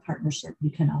Guatemala Partnership,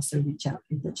 you can also reach out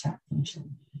through the chat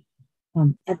function.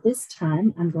 At this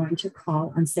time, I'm going to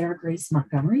call on Sarah Grace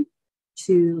Montgomery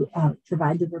to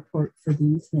provide the report for the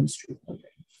Youth Ministry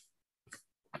Program.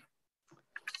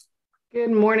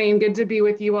 Good morning, good to be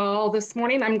with you all. This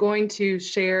morning I'm going to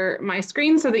share my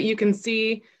screen so that you can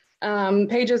see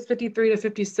pages 53 to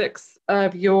 56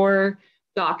 of your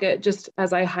docket, just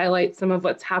as I highlight some of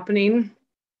what's happening.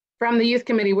 From the Youth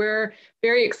Committee, we're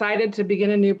very excited to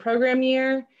begin a new program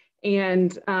year.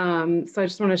 And so I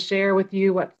just want to share with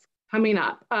you what's coming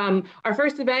up. Our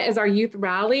first event is our youth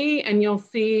rally, and you'll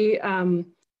see on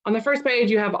the first page,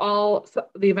 you have all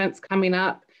the events coming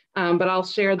up, but I'll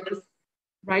share this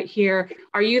right here.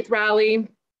 Our youth rally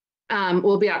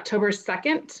will be October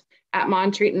 2nd at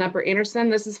Montreat and Upper Anderson.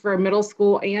 This is for middle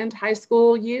school and high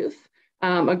school youth.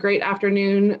 A great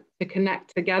afternoon to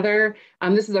connect together.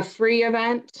 This is a free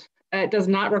event. It does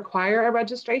not require a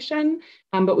registration,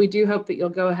 but we do hope that you'll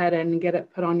go ahead and get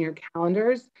it put on your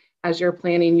calendars as you're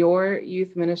planning your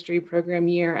youth ministry program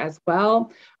year as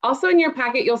well. Also in your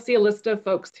packet, you'll see a list of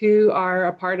folks who are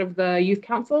a part of the Youth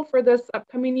Council for this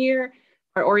upcoming year.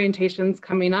 Our orientation's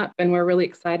coming up, and we're really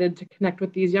excited to connect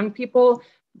with these young people.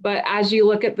 But as you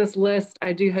look at this list,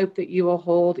 I do hope that you will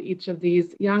hold each of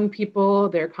these young people,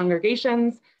 their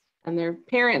congregations, and their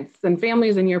parents and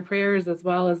families in your prayers, as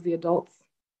well as the adults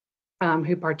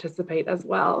who participate as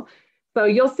well. So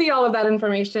you'll see all of that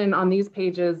information on these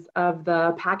pages of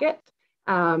the packet.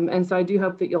 And so I do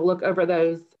hope that you'll look over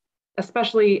those,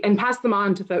 especially, and pass them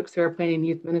on to folks who are planning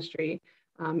youth ministry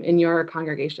in your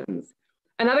congregations.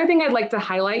 Another thing I'd like to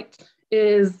highlight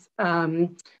is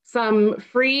some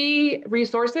free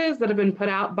resources that have been put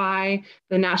out by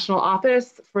the National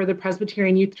Office for the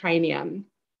Presbyterian Youth Triennium,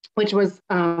 which was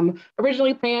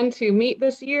originally planned to meet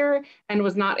this year and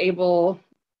was not able,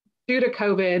 due to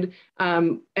COVID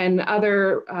and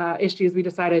other issues. We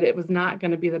decided it was not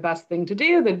going to be the best thing to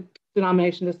do. The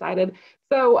denomination decided.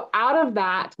 So out of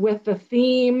that, with the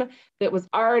theme that was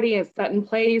already set in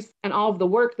place and all of the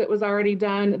work that was already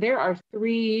done, there are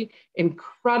 3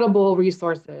 incredible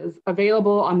resources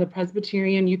available on the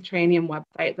Presbyterian Youth Triennium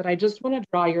website that I just want to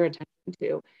draw your attention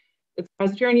to. It's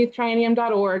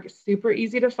presbyterianyouthtriennium.org, super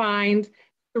easy to find.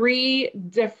 3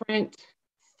 different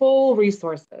full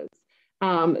resources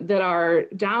that are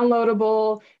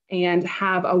downloadable and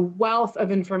have a wealth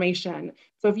of information.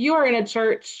 So if you are in a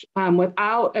church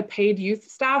without a paid youth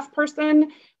staff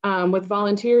person, with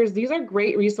volunteers, these are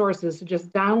great resources to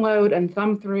just download and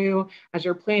thumb through as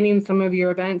you're planning some of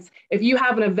your events. If you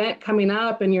have an event coming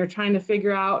up and you're trying to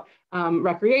figure out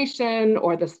recreation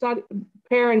or the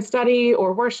prayer and study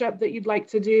or worship that you'd like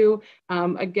to do,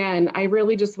 again, I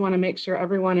really just want to make sure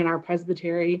everyone in our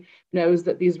presbytery knows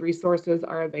that these resources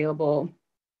are available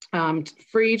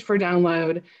free for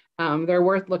download. They're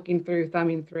worth looking through,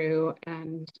 thumbing through,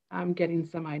 and getting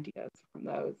some ideas from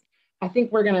those. I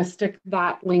think we're going to stick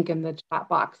that link in the chat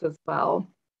box as well,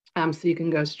 so you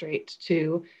can go straight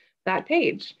to that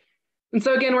page. And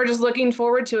so again, we're just looking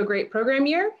forward to a great program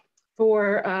year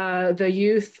for the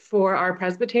youth for our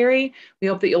presbytery. We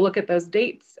hope that you'll look at those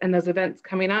dates and those events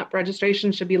coming up.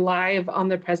 Registration should be live on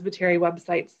the presbytery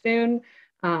website soon.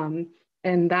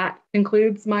 And that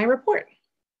concludes my report.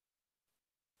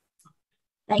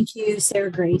 Thank you,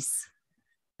 Sarah Grace.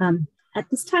 At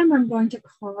this time, I'm going to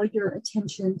call your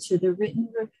attention to the written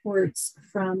reports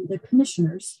from the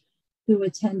commissioners who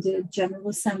attended General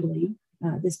Assembly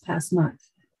this past month.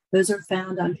 Those are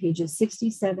found on pages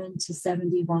 67 to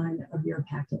 71 of your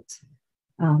packet.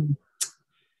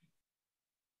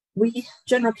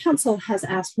 General Council has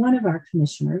asked one of our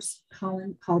commissioners,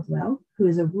 Colin Caldwell, who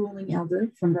is a ruling elder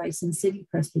from Bryson City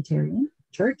Presbyterian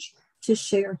Church, to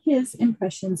share his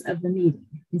impressions of the meeting.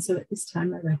 And so at this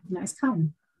time, I recognize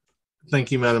Colin.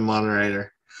 Thank you, Madam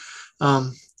Moderator.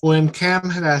 When Cam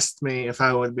had asked me if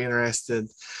I would be interested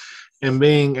in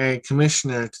being a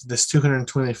commissioner to this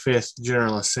 225th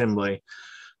General Assembly,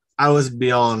 I was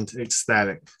beyond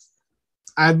ecstatic.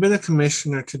 I had been a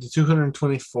commissioner to the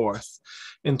 224th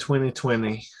in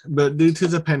 2020, but due to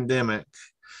the pandemic,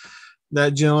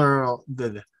 that General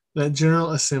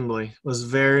Assembly was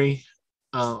very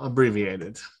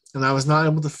abbreviated, and I was not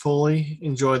able to fully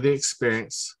enjoy the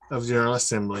experience of General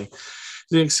Assembly,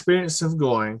 the experience of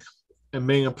going and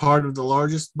being a part of the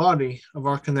largest body of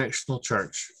our connectional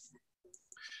church,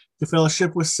 to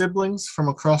fellowship with siblings from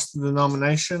across the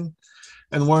denomination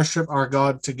and worship our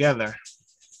God together.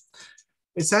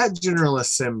 It's at General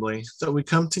Assembly that we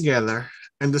come together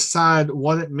and decide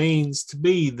what it means to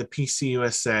be the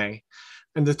PCUSA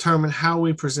and determine how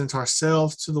we present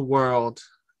ourselves to the world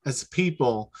as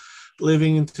people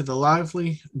living into the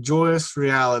lively, joyous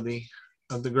reality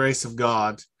of the grace of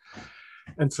God,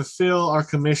 and fulfill our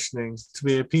commissioning to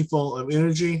be a people of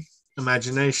energy,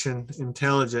 imagination,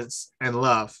 intelligence, and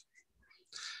love.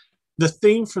 The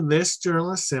theme for this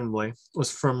General Assembly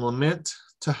was From Lament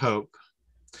to Hope.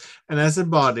 And as a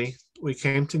body, we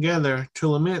came together to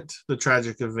lament the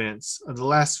tragic events of the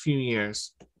last few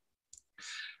years.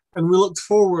 And we looked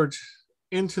forward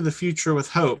into the future with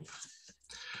hope,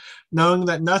 knowing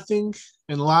that nothing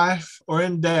in life or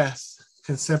in death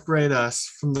can separate us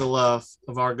from the love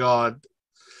of our God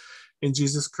in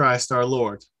Jesus Christ our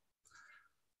Lord.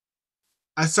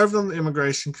 I served on the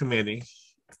Immigration Committee,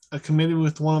 a committee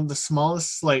with one of the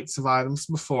smallest slates of items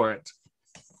before it.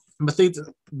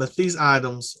 But these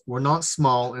items were not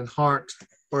small in heart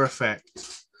or effect.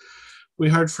 We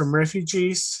heard from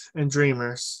refugees and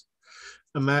dreamers,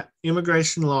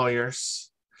 immigration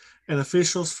lawyers, and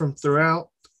officials from throughout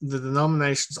the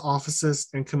denomination's offices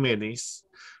and committees.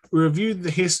 We reviewed the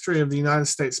history of the United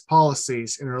States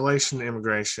policies in relation to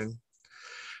immigration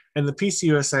and the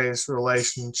PCUSA's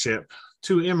relationship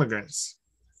to immigrants.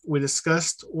 We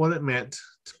discussed what it meant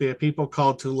to be a people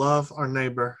called to love our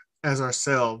neighbor as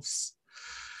ourselves.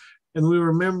 And we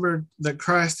remembered that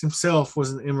Christ himself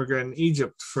was an immigrant in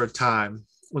Egypt for a time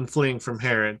when fleeing from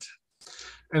Herod.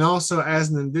 And also, as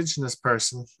an indigenous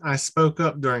person, I spoke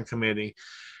up during committee,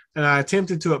 and I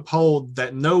attempted to uphold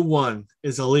that no one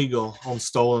is illegal on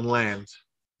stolen land.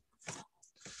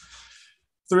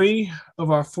 3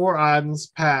 of our 4 items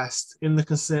passed in the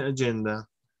consent agenda,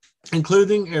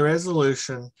 including a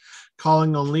resolution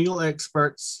calling on legal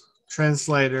experts,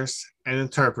 translators, and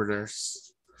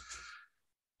interpreters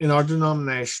in our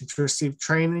denomination to receive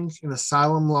training in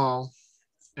asylum law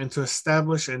and to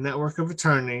establish a network of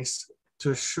attorneys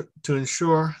to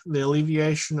ensure the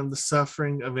alleviation of the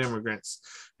suffering of immigrants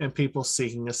and people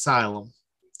seeking asylum.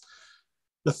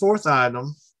 The 4th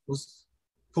item was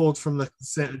pulled from the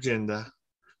consent agenda,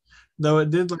 though it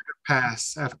did later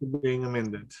pass after being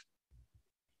amended.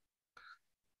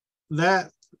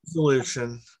 That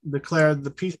resolution declared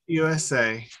the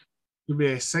PCUSA to be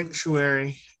a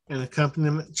sanctuary and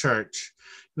accompaniment church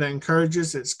that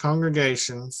encourages its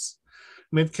congregations,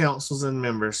 mid-councils, and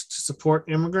members to support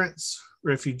immigrants,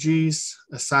 refugees,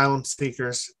 asylum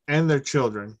seekers, and their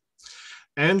children,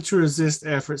 and to resist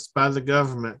efforts by the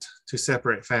government to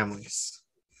separate families.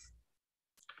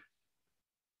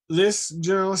 This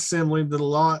General Assembly did a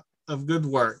lot of good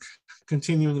work,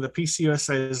 continuing the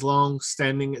PCUSA's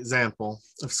long-standing example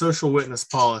of social witness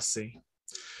policy,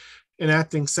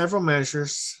 enacting several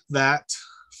measures that,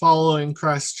 following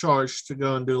Christ's charge to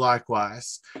go and do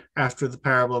likewise after the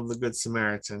parable of the Good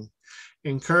Samaritan,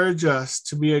 encourage us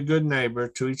to be a good neighbor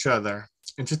to each other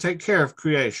and to take care of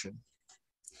creation.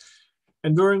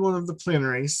 And during one of the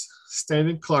plenaries,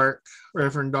 Stated Clerk,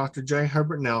 Reverend Dr. J.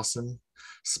 Herbert Nelson,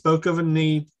 spoke of a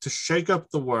need to shake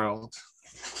up the world,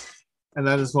 and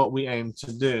that is what we aim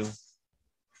to do.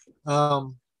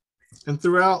 And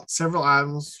throughout, several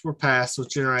items were passed,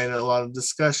 which generated a lot of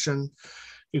discussion.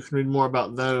 You can read more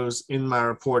about those in my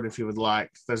report if you would like.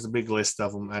 There's a big list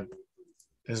of them that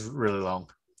is really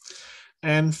long.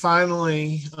 And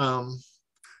finally,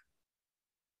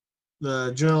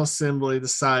 the General Assembly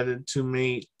decided to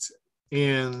meet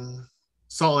in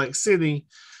Salt Lake City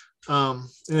in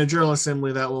a General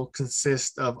Assembly that will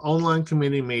consist of online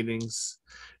committee meetings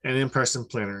and in-person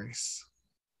plenaries.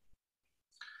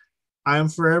 I am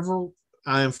forever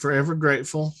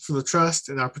grateful for the trust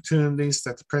and opportunities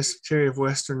that the Presbytery of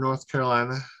Western North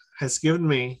Carolina has given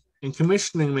me in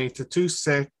commissioning me to 2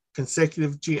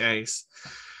 consecutive GAs,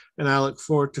 and I look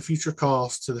forward to future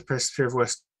calls to the Presbytery of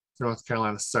Western North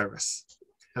Carolina service.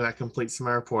 And that completes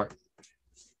my report.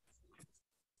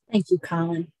 Thank you,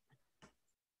 Colin.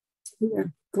 We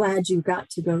are glad you got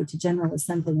to go to General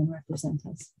Assembly and represent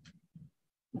us.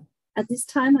 At this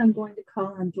time, I'm going to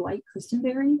call on Dwight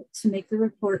Christenberry to make the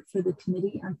report for the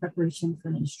Committee on Preparation for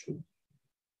Ministry.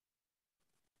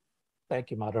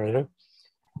 Thank you, moderator.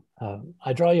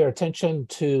 I draw your attention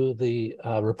to the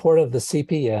report of the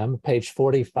CPM, page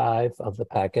 45 of the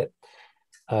packet.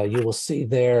 You will see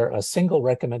there a single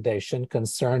recommendation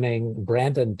concerning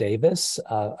Brandon Davis,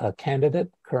 a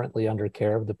candidate currently under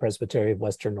care of the Presbytery of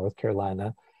Western North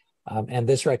Carolina. And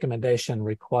this recommendation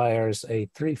requires a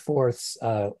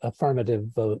 3/4 affirmative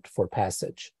vote for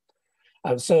passage.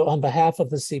 So on behalf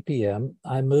of the CPM,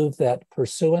 I move that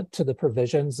pursuant to the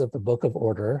provisions of the Book of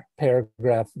Order,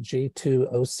 paragraph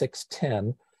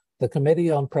G20610, the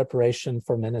Committee on Preparation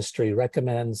for Ministry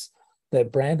recommends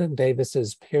that Brandon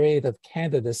Davis's period of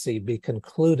candidacy be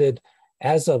concluded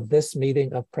as of this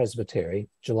meeting of Presbytery,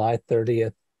 July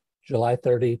 30,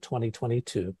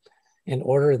 2022, in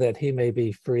order that he may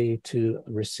be free to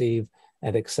receive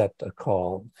and accept a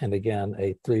call. And again,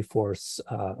 a 3/4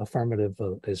 affirmative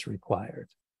vote is required.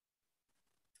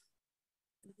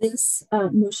 This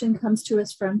motion comes to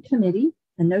us from committee,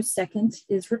 and no second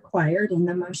is required, and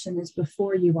the motion is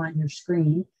before you on your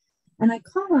screen. And I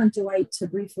call on Dwight to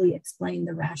briefly explain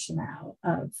the rationale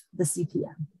of the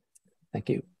CPM. Thank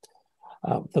you.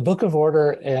 The Book of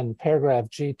Order in paragraph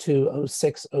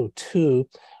G20602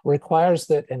 requires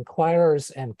that inquirers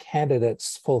and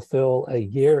candidates fulfill a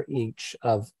year each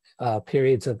of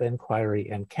periods of inquiry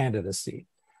and candidacy.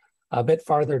 A bit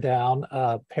farther down,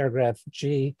 paragraph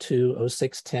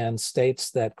G20610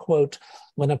 states that, quote,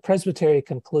 when a presbytery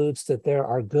concludes that there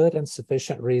are good and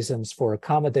sufficient reasons for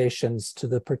accommodations to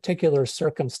the particular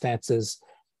circumstances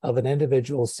of an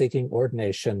individual seeking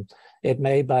ordination, it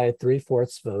may by a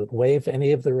 3/4 vote waive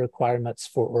any of the requirements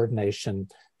for ordination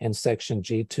in section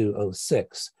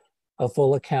G206. A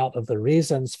full account of the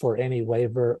reasons for any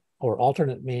waiver or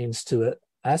alternate means to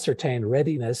ascertain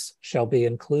readiness shall be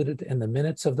included in the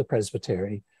minutes of the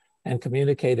presbytery and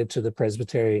communicated to the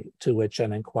presbytery to which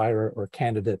an inquirer or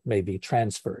candidate may be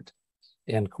transferred,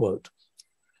 end quote.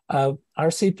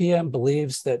 Our CPM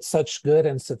believes that such good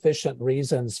and sufficient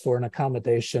reasons for an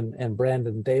accommodation in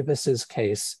Brandon Davis's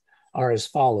case are as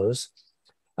follows.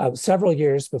 Several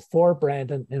years before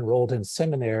Brandon enrolled in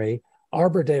seminary,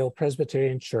 Arbordale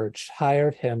Presbyterian Church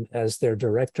hired him as their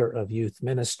director of youth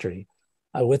ministry,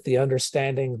 with the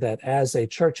understanding that as a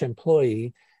church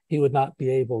employee, he would not be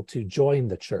able to join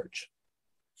the church.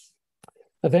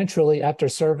 Eventually, after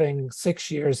serving 6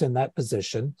 years in that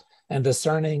position and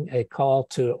discerning a call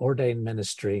to ordain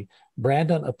ministry,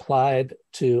 Brandon applied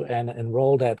to and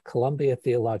enrolled at Columbia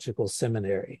Theological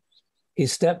Seminary. He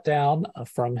stepped down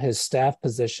from his staff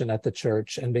position at the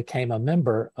church and became a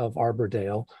member of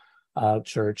Arbordale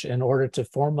Church in order to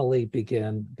formally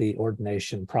begin the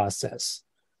ordination process.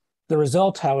 The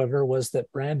result, however, was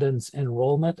that Brandon's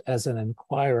enrollment as an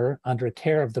inquirer under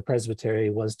care of the presbytery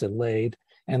was delayed,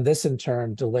 and this in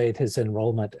turn delayed his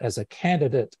enrollment as a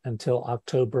candidate until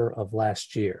October of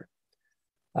last year.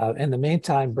 In the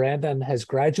meantime, Brandon has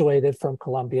graduated from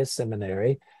Columbia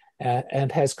Seminary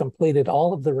and has completed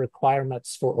all of the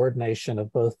requirements for ordination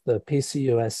of both the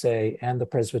PCUSA and the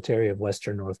Presbytery of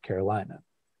Western North Carolina.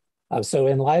 So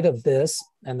in light of this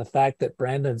and the fact that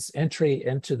Brandon's entry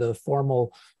into the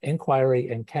formal inquiry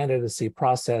and candidacy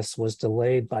process was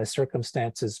delayed by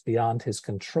circumstances beyond his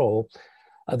control,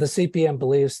 the CPM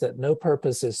believes that no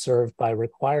purpose is served by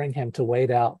requiring him to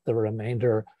wait out the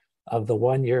remainder of the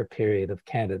 1-year period of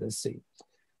candidacy.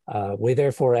 We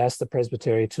therefore ask the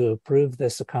Presbytery to approve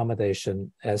this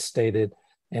accommodation as stated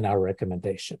in our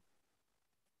recommendation.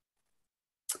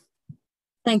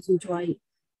 Thank you, Dwight.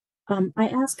 I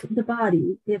ask the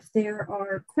body if there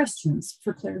are questions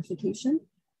for clarification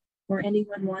or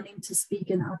anyone wanting to speak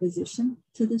in opposition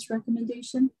to this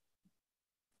recommendation.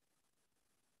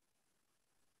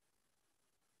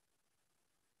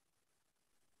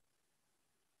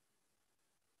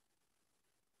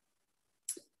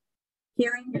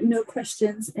 Hearing no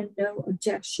questions and no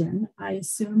objection, I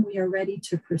assume we are ready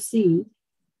to proceed.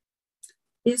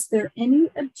 Is there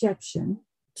any objection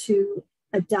to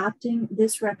adopting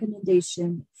this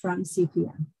recommendation from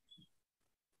CPM?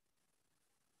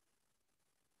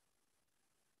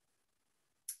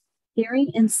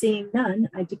 Hearing and seeing none,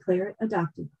 I declare it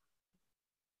adopted.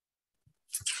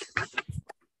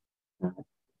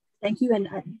 Thank you, and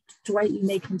Dwight, you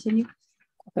may continue.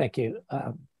 Thank you.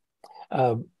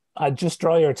 I just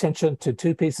draw your attention to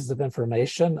 2 pieces of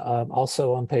information,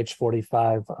 also on page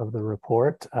 45 of the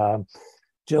report.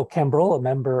 Jill Kimbrell, a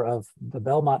member of the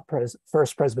Belmont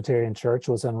First Presbyterian Church,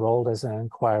 was enrolled as an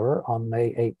inquirer on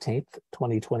May 18th,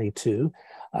 2022.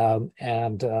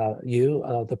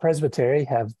 The Presbytery,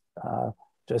 have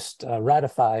just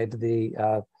ratified the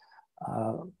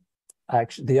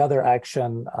other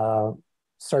action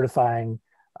certifying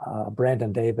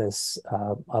Brandon Davis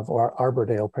of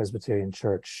Arbordale Presbyterian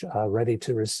Church ready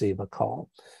to receive a call,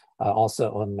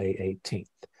 also on May 18th.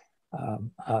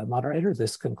 Moderator,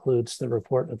 this concludes the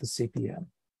report of the CPM.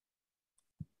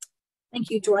 Thank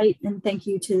you, Dwight, and thank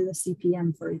you to the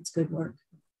CPM for its good work.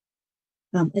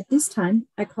 At this time,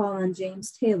 I call on James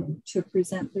Taylor to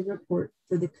present the report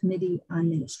for the Committee on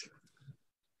Ministry.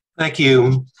 Thank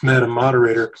you, Madam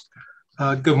Moderator.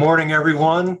 Good morning,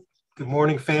 everyone. Good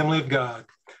morning, family of God.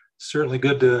 Certainly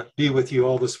good to be with you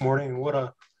all this morning. What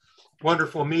a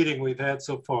wonderful meeting we've had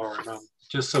so far. And I'm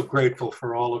just so grateful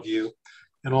for all of you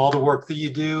and all the work that you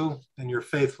do and your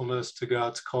faithfulness to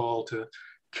God's call to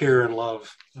care and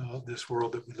love this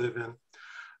world that we live in.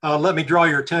 Let me draw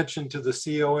your attention to the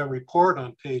COM report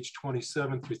on page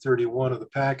 27 through 31 of the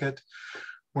packet,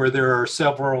 where there are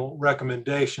several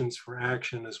recommendations for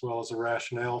action as well as a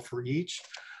rationale for each.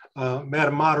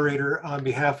 Madam Moderator, on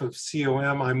behalf of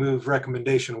COM, I move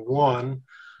recommendation 1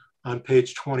 on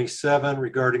page 27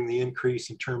 regarding the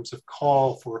increase in terms of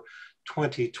call for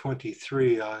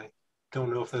 2023. I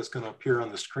don't know if that's going to appear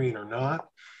on the screen or not,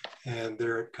 and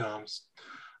there it comes.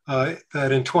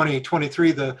 that in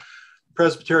 2023, the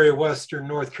Presbytery of Western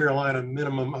North Carolina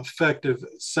minimum effective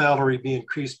salary be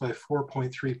increased by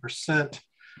 4.3%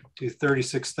 to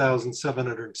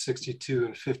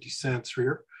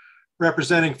 $36,762.50,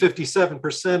 representing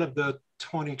 57% of the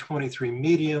 2023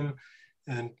 median.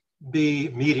 And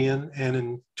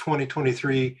in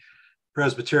 2023,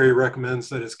 Presbytery recommends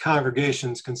that its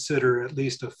congregations consider at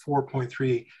least a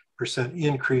 4.3%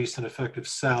 increase in effective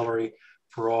salary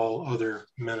for all other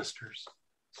ministers.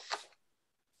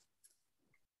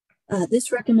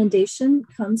 This recommendation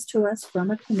comes to us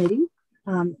from a committee.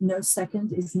 No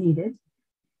second is needed.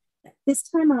 This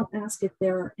time I'll ask if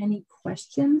there are any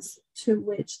questions to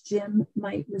which Jim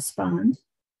might respond.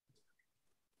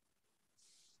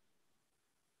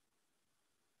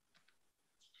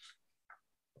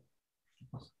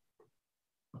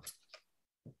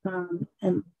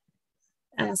 And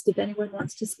ask if anyone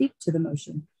wants to speak to the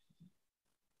motion.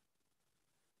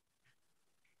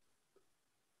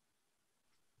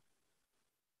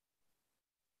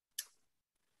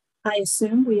 I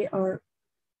assume we are,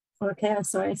 okay,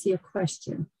 sorry, I see a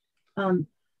question.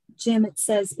 Jim, it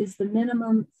says, is the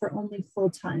minimum for only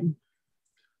full-time?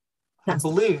 I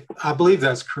believe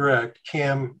that's correct.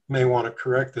 Cam may want to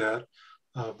correct that,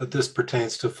 but this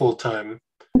pertains to full-time.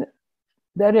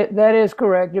 That is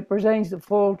correct. It pertains to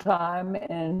full-time,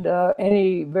 and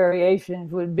any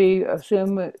variations would be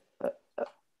the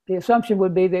assumption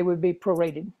would be they would be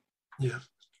prorated. Yeah.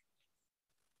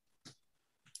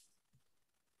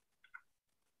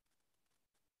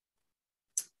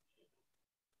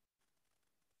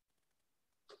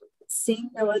 Seeing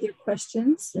no other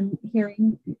questions and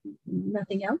hearing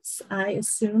nothing else, I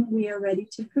assume we are ready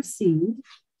to proceed.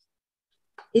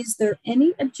 Is there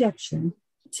any objection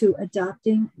to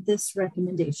adopting this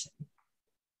recommendation?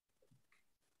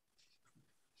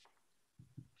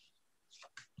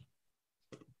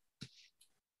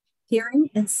 Hearing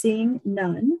and seeing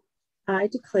none, I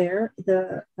declare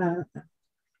the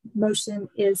motion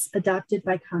is adopted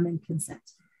by common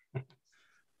consent.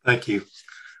 Thank you.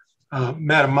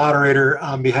 Madam Moderator,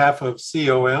 on behalf of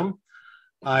COM,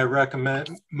 I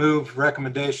move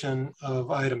recommendation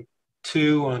of item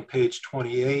 2 on page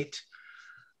 28,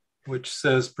 which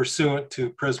says, pursuant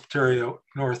to Presbytery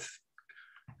North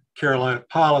Carolina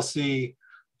policy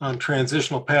on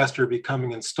transitional pastor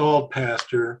becoming installed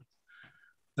pastor,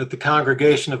 that the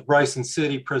congregation of Bryson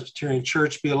City Presbyterian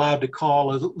Church be allowed to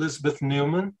call Elizabeth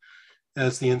Newman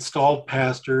as the installed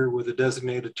pastor with a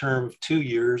designated term of 2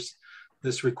 years.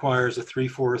 This requires a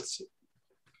 3/4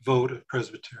 vote of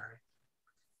Presbytery.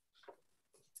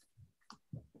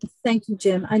 Thank you,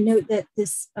 Jim. I note that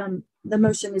this the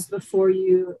motion is before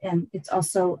you, and it's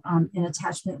also in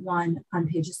attachment 1 on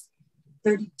pages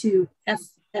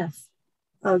 32FF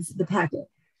of the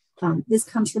packet. This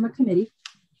comes from a committee.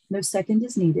 No second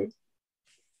is needed.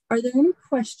 Are there any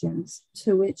questions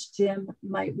to which Jim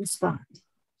might respond?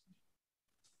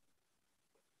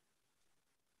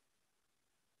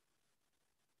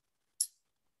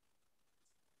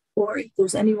 Or if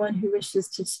there's anyone who wishes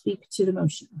to speak to the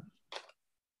motion.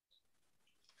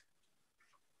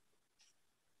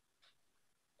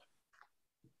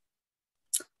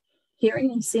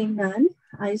 Hearing and seeing none,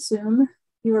 I assume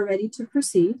you are ready to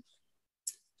proceed.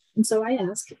 And so I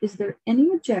ask, is there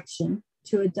any objection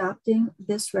to adopting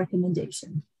this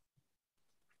recommendation?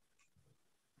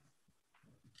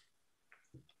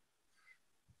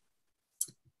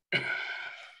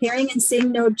 Hearing and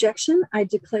seeing no objection, I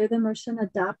declare the motion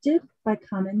adopted by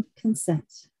common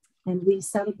consent. And we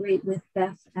celebrate with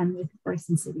Beth and with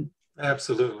Bryson City.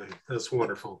 Absolutely. That's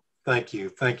wonderful. Thank you.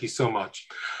 Thank you so much.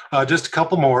 Just a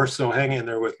couple more, so hang in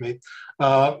there with me.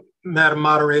 Madam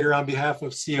Moderator, on behalf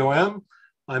of COM,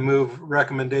 I move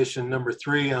recommendation number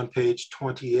 3 on page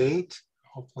 28.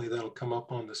 Hopefully that'll come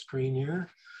up on the screen here.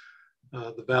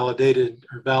 The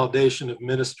validation of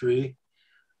ministry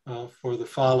for the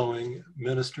following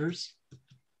ministers.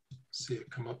 See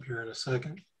it come up here in a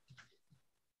second.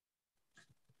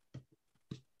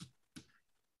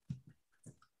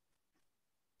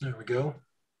 There we go.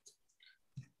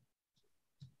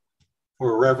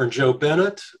 For Reverend Joe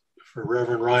Bennett, for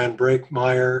Reverend Ryan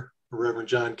Breakmeyer, for Reverend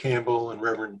John Campbell, and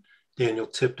Reverend Daniel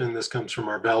Tipton. This comes from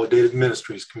our Validated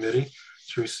Ministries Committee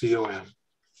through COM.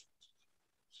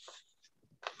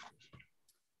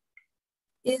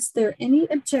 Is there any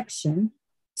objection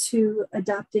to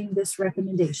adopting this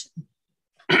recommendation?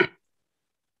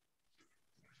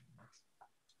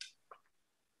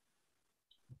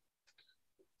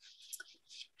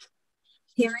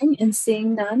 Hearing and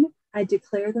seeing none, I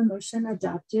declare the motion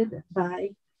adopted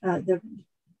by the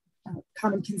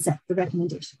common consent, the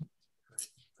recommendation.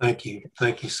 Thank you.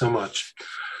 Thank you so much.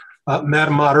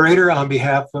 Madam Moderator, on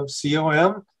behalf of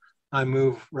COM, I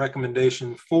move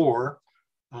recommendation 4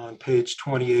 on page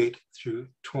 28 through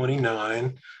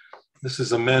 29. This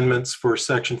is amendments for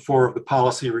section 4 of the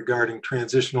policy regarding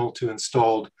transitional to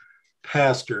installed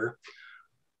pastor.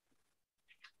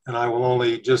 And I will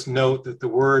only just note that the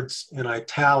words in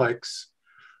italics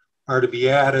are to be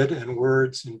added and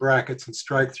words in brackets and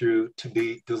strike through to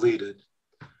be deleted.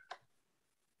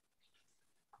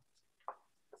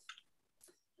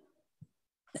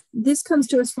 This comes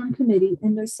to us from committee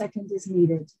and no second is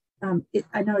needed.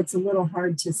 I know it's a little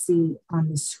hard to see on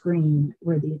the screen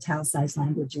where the italicized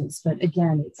language is, but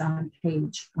again, it's on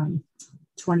page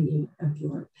 28 of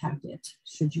your packet,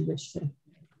 should you wish to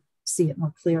see it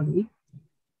more clearly.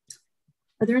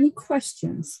 Are there any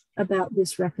questions about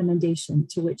this recommendation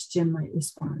to which Jim might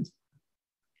respond?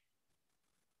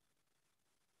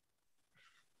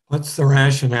 What's the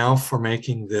rationale for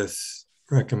making this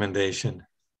recommendation?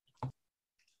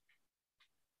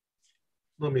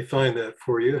 Let me find that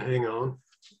for you. Hang on.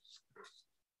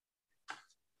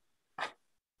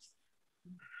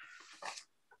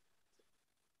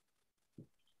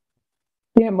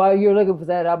 Yeah, while you're looking for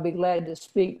that, I'll be glad to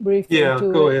speak briefly to it.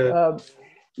 Go ahead.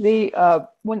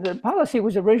 When the policy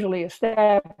was originally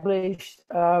established,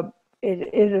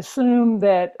 it assumed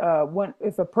that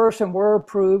if a person were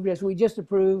approved, as we just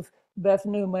approved Beth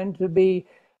Newman to be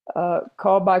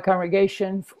called by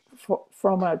congregation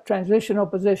from a transitional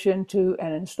position to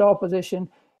an installed position,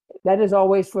 that is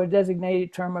always for a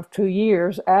designated term of 2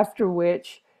 years, after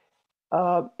which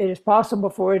it is possible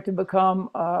for it to become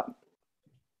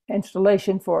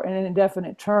installation for an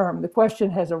indefinite term. The question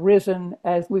has arisen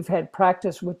as we've had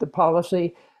practice with the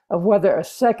policy of whether a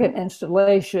second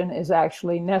installation is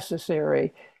actually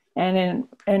necessary. And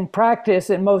in practice,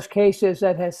 in most cases,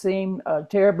 that has seemed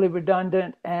terribly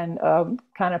redundant and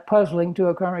kind of puzzling to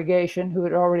a congregation who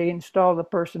had already installed the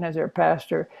person as their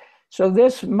pastor. So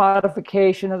this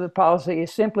modification of the policy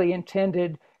is simply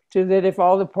intended to that if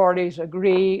all the parties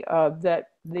agree that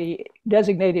the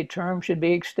designated term should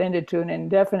be extended to an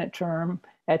indefinite term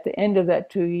at the end of that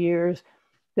 2 years,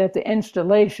 that the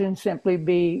installation simply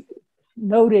be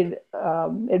noted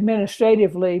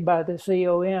administratively by the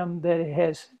COM that it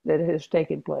has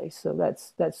taken place. So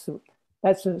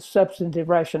that's a substantive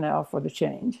rationale for the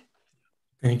change.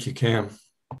 Thank you, Cam.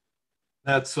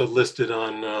 That's listed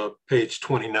on page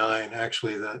 29,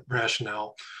 actually, that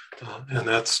rationale. And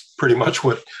that's pretty much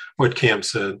what Cam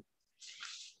said.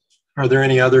 Are there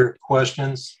any other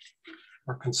questions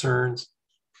or concerns?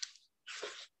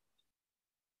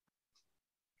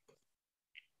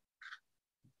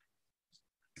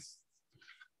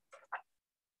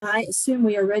 I assume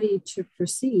we are ready to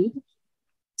proceed.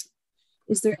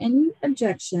 Is there any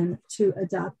objection to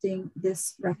adopting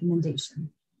this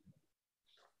recommendation?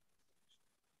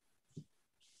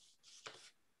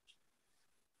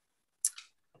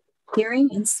 Hearing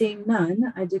and seeing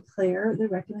none, I declare the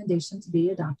recommendation to be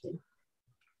adopted.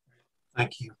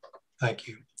 Thank you. Thank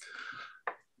you.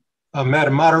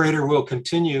 Madam Moderator, we'll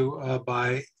continue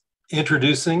by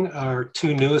introducing our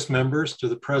 2 newest members to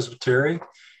the Presbytery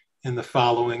in the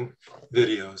following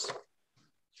videos.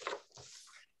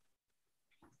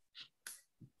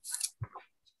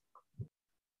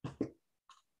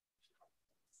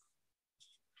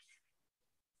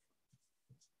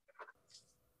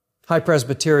 Hi,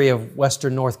 Presbytery of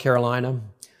Western North Carolina.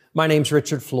 My name's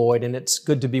Richard Floyd, and it's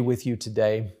good to be with you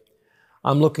today.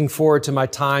 I'm looking forward to my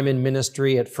time in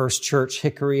ministry at First Church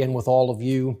Hickory and with all of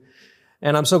you.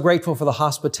 And I'm so grateful for the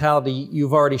hospitality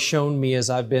you've already shown me as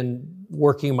I've been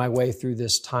working my way through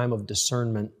this time of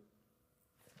discernment.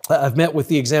 I've met with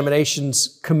the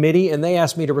examinations committee, and they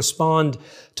asked me to respond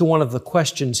to one of the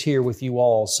questions here with you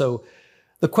all. So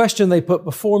the question they put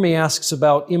before me asks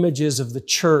about images of the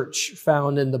church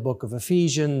found in the book of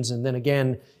Ephesians, and then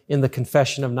again in the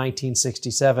Confession of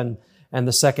 1967 and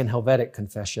the Second Helvetic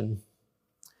Confession.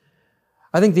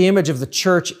 I think the image of the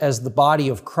church as the body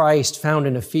of Christ found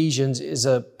in Ephesians is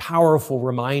a powerful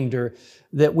reminder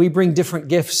that we bring different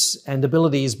gifts and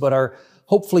abilities, but are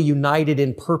hopefully united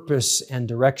in purpose and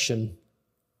direction.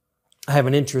 I have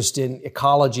an interest in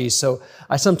ecology, so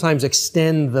I sometimes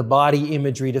extend the body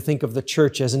imagery to think of the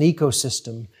church as an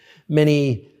ecosystem,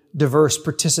 many diverse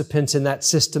participants in that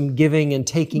system giving and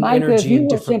taking Mike, energy in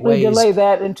different ways. Simply delay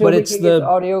that until but we it's can get the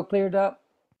audio cleared up.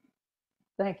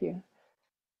 Thank you.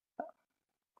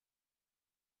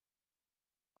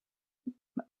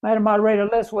 Madam Moderator,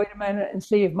 let's wait a minute and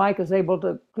see if Mike is able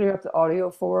to clear up the audio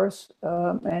for us,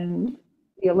 and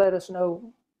he'll let us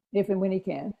know if and when he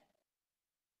can.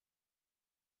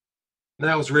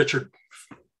 That was Richard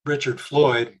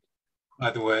Floyd, by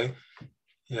the way.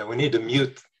 Yeah, we need to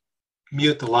mute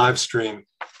mute the live stream.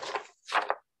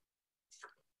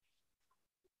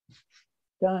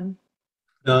 Done.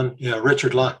 Done. Yeah,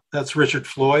 that's Richard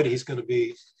Floyd. He's going to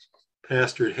be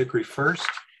pastor at Hickory First.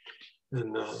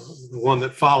 And the one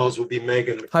that follows will be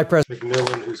Megan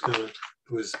McMillan,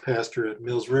 who is pastor at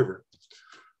Mills River.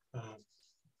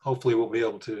 Hopefully we'll be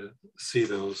able to see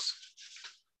those.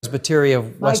 Presbytery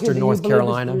of Western North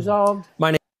Carolina.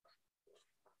 My name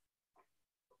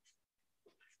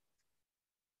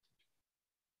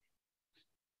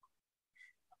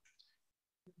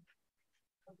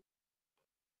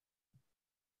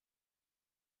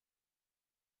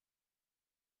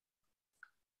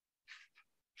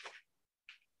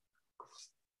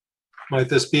Might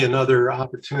this be another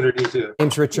opportunity to?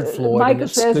 name's Richard Floyd, Micah and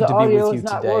it's says good the to be audio with you is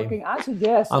not today. working. I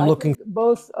suggest I'm looking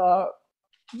both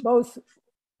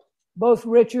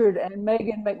Richard and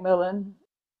Megan McMillan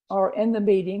are in the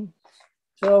meeting.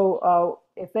 So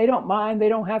if they don't mind, they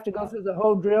don't have to go through the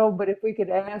whole drill. But if we could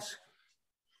ask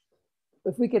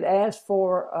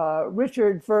for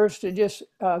Richard first to just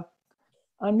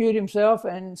unmute himself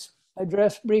and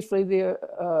address briefly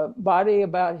the body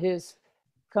about his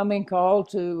coming call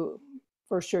to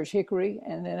First Church Hickory.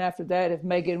 And then after that, if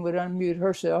Megan would unmute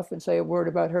herself and say a word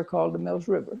about her call to Mills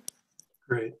River.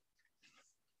 Great.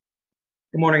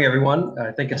 Good morning, everyone.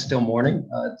 I think it's still morning.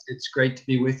 It's great to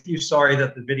be with you. Sorry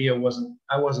that the video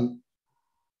I wasn't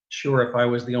sure if I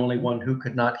was the only one who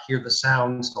could not hear the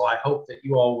sound. So I hope that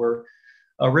you all were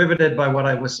riveted by what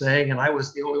I was saying, and I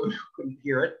was the only one who couldn't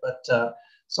hear it, but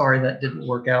sorry that didn't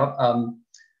work out.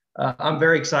 I'm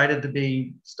very excited to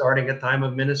be starting a time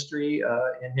of ministry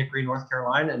in Hickory, North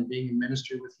Carolina, and being in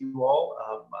ministry with you all.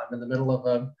 I'm in the middle of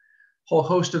a whole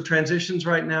host of transitions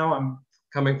right now. I'm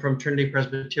coming from Trinity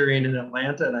Presbyterian in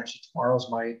Atlanta, and actually tomorrow's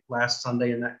my last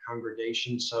Sunday in that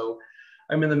congregation. So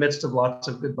I'm in the midst of lots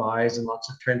of goodbyes and lots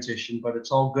of transition, but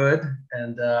it's all good.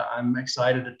 And I'm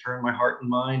excited to turn my heart and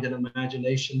mind and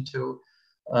imagination to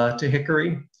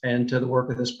Hickory and to the work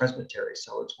of this presbytery.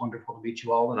 So it's wonderful to meet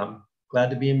you all, and I'm glad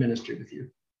to be in ministry with you.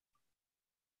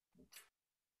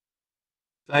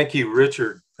 Thank you,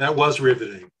 Richard. That was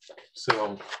riveting.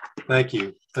 So thank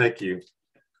you. Thank you.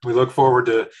 We look forward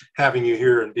to having you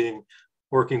here and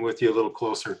working with you a little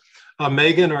closer.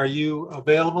 Megan, are you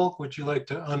available? Would you like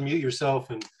to unmute yourself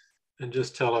and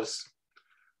just tell us?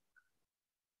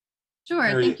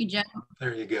 Sure. Thank you, Jim.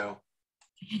 There you go.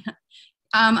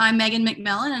 I'm Megan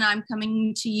McMillan, and I'm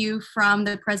coming to you from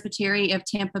the Presbytery of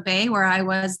Tampa Bay, where I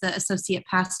was the associate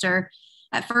pastor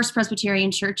at First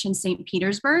Presbyterian Church in St.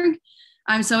 Petersburg.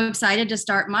 I'm so excited to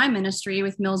start my ministry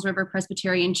with Mills River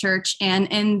Presbyterian Church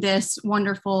and in this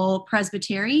wonderful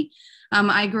presbytery.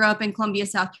 I grew up in Columbia,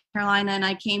 South Carolina, and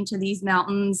I came to these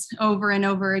mountains over and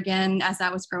over again as I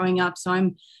was growing up. So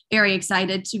I'm very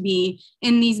excited to be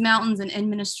in these mountains and in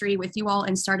ministry with you all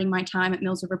and starting my time at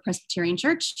Mills River Presbyterian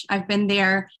Church. I've been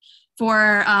there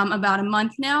for about a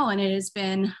month now, and it has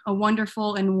been a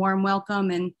wonderful and warm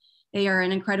welcome, and they are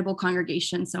an incredible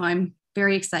congregation. So I'm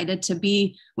very excited to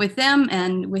be with them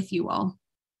and with you all.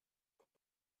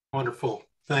 Wonderful.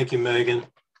 Thank you, Megan.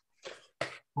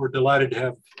 We're delighted to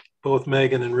have both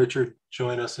Megan and Richard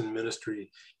join us in ministry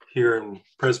here in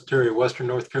Presbytery of Western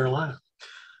North Carolina.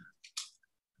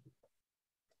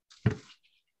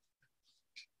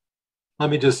 Let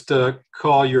me just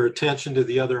call your attention to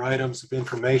the other items of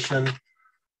information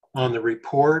on the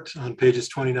report on pages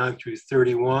 29 through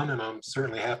 31, and I'm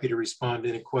certainly happy to respond to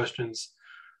any questions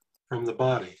from the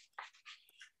body.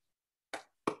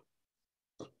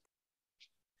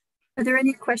 Are there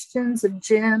any questions of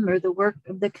Jim or the work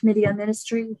of the Committee on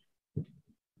Ministry?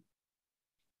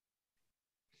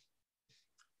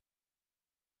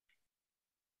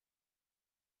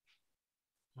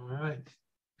 All right.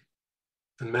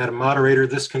 And Madam Moderator,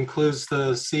 this concludes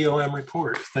the COM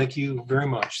report. Thank you very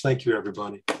much. Thank you,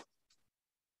 everybody.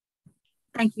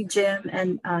 Thank you, Jim,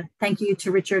 and thank you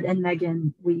to Richard and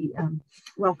Megan. We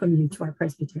welcome you to our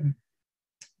presbytery.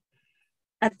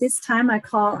 At this time, I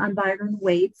call on Byron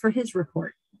Wade for his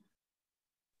report.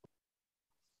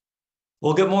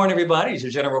 Well, good morning, everybody. It's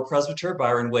your General Presbyter,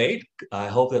 Byron Wade. I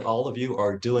hope that all of you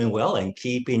are doing well and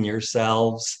keeping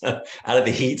yourselves out of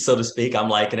the heat, so to speak. I'm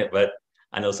liking it, but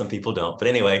I know some people don't. But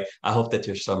anyway, I hope that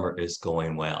your summer is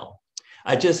going well.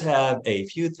 I just have a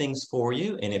few things for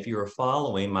you. And if you are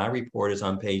following, my report is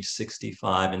on page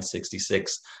 65 and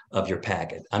 66 of your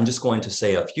packet. I'm just going to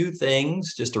say a few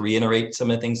things just to reiterate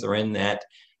some of the things that are in that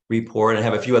report. And I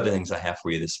have a few other things I have for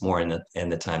you this morning in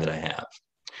the time that I have.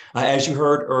 As you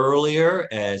heard earlier,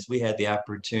 as we had the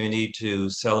opportunity to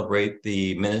celebrate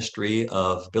the ministry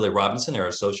of Billy Robinson, our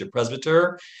associate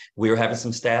presbyter, we are having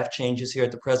some staff changes here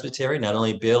at the presbytery. Not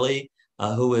only Billy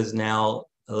who has now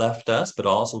left us, but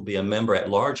also will be a member at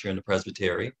large here in the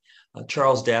Presbytery.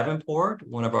 Charles Davenport,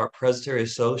 one of our Presbytery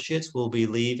associates, will be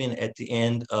leaving at the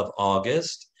end of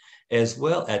August. As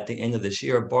well, at the end of this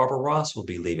year, Barbara Ross will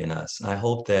be leaving us. I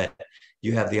hope that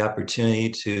you have the opportunity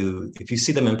to, if you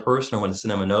see them in person or want to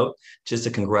send them a note, just to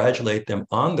congratulate them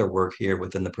on their work here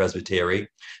within the Presbytery.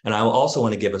 And I will also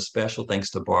want to give a special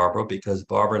thanks to Barbara, because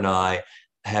Barbara and I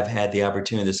have had the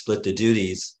opportunity to split the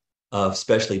duties of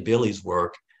especially Billy's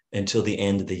work until the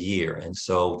end of the year. And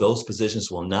so those positions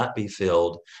will not be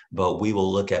filled, but we will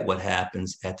look at what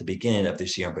happens at the beginning of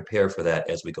this year and prepare for that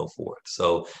as we go forth.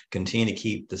 So continue to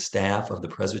keep the staff of the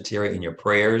Presbytery in your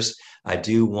prayers. I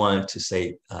do want to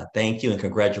say thank you and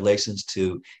congratulations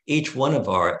to each one of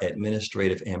our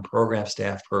administrative and program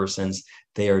staff persons.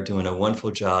 They are doing a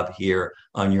wonderful job here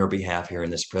on your behalf here in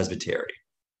this Presbytery.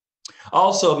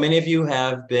 Also, many of you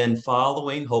have been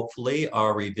following, hopefully,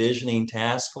 our revisioning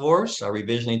task force. Our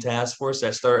revisioning task force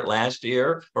that started last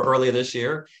year or earlier this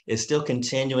year is still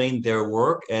continuing their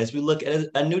work as we look at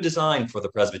a new design for the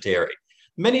Presbytery.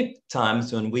 Many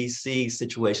times when we see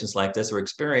situations like this or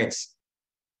experience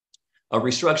a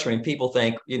restructuring, people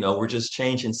think, you know, we're just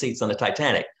changing seats on the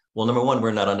Titanic. Well, number one,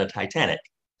 we're not on the Titanic.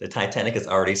 The Titanic is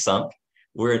already sunk.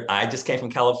 I just came from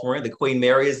California. The Queen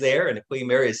Mary is there, and the Queen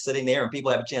Mary is sitting there, and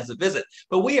people have a chance to visit.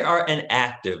 But we are an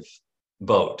active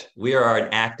boat. We are an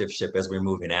active ship as we're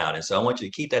moving out. And so I want you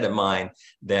to keep that in mind,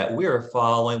 that we are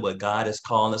following what God is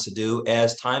calling us to do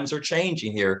as times are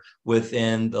changing here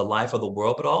within the life of the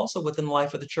world, but also within the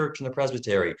life of the church and the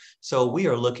Presbytery. So we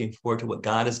are looking forward to what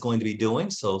God is going to be doing.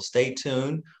 So stay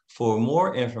tuned for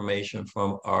more information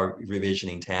from our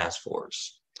revisioning task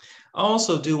force. I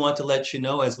also do want to let you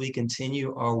know, as we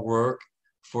continue our work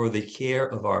for the care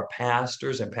of our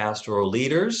pastors and pastoral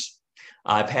leaders,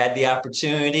 I've had the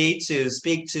opportunity to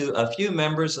speak to a few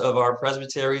members of our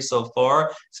Presbytery so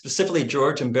far, specifically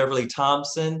George and Beverly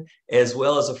Thompson, as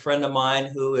well as a friend of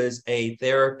mine who is a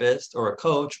therapist or a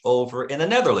coach over in the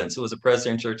Netherlands, who is a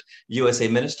Presbyterian Church USA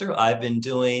minister. I've been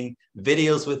doing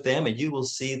videos with them, and you will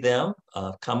see them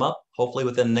come up hopefully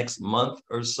within the next month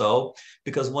or so,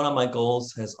 because one of my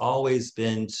goals has always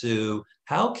been to,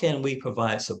 how can we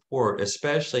provide support,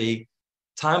 especially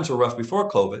times were rough before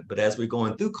COVID, but as we're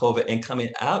going through COVID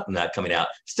and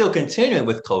still continuing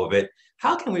with COVID,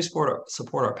 how can we support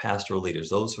our pastoral leaders,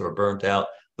 those who are burnt out,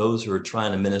 those who are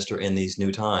trying to minister in these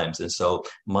new times? And so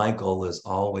my goal has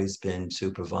always been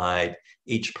to provide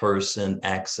each person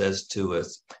access to a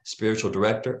spiritual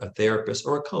director, a therapist,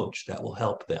 or a coach that will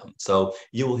help them. So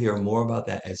you will hear more about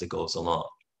that as it goes along.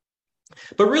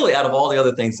 But really, out of all the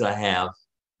other things that I have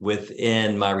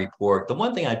within my report, the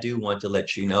one thing I do want to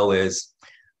let you know is,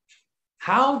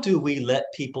 how do we let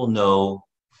people know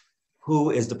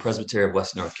who is the Presbytery of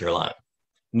Western North Carolina?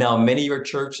 Now, many of your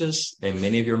churches and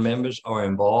many of your members are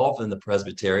involved in the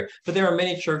Presbytery, but there are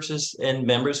many churches and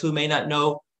members who may not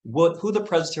know who the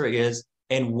Presbytery is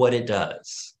and what it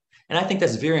does. And I think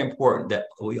that's very important, that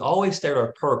we always state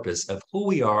our purpose of who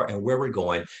we are and where we're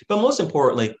going. But most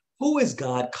importantly, who is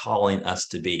God calling us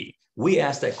to be? We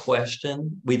asked that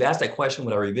question. We've asked that question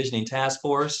with our revisioning task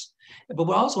force. But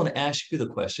we also want to ask you the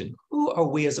question, who are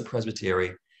we as a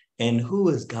Presbytery, and who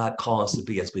is God calling us to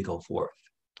be as we go forth?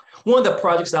 One of the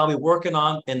projects I'll be working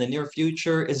on in the near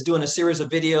future is doing a series of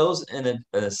videos and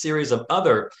a series of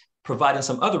providing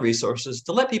some other resources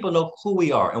to let people know who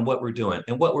we are and what we're doing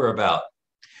and what we're about.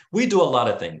 We do a lot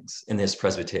of things in this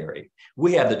Presbytery.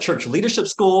 We have the Church Leadership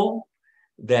School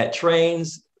that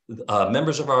trains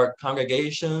members of our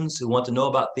congregations who want to know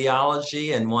about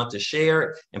theology and want to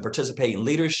share and participate in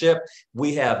leadership.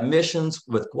 We have missions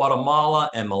with Guatemala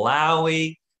and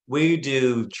Malawi. We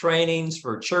do trainings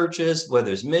for churches,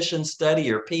 whether it's mission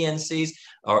study or PNCs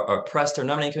or Presbyterian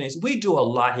nominating committees. We do a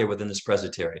lot here within this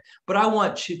Presbytery, but I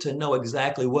want you to know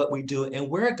exactly what we do and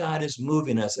where God is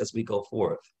moving us as we go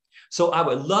forth. So I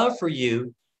would love for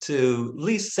you to at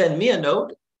least send me a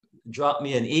note, drop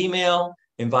me an email,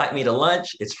 invite me to lunch.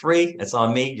 It's free. It's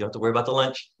on me. You don't have to worry about the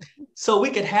lunch. So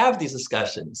we could have these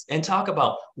discussions and talk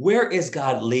about where is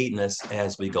God leading us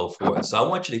as we go forth. So I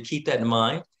want you to keep that in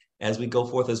mind as we go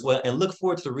forth as well, and look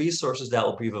forward to the resources that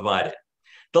will be provided.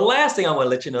 The last thing I want to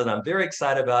let you know that I'm very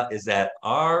excited about is that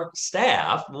our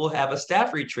staff will have a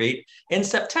staff retreat in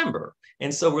September.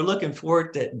 And so we're looking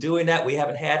forward to doing that. We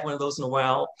haven't had one of those in a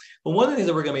while. But one of the things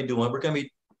that we're going to be doing, we're going to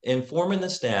be informing the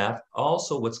staff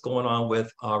also what's going on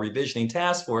with our revisioning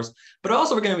task force, but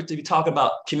also we're going to be talking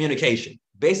about communication,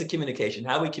 basic communication,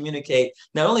 how we communicate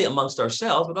not only amongst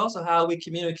ourselves, but also how we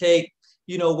communicate,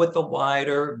 you know, with the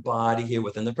wider body here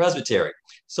within the Presbytery.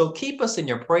 So keep us in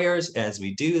your prayers as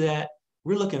we do that.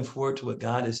 we're looking forward to what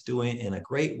God is doing in a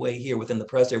great way here within the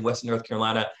Presbytery of Western North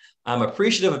Carolina. I'm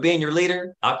appreciative of being your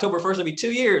leader. October 1st will be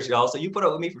 2 years, y'all. So you put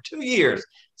up with me for 2 years.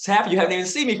 It's half of you haven't even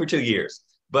seen me for 2 years.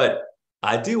 But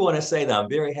I do want to say that I'm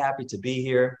very happy to be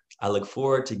here. I look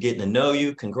forward to getting to know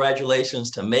you. Congratulations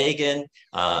to Megan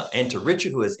and to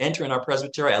Richard, who is entering our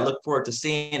presbytery. I look forward to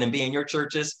seeing and being in your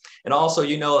churches. And also,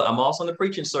 you know, I'm also on the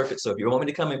preaching circuit. So if you want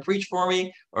me to come and preach for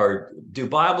me or do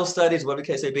Bible studies, whatever the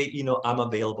case may be, you know, I'm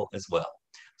available as well.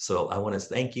 So I want to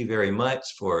thank you very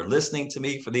much for listening to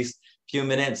me for these few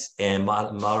minutes, and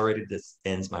moderator, this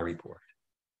ends my report.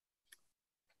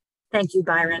 Thank you,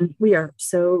 Byron. We are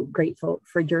so grateful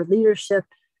for your leadership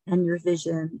and your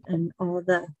vision and all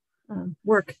the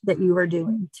work that you are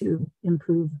doing to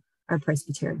improve our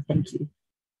presbytery. Thank you.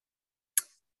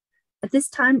 At this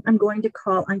time, I'm going to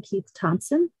call on Keith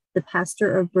Thompson, the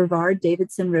pastor of Brevard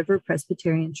Davidson River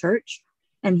Presbyterian Church,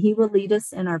 and he will lead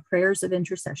us in our prayers of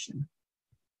intercession.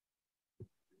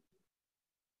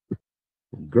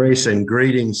 Grace and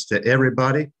greetings to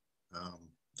everybody.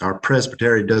 Our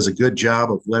presbytery does a good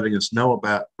job of letting us know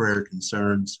about prayer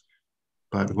concerns,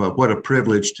 but what a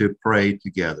privilege to pray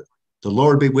together. The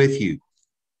Lord be with you.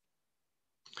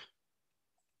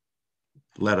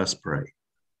 Let us pray.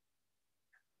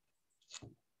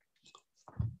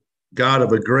 God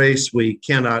of a grace we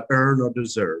cannot earn or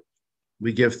deserve,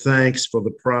 we give thanks for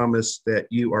the promise that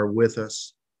you are with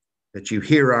us, that you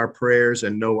hear our prayers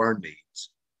and know our needs,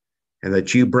 and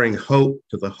that you bring hope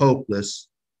to the hopeless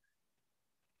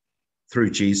through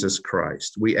Jesus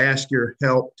Christ. We ask your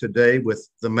help today with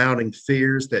the mounting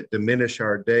fears that diminish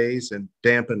our days and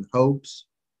dampen hopes.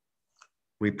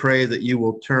 We pray that you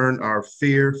will turn our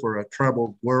fear for a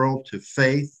troubled world to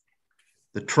faith,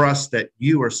 the trust that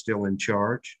you are still in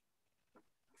charge.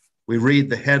 We read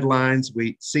the headlines,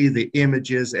 we see the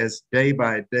images as day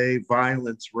by day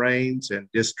violence reigns and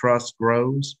distrust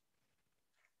grows.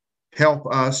 Help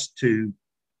us to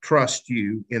trust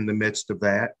you in the midst of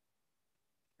that,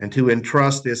 and to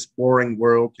entrust this boring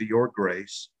world to your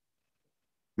grace.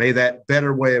 May that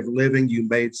better way of living you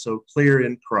made so clear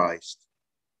in Christ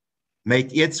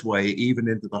make its way even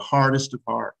into the hardest of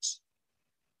hearts.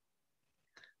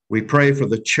 We pray for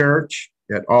the church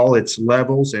at all its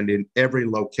levels and in every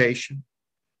location.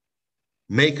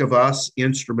 Make of us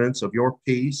instruments of your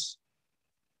peace.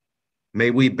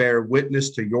 May we bear witness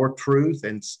to your truth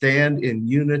and stand in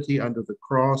unity under the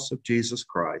cross of Jesus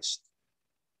Christ.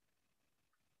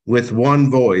 With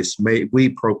one voice, may we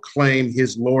proclaim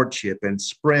his lordship and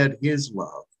spread his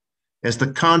love as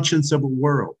the conscience of a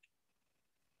world.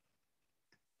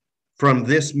 From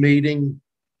this meeting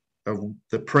of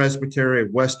the Presbytery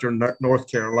of Western North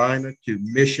Carolina to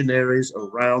missionaries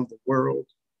around the world,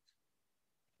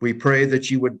 we pray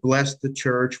that you would bless the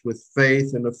church with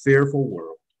faith in a fearful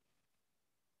world.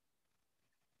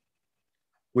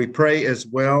 We pray as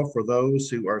well for those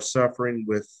who are suffering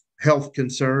with health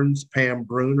concerns, Pam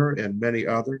Bruner and many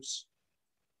others.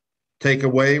 Take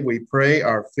away, we pray,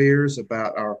 our fears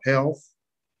about our health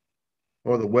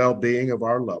or the well-being of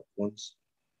our loved ones.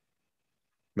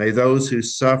 May those who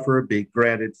suffer be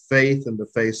granted faith in the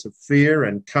face of fear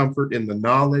and comfort in the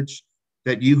knowledge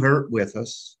that you hurt with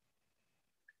us.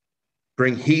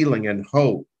 Bring healing and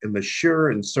hope in the sure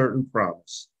and certain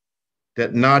promise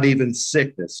that not even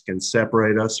sickness can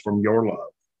separate us from your love.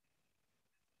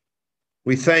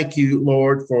 We thank you,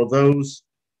 Lord, for those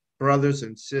brothers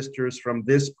and sisters from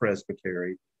this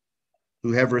presbytery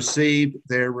who have received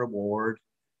their reward,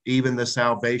 even the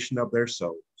salvation of their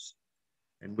souls.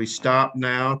 And we stop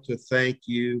now to thank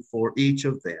you for each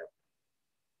of them.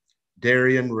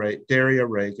 Daria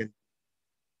Reagan,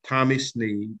 Tommy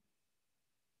Sneed,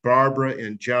 Barbara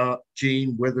and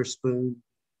Jean Witherspoon,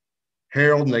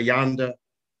 Harold Nayanda,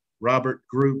 Robert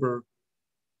Gruber,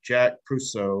 Jack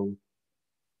Prousseau,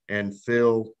 and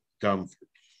Phil Dumford.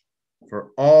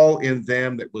 For all in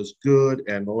them that was good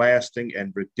and lasting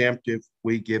and redemptive,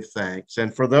 we give thanks.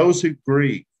 And for those who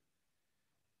grieve,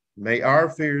 may our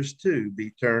fears too be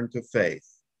turned to faith,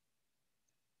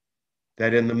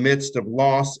 that in the midst of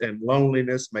loss and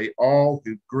loneliness, may all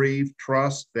who grieve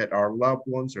trust that our loved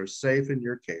ones are safe in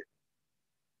your care,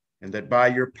 and that by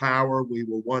your power we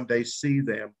will one day see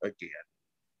them again.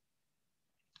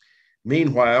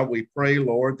 Meanwhile, we pray,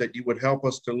 Lord, that you would help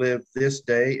us to live this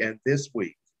day and this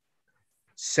week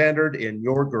centered in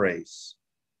your grace,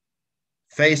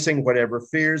 facing whatever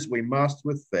fears we must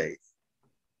with faith,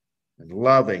 and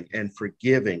loving and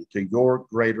forgiving to your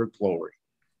greater glory,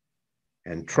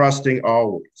 and trusting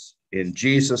always in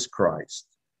Jesus Christ,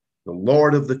 the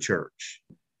Lord of the church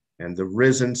and the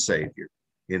risen Savior,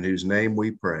 in whose name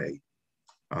we pray.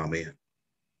 Amen.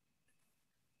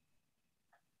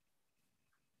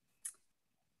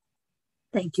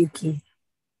 Thank you, Keith.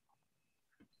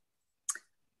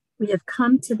 We have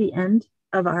come to the end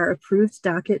of our approved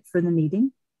docket for the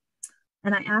meeting,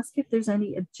 and I ask if there's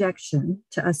any objection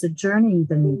to us adjourning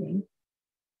the meeting.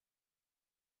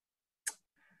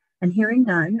 And hearing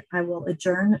none, I will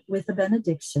adjourn with a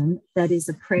benediction that is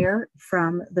a prayer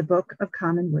from the Book of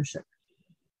Common Worship.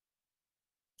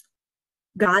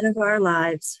 God of our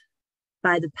lives,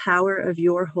 by the power of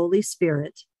your Holy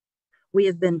Spirit, we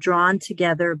have been drawn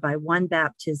together by one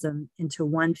baptism into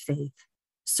one faith,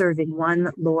 serving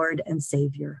one Lord and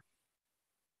Savior.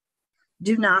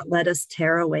 Do not let us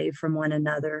tear away from one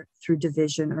another through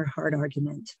division or hard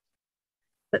argument,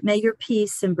 but may your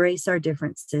peace embrace our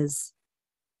differences,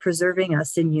 preserving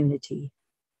us in unity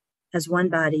as one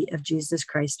body of Jesus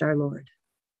Christ our Lord.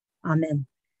 Amen.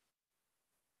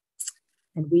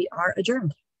 And we are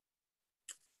adjourned.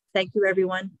 Thank you,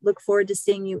 everyone. Look forward to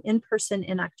seeing you in person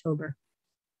in October.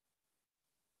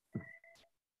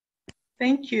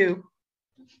 Thank you.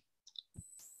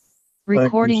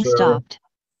 Recording stopped.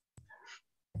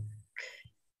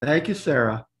 Thank you,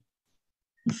 Sarah.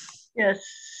 Yes.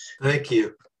 Thank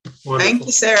you. Wonderful. Thank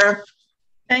you, Sarah.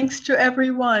 Thanks to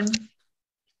everyone.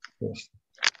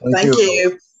 Thank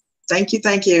you. Thank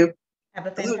you. Have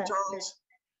a fantastic